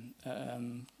you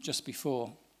just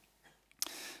before.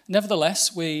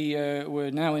 Nevertheless,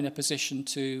 we're now in a position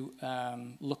to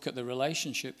look at the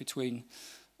relationship between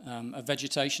a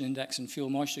vegetation index and fuel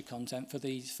moisture content for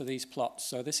these plots.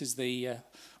 So this is the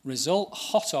result,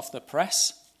 hot off the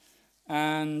press.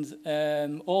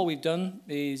 And all we've done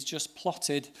is just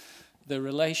plotted the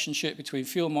relationship between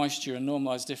fuel moisture and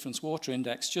normalized difference water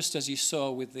index, just as you saw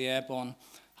with the airborne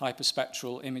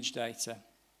hyperspectral image data.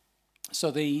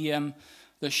 So the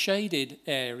shaded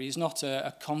area is not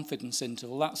a confidence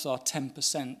interval. That's our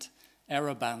 10%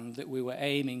 error band that we were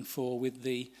aiming for with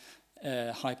the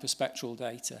hyperspectral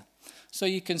data. So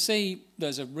you can see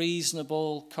there's a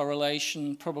reasonable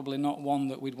correlation, probably not one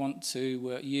that we'd want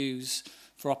to use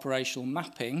for operational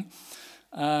mapping.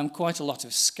 Quite a lot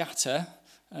of scatter.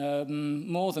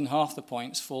 More than half the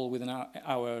points fall within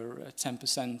our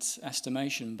 10%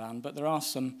 estimation band, but there are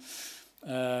some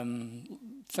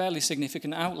fairly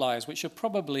significant outliers, which are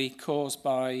probably caused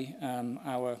by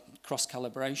our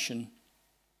cross-calibration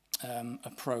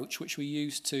approach, which we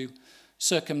use to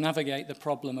circumnavigate the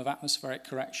problem of atmospheric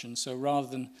correction. So rather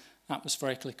than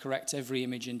atmospherically correct every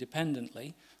image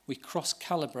independently, we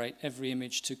cross-calibrate every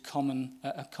image to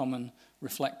a common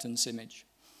reflectance image.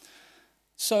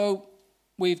 So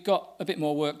we've got a bit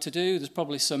more work to do. There's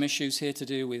probably some issues here to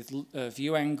do with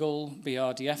view angle,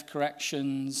 BRDF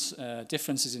corrections,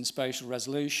 differences in spatial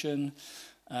resolution,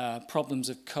 problems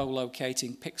of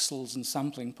co-locating pixels and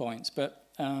sampling points, but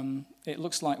it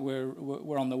looks like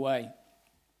we're on the way.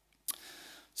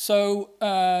 So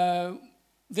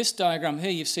this diagram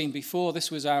here you've seen before. This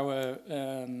was our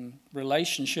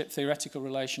theoretical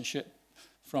relationship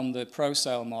from the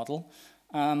ProSail model.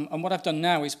 And what I've done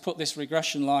now is put this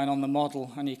regression line on the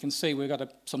model, and you can see we've got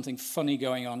something funny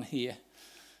going on here.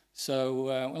 So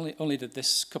only did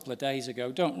this a couple of days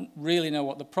ago. Don't really know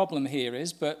what the problem here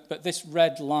is, but this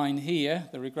red line here,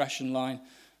 the regression line,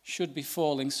 should be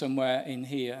falling somewhere in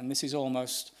here. And this is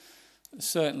almost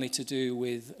certainly to do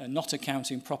with not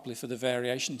accounting properly for the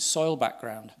variation in soil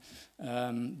background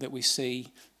that we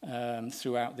see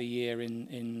throughout the year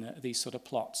in these sort of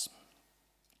plots.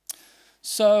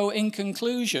 So in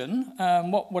conclusion,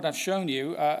 what I've shown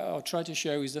you, I'll try to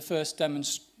show, is the first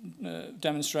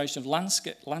demonstration of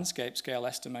landscape scale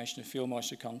estimation of fuel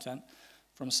moisture content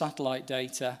from satellite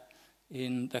data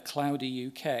in the cloudy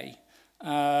UK.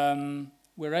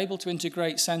 We're able to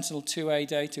integrate Sentinel-2A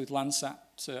data with Landsat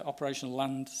operational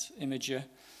land imager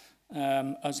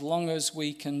as long as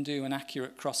we can do an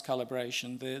accurate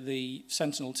cross-calibration. The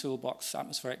Sentinel toolbox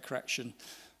atmospheric correction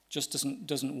just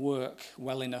doesn't work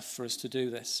well enough for us to do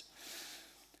this.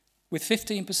 With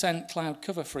 15% cloud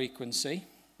cover frequency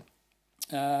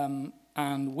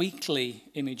and weekly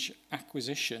image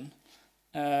acquisition,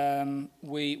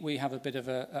 we have a bit of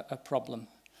a problem.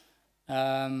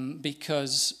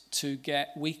 Because to get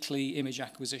weekly image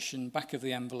acquisition back of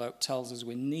the envelope tells us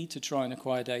we need to try and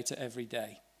acquire data every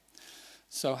day.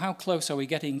 So how close are we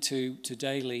getting to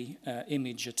daily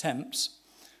image attempts?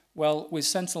 Well, with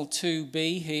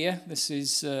Sentinel-2B here, this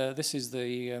is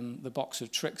the box of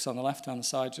tricks on the left-hand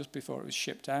side just before it was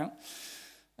shipped out.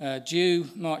 Due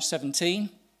March 17,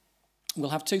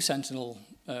 we'll have 2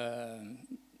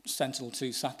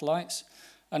 Sentinel-2 satellites.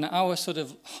 And our sort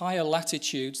of higher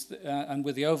latitudes, and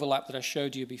with the overlap that I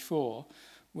showed you before,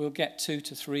 we'll get 2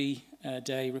 to 3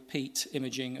 day repeat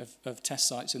imaging of test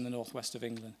sites in the northwest of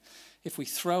England. If we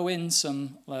throw in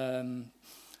some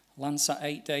Landsat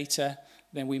 8 data,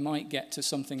 then we might get to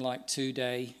something like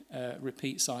 2-day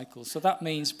repeat cycles. So that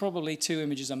means probably 2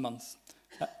 images a month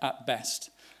at best.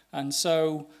 And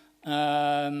so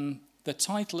the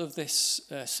title of this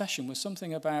session was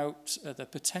something about the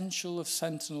potential of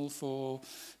Sentinel for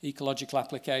ecological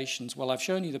applications. Well, I've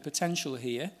shown you the potential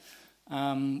here.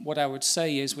 What I would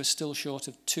say is we're still short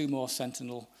of 2 more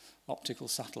Sentinel optical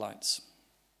satellites.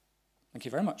 Thank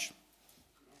you very much.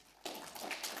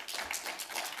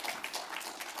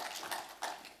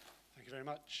 Thank you very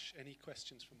much. Any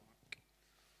questions for Mark?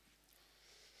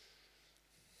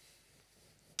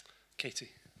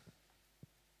 Katie.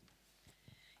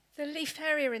 The leaf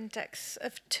area index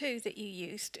of 2 that you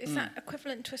used, is that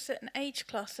equivalent to a certain age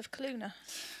class of Kaluna?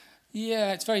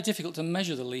 Yeah, it's very difficult to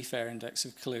measure the leaf area index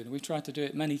of Kaluna. We've tried to do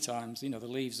it many times. You know, the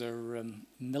leaves are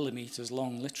millimetres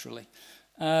long, literally.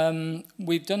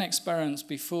 We've done experiments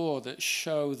before that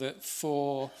show that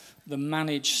for the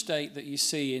managed state that you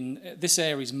see in this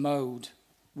area is mowed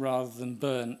rather than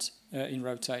burnt in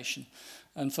rotation.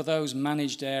 And for those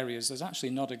managed areas, there's actually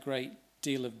not a great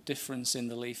deal of difference in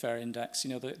the leaf area index.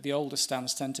 You know, the older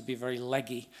stands tend to be very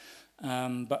leggy,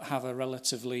 but have a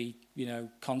relatively, you know,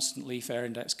 constant leaf area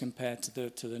index compared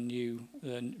to the new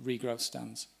regrowth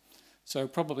stands. So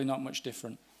probably not much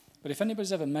different. But if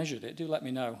anybody's ever measured it, do let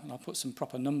me know, and I'll put some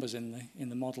proper numbers in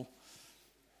the model.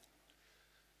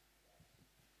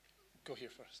 Go here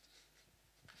first.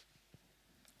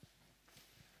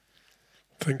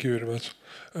 Thank you very much.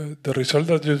 The result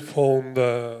that you found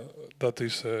that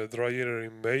is drier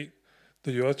in May,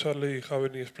 do you actually have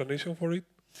any explanation for it?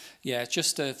 Yeah, it's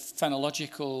just a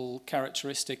phenological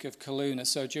characteristic of Kaluna.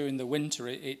 So during the winter,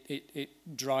 it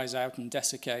dries out and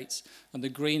desiccates, and the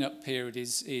green up period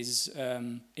is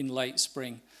in late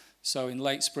spring. So in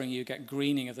late spring, you get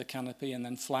greening of the canopy and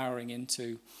then flowering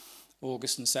into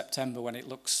August and September when it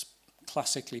looks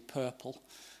classically purple.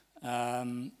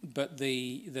 But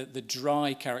the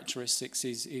dry characteristics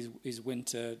is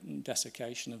winter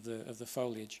desiccation of the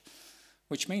foliage,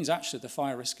 which means actually the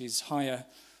fire risk is higher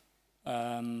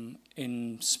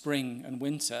in spring and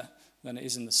winter than it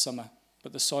is in the summer,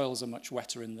 but the soils are much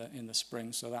wetter in the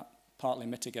spring, so that partly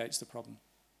mitigates the problem.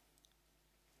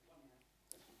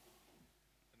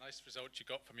 The nice result you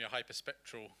got from your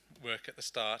hyperspectral work at the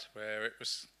start, where it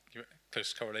was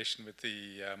close correlation with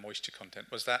the moisture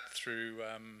content, was that through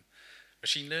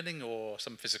machine learning or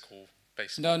some physical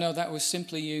based? No, that was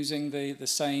simply using the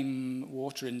same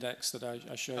water index that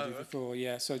I showed you before.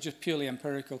 Yeah, so just purely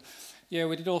empirical. Yeah,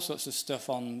 we did all sorts of stuff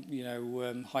on, you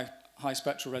know, high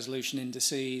spectral resolution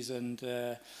indices and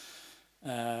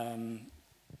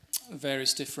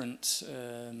various different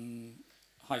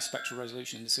high spectral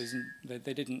resolution indices, and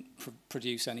they didn't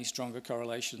produce any stronger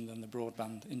correlation than the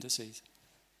broadband indices.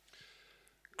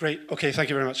 Great. Okay, thank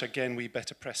you very much. Again, we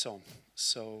better press on.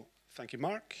 So, thank you,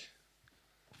 Mark.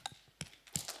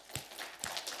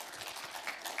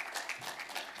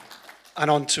 And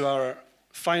on to our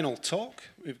final talk.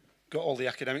 We've got all the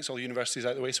academics, all the universities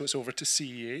out of the way, so it's over to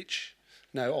CEH.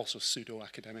 Now also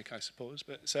pseudo-academic, I suppose.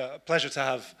 But it's a pleasure to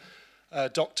have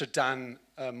Dr. Dan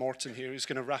Morton here, who's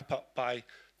going to wrap up by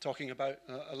talking about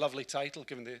a lovely title,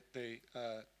 given the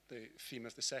theme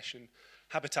of the session,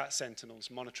 Habitat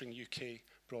Sentinels, Monitoring UK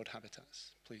Broad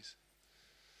Habitats. Please.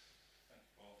 Thank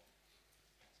you, Paul.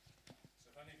 So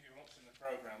if any of you looked in the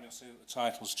programme, you'll see that the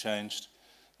title's changed.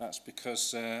 That's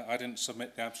because I didn't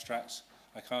submit the abstracts.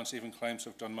 I can't even claim to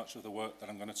have done much of the work that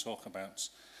I'm going to talk about.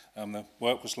 The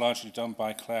work was largely done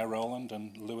by Claire Rowland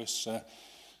and Lewis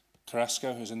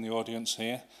Carrasco, who's in the audience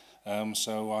here.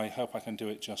 So I hope I can do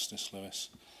it justice, Lewis.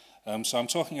 So I'm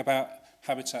talking about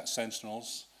Habitat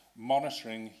Sentinels,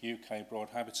 monitoring UK broad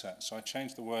habitat. So I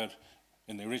changed the word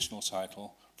in the original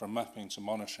title from mapping to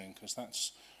monitoring, because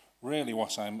that's really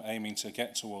what I'm aiming to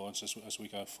get towards as we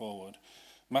go forward.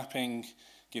 Mapping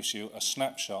gives you a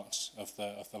snapshot of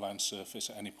the land surface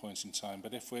at any point in time,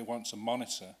 but if we want to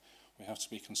monitor, we have to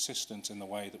be consistent in the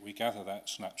way that we gather that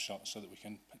snapshot so that we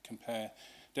can compare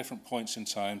different points in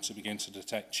time to begin to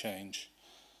detect change.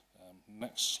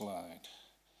 Next slide.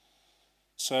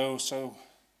 So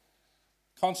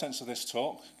contents of this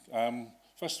talk.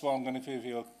 First of all, I'm going to give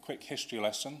you a quick history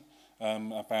lesson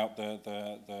about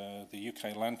the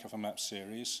UK land cover map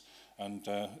series, and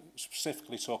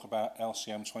specifically talk about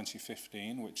LCM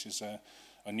 2015, which is a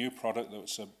new product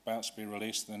that's about to be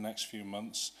released in the next few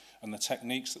months, and the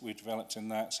techniques that we've developed in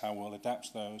that, how we'll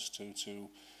adapt those to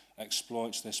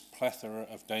exploit this plethora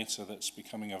of data that's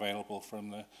becoming available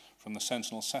from the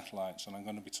Sentinel satellites. And I'm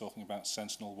going to be talking about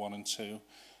Sentinel 1 and 2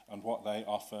 and what they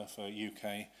offer for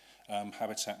UK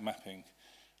habitat mapping.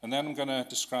 And then I'm going to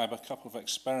describe a couple of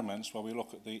experiments where we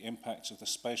look at the impact of the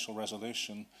spatial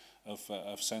resolution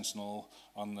of Sentinel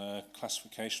on the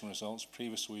classification results.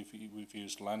 Previously, we've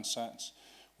used Landsat.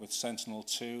 With Sentinel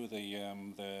 2,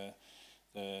 the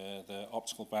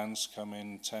optical bands come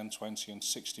in 10, 20, and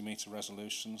 60 meter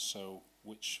resolutions. So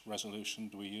which resolution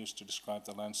do we use to describe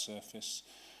the land surface?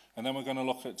 And then we're going to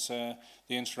look at the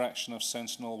interaction of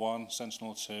Sentinel-1,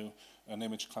 Sentinel-2, and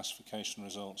image classification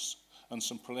results, and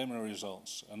some preliminary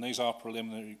results. And these are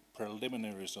preliminary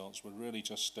results. We're really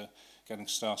just getting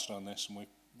started on this, and we've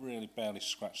really barely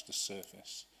scratched the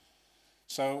surface.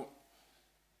 So,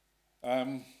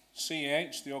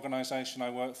 CEH, the organisation I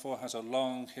work for, has a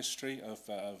long history of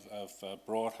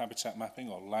broad habitat mapping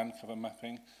or land cover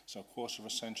mapping, so a quarter of a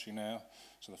century now.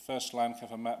 So the first land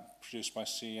cover map produced by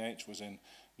CEH was in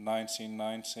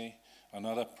 1990.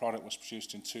 Another product was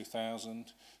produced in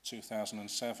 2000,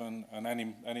 2007, and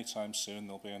any time soon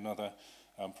there'll be another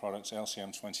product,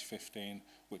 LCM 2015,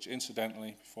 which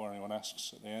incidentally, before anyone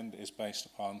asks at the end, is based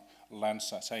upon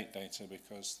Landsat 8 data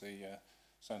because the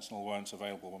Sentinel weren't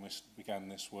available when we began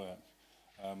this work.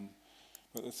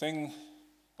 But the thing,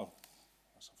 oh,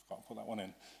 I forgot to put that one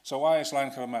in. So why is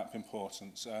land cover map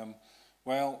important?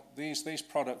 Well, these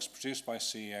products produced by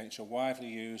CEH are widely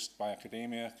used by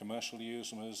academia, commercial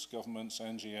users, governments,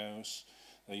 NGOs.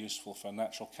 They're useful for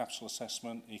natural capital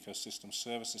assessment, ecosystem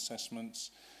service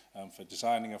assessments, for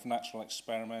designing of natural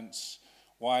experiments,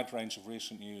 wide range of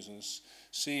recent users.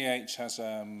 CEH has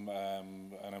an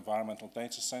environmental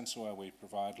data center where we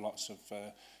provide lots of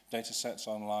data sets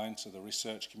online to the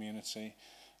research community,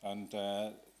 and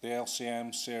the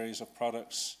LCM series of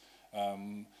products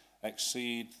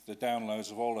exceed the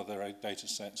downloads of all other data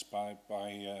sets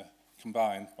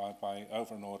combined by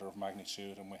over an order of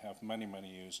magnitude, and we have many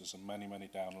users and many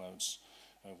downloads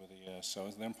over the years. So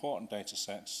they're important data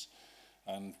sets,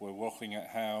 and we're looking at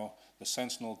how the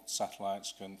Sentinel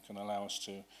satellites can allow us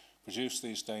to produce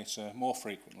these data more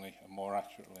frequently and more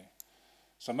accurately.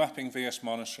 So mapping vs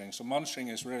monitoring. So monitoring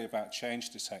is really about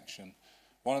change detection.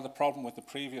 One of the problems with the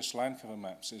previous land cover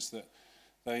maps is that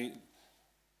they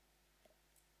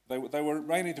were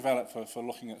mainly developed for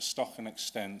looking at stock and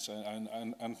extent,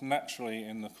 and naturally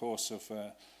in the course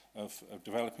of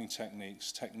developing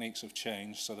techniques have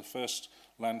changed. So the first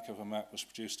land cover map was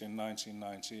produced in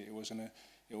 1990.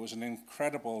 It was an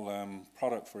incredible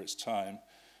product for its time,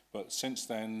 but since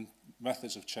then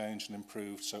methods have changed and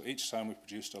improved. So each time we've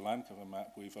produced a land cover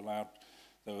map, we've allowed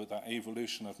that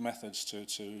evolution of methods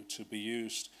to be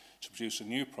used to produce a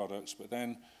new product. But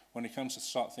then when it comes to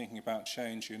start thinking about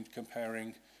change, you're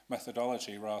comparing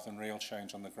methodology rather than real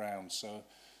change on the ground. So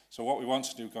what we want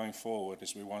to do going forward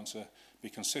is we want to be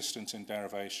consistent in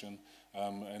derivation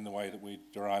in the way that we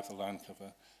derive the land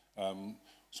cover.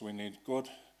 So we need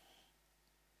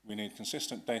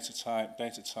consistent data type,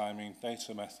 data timing,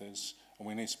 data methods, and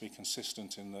we need to be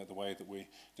consistent in the way that we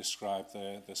describe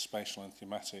the spatial and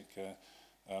thematic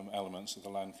elements of the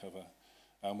land cover.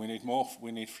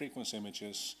 We need frequency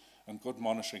images, and good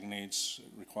monitoring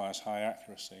requires high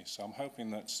accuracy. So I'm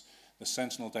hoping that the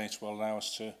Sentinel data will allow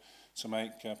us to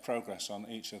make progress on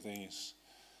each of these.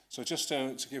 So just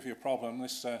to give you a problem,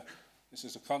 this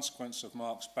is a consequence of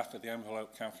Mark's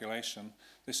back-of-the-envelope calculation.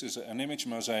 This is an image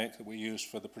mosaic that we used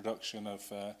for the production of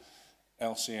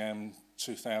LCM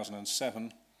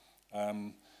 2007.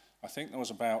 I think there was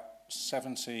about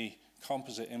 70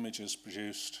 composite images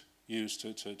used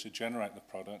to generate the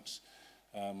products.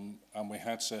 And we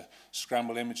had to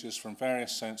scramble images from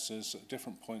various sensors at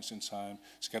different points in time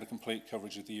to get a complete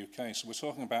coverage of the UK. So we're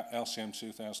talking about LCM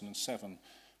 2007,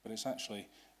 but it's actually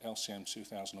LCM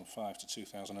 2005 to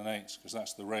 2008, because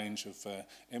that's the range of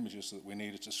images that we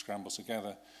needed to scramble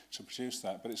together to produce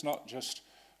that. But it's not just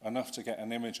enough to get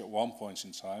an image at one point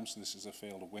in time, so this is a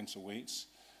field of winter wheats,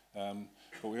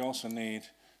 but we also need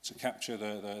to capture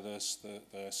the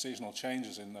seasonal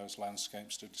changes in those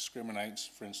landscapes to discriminate,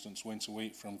 for instance, winter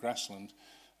wheat from grassland.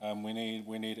 We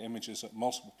need images at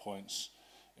multiple points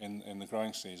in the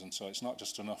growing season, so it's not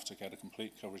just enough to get a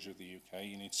complete coverage of the UK.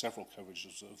 You need several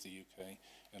coverages of the UK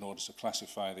in order to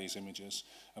classify these images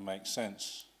and make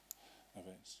sense of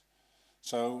it.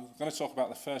 So I'm going to talk about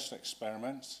the first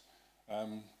experiment.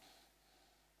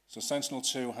 So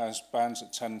Sentinel-2 has bands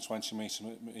at 10 and 20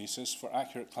 meters. For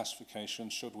accurate classification,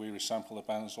 should we resample the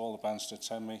bands, all the bands to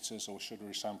 10 meters, or should we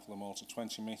resample them all to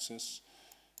 20 meters?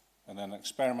 And then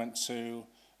experiment 2,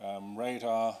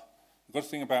 radar. The good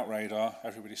thing about radar,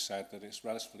 everybody said that it's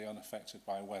relatively unaffected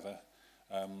by weather.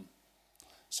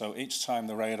 So each time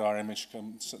the radar image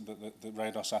comes, the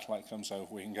radar satellite comes over,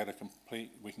 we can get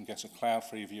a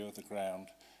cloud-free view of the ground.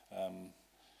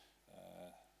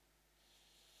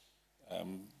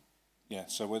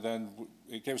 So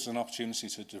it gives us an opportunity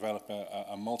to develop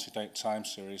a multi-date time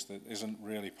series that isn't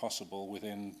really possible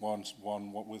within one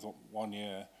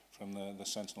year from the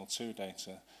Sentinel-2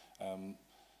 data.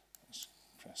 Let's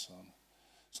press on.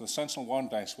 So the Sentinel-1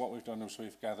 data, what we've done is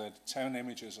we've gathered 10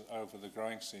 images over the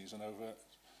growing season over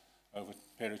a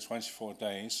period of 24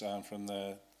 days from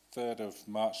the 3rd of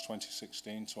March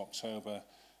 2016 to October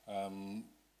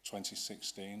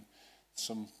 2016.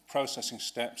 Some processing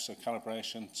steps, so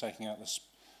calibration, taking out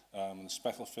the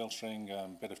speckle filtering, a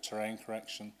bit of terrain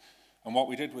correction. And what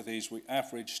we did with these, we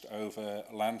averaged over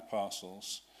land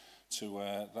parcels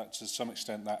that to some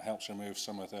extent that helps remove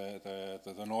some of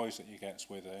the noise that you get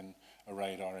within a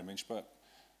radar image. But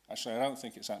actually I don't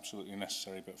think it's absolutely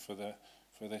necessary, but for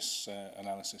this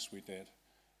analysis we did.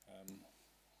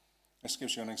 This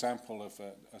gives you an example of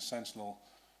a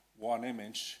Sentinel-1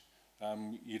 image.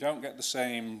 You don't get the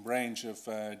same range of,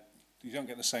 you don't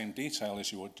get the same detail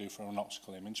as you would do from an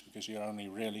optical image because you're only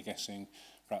really getting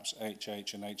perhaps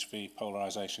HH and HV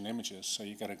polarization images, so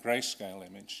you get a grayscale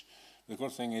image. The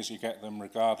good thing is you get them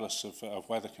regardless of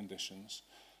weather conditions.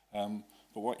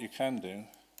 But what you can do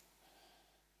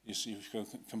is you can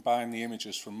combine the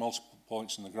images from multiple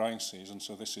points in the growing season,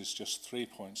 so this is just 3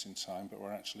 points in time, but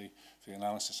we're actually, for the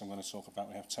analysis I'm going to talk about,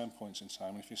 we have 10 points in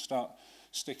time. And if you start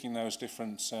sticking those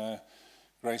different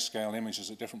grayscale images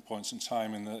at different points in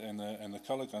time in the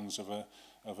color guns of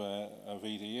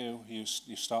EDU,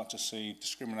 you start to see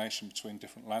discrimination between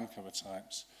different land cover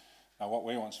types. Now what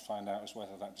we want to find out is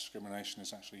whether that discrimination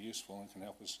is actually useful and can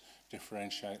help us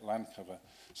differentiate land cover.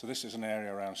 So this is an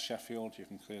area around Sheffield. You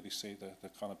can clearly see the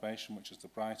conurbation, which is the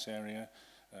bright area,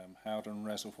 Howden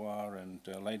Reservoir and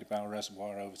Ladybow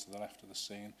Reservoir over to the left of the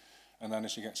scene. And then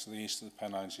as you get to the east of the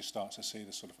Pennines, you start to see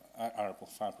the sort of arable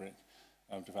fabric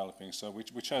developing. So we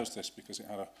chose this because it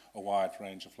had a wide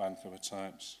range of land cover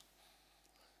types.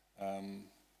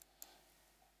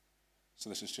 So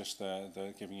this is just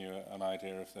giving you an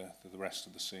idea of the rest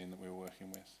of the scene that we were working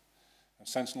with.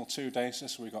 Sentinel-2 data,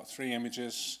 so we got 3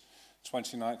 images,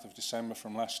 29th of December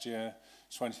from last year,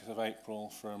 20th of April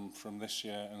from this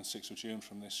year, and 6th of June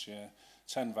from this year.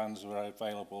 10 bands were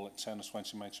available at 10 or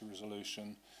 20 meter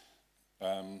resolution.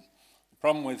 The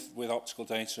problem with optical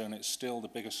data, and it's still the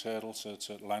biggest hurdle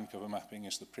to land cover mapping,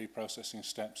 is the pre-processing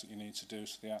steps that you need to do,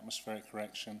 so the atmospheric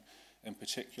correction, in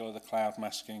particular the cloud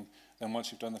masking. Then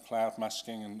once you've done the cloud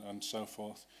masking and so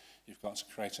forth, you've got to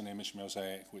create an image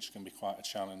mosaic, which can be quite a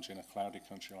challenge in a cloudy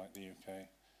country like the UK.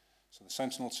 So the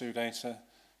Sentinel-2 data,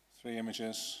 3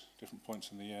 images, different points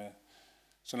in the year.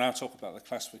 So now talk about the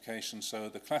classification. So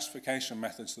the classification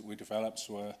methods that we developed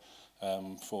were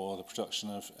for the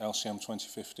production of LCM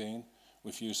 2015.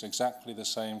 We've used exactly the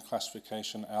same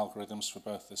classification algorithms for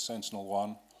both the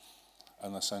Sentinel-1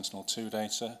 and the Sentinel-2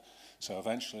 data. So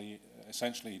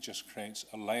essentially it just creates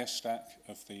a layer stack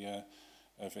of the,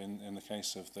 in the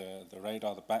case of the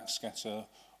radar, the backscatter,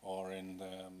 or in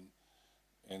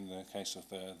the case of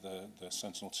the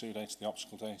Sentinel-2 data, the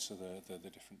optical data, the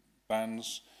different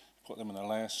bands, put them in a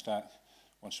layer stack.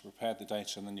 Once you prepare the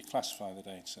data, and then you classify the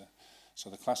data. So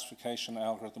the classification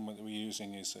algorithm that we're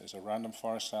using is a random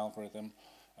forest algorithm,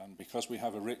 and because we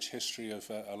have a rich history of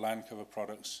land cover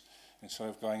products, instead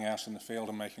of going out in the field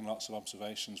and making lots of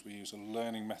observations, we use a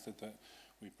learning method that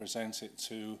we present it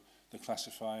to the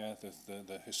classifier,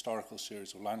 the historical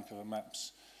series of land cover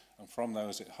maps, and from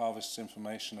those it harvests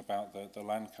information about the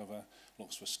land cover,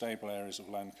 looks for stable areas of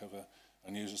land cover,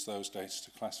 and uses those data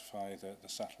to classify the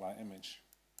satellite image.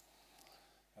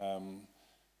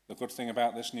 The good thing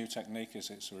about this new technique is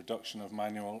it's a reduction of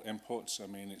manual inputs. I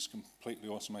mean, it's a completely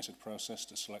automated process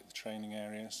to select the training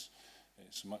areas.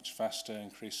 It's much faster,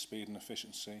 increased speed and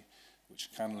efficiency, which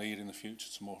can lead in the future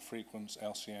to more frequent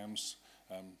LCMs.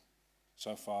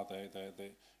 So far,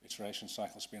 the iteration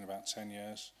cycle has been about 10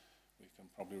 years. We can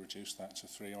probably reduce that to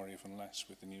 3 or even less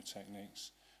with the new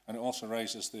techniques. And it also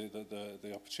raises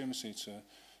the opportunity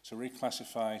to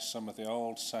reclassify some of the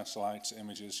old satellite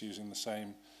images using the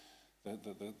same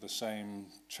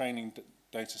training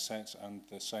data sets and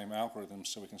the same algorithms,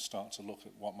 so we can start to look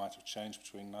at what might have changed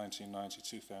between 1990,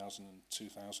 2000, and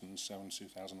 2007,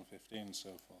 2015, and so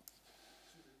forth.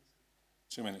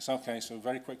 2 minutes. Okay, so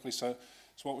very quickly. So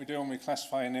what we do when we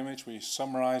classify an image, we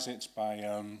summarize it by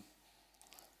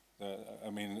the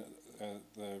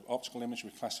optical image. We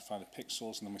classify the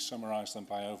pixels, and then we summarize them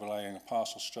by overlaying a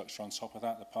parcel structure on top of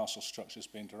that. The parcel structure has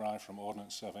been derived from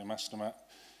Ordnance Survey master map.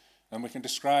 And we can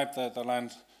describe the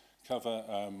land cover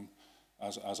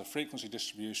as a frequency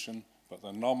distribution, but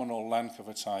the nominal land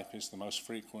cover type is the most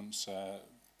frequent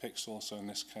pixel. So in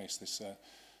this case,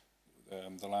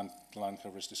 the land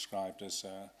cover is described as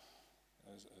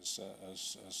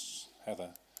heather.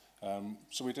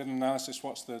 So we did an analysis.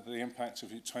 What's the impact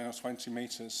of 20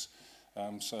 meters?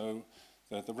 So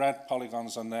the red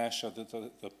polygons on there show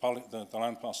the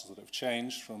land parcels that have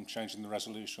changed from changing the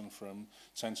resolution from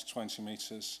 10 to 20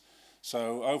 meters.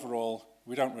 So overall,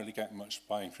 we don't really get much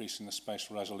by increasing the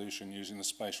spatial resolution using the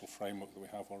spatial framework that we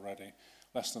have already.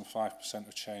 less than 5%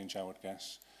 of change, I would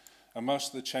guess. And most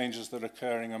of the changes that are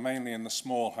occurring are mainly in the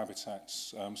small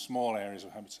habitats, small areas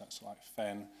of habitats like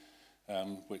fen,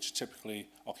 which typically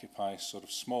occupy sort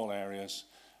of small areas,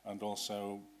 and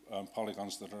also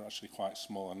polygons that are actually quite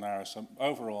small and narrow. So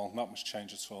overall, not much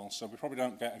change at all. So we probably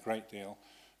don't get a great deal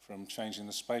from changing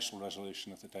the spatial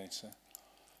resolution of the data.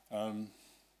 I'll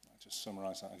just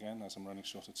summarize that again as I'm running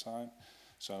short of time.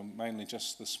 So mainly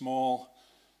just the small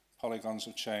polygons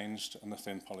have changed and the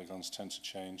thin polygons tend to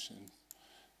change. And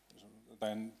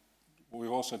then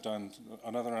we've also done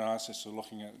another analysis of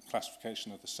looking at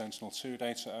classification of the Sentinel-2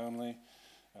 data only.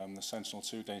 The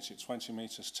Sentinel-2 data at 20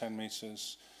 meters, 10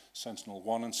 meters,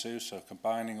 Sentinel-1 and 2, so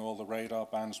combining all the radar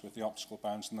bands with the optical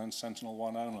bands, and then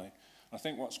Sentinel-1 only. And I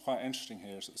think what's quite interesting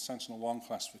here is that the Sentinel-1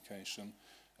 classification,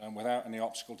 without any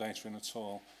optical data in at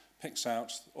all, picks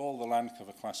out all the land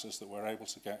cover classes that we're able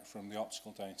to get from the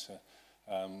optical data.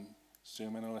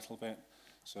 Zoom in a little bit.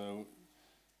 So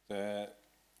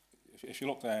if you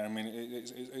look there, I mean,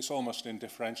 it's almost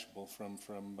indifferentiable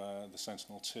from the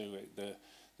Sentinel-2.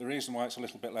 The reason why it's a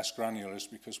little bit less granular is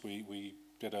because we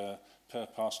did a per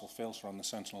parcel filter on the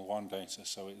Sentinel-1 data,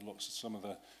 so it looks at some of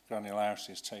the granularity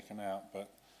is taken out.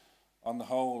 But on the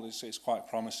whole, it's quite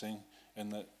promising in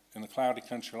that in a cloudy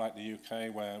country like the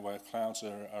UK, where clouds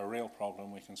are a real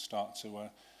problem, we can start to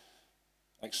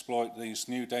exploit these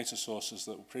new data sources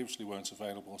that previously weren't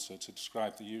available to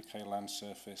describe the UK land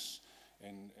surface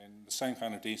in the same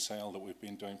kind of detail that we've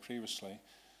been doing previously,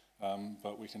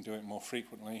 but we can do it more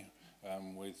frequently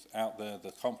without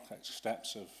the complex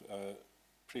steps of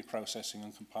pre-processing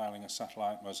and compiling a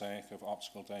satellite mosaic of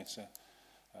optical data.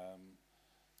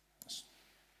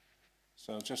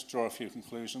 So just draw a few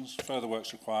conclusions. Further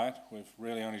work's required. We've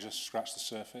really only just scratched the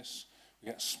surface.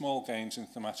 We get small gains in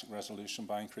thematic resolution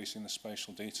by increasing the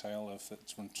spatial detail of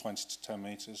from 20 to 10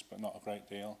 meters, but not a great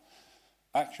deal.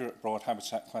 Accurate broad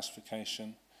habitat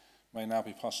classification may now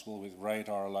be possible with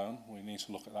radar alone. We need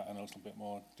to look at that in a little bit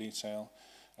more detail.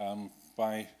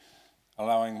 By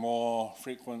allowing more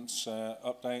frequent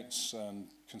updates and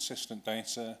consistent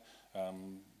data,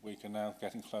 we can now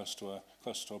get close to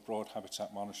a broad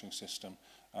habitat monitoring system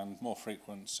and more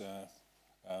frequent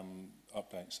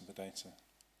updates of the data.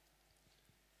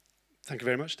 Thank you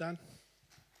very much, Dan.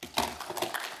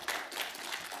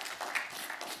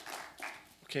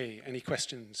 Okay, any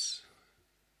questions?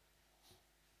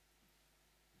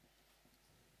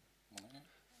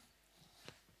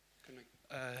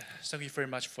 Thank you very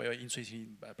much for your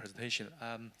interesting presentation.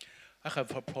 I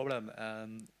have a problem.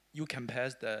 You compare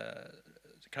the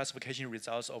classification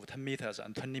results of 10 meters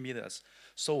and 20 meters.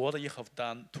 So what you have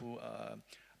done to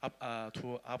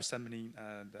upsampling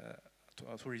and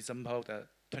to resemble the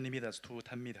 20 meters to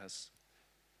 10 meters?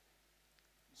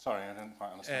 Sorry, I didn't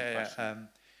quite understand the question.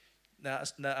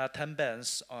 There are 10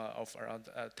 bands of around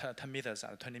 10 meters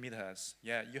and 20 meters.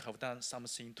 Yeah, you have done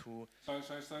something to... So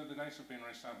the data have been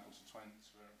resampled to 20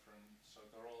 so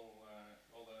they're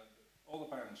all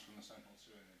the bands from the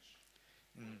Sentinel-2 image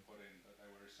were put in, but they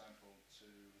were resampled to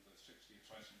the 60 to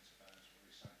 20 meter bands were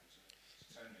resampled to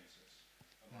 10 meters,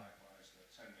 and likewise the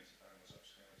 10 meter band was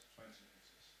upscaled to 20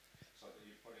 meters, so that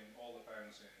you put in all the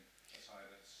bands in at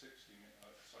either 10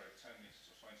 meters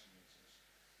or 20 meters,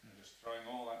 and just throwing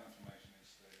all that information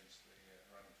into the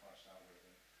random forest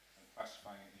algorithm and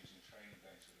classifying it using training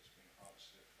data that's been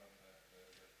harvested from the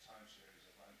time series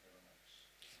of land cover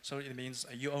maps. So it means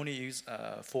you only use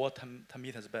 4 10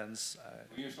 meters bands.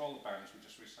 We used all the bands, we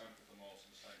just resampled them all to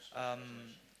the same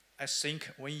resolution. I think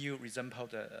when you resample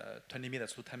the 20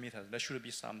 meters to 10 meters, there should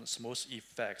be some smooth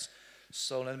effects.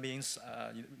 So that means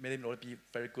it may not be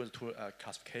very good to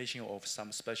classification of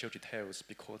some special details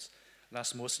because there are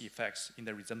smooth effects in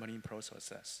the resampling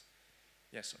processes.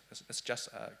 Yes, that's just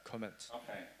a comment.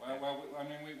 Okay. Well, I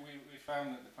mean, we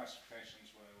found that the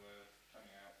classifications were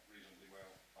coming out reasonably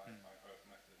well by both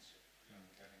methods. You know,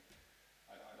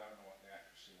 I don't know what the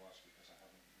accuracy was because I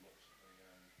haven't looked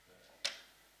at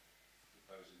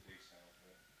those in detail,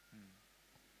 but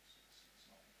it's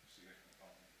not a significant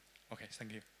problem. Okay,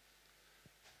 thank you.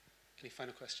 Any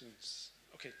final questions?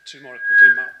 Okay, 2 more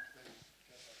quickly, Mark.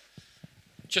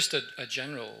 Just a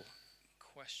general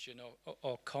question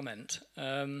or comment.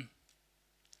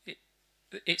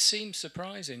 It seems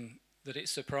surprising that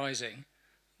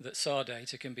SAR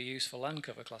data can be used for land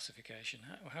cover classification.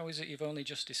 How is it you've only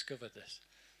just discovered this?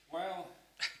 Well,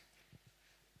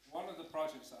 one of the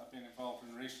projects that I've been involved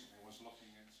in recently was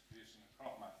looking at producing a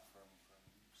crop map from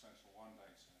Sentinel-1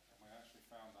 data, and we actually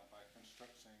found that by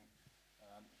constructing,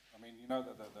 I mean, you know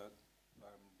that the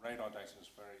radar data is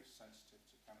very sensitive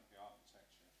to canopy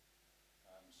architecture.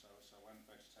 So when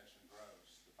vegetation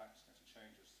grows, the backscatter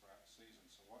changes throughout the season.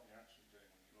 what you're actually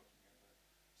doing when you're looking at the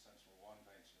Sentinel-1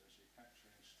 data is you're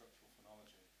capturing structural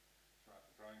phenology throughout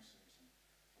the growing season.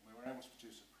 And we were able to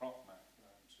produce a crop map to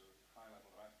a high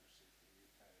level of accuracy for the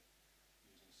UK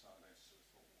using SAR data, so we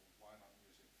thought, well, why not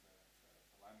use it for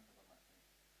land cover mapping?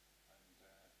 And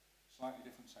slightly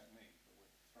different technique, but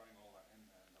we're throwing all that in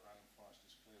there, and the random forest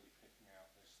is clearly picking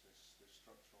out this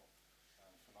structural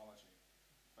phenology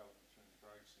development through the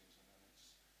growing season, and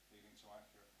it's leading to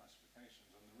accurate classifications.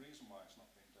 And the reason why it's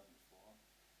not been done before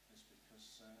is because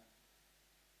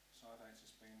SAR data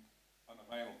has been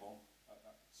unavailable at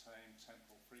that same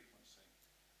temporal frequency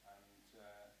and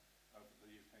over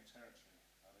the UK territory,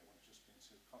 and it would have just been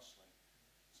too costly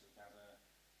to gather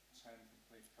 10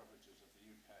 complete coverages of the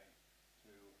UK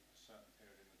through a certain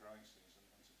period in the growing season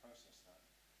and to process that.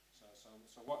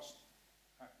 So what's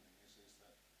happening is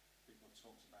that people have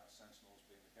talked about Sentinels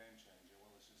being the game changer.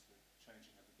 Well, this is the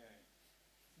changing of the game.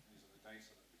 These are the data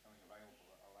that are becoming available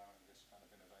that are allowing this kind of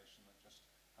innovation that just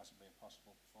hasn't been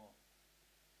possible before.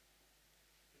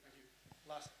 Thank you.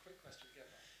 Last quick question.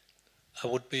 I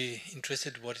would be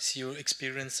interested, what is your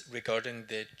experience regarding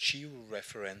the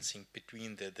georeferencing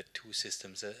between the two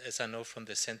systems? As I know from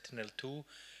the Sentinel-2,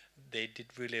 they did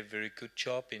really a very good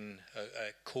job in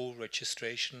a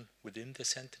co-registration within the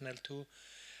Sentinel-2.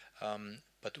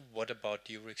 But what about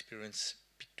your experience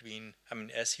between, I mean,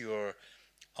 as you're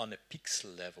on a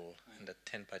pixel level and at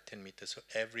 10 by 10 meters, so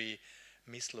every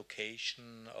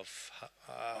mislocation of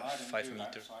 5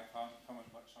 meters. So I can't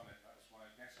comment much on it. That's why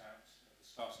I guess out at the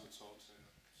start of the talks, and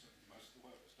most of the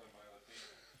work was done by other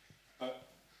people. But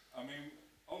I mean,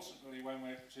 ultimately, when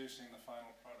we're producing the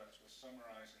final products, we're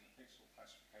summarising the pixel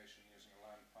classification using a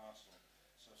land parcel.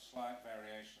 So slight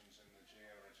variations in the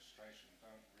geo-registration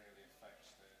don't really affect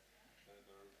the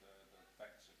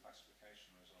vector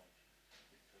classification result,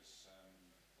 because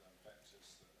the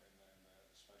vectors that in the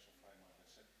spatial framework are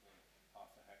typically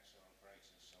half a hectare or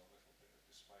greater, so a little bit of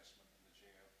displacement in the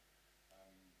geo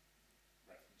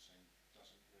referencing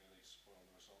doesn't really spoil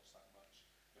the results that much.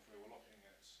 If we were looking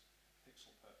at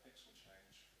pixel per pixel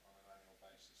change on an annual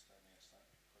basis, then yes, that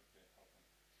could be a problem.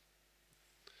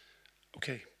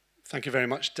 Okay, thank you very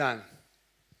much, Dan.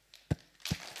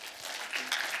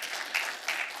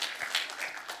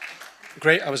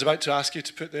 Great, I was about to ask you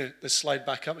to put the slide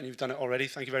back up, and you've done it already.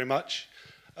 Thank you very much.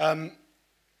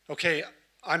 Okay,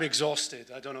 I'm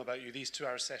exhausted. I don't know about you. These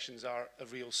 2-hour sessions are a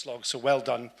real slog, so well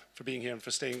done for being here and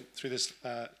for staying through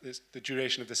the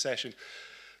duration of the session.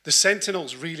 The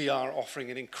Sentinels really are offering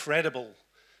an incredible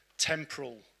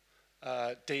temporal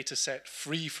data set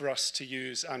free for us to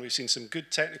use, and we've seen some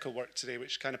good technical work today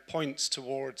which kind of points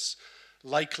towards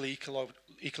likely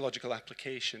ecological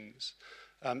applications.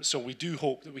 So we do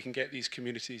hope that we can get these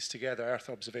communities together, Earth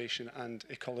observation and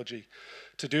ecology,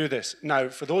 to do this. Now,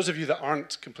 for those of you that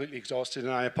aren't completely exhausted,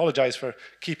 and I apologise for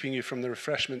keeping you from the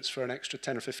refreshments for an extra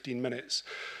 10 or 15 minutes,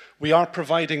 we are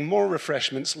providing more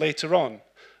refreshments later on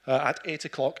at 8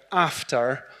 o'clock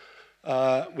after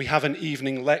we have an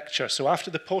evening lecture. So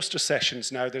after the poster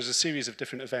sessions now, there's a series of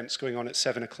different events going on at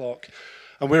 7 o'clock.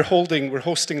 And we're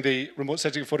hosting the Remote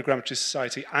Sensing Photogrammetry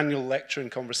Society annual lecture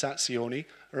and conversazione.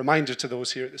 A reminder to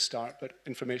those here at the start, but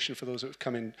information for those that have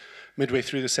come in midway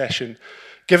through the session,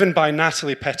 given by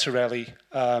Natalie Pettarelli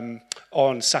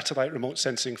on satellite remote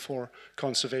sensing for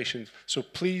conservation. So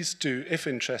please do, if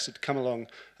interested, come along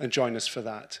and join us for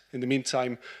that. In the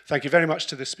meantime, thank you very much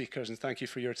to the speakers, and thank you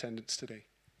for your attendance today.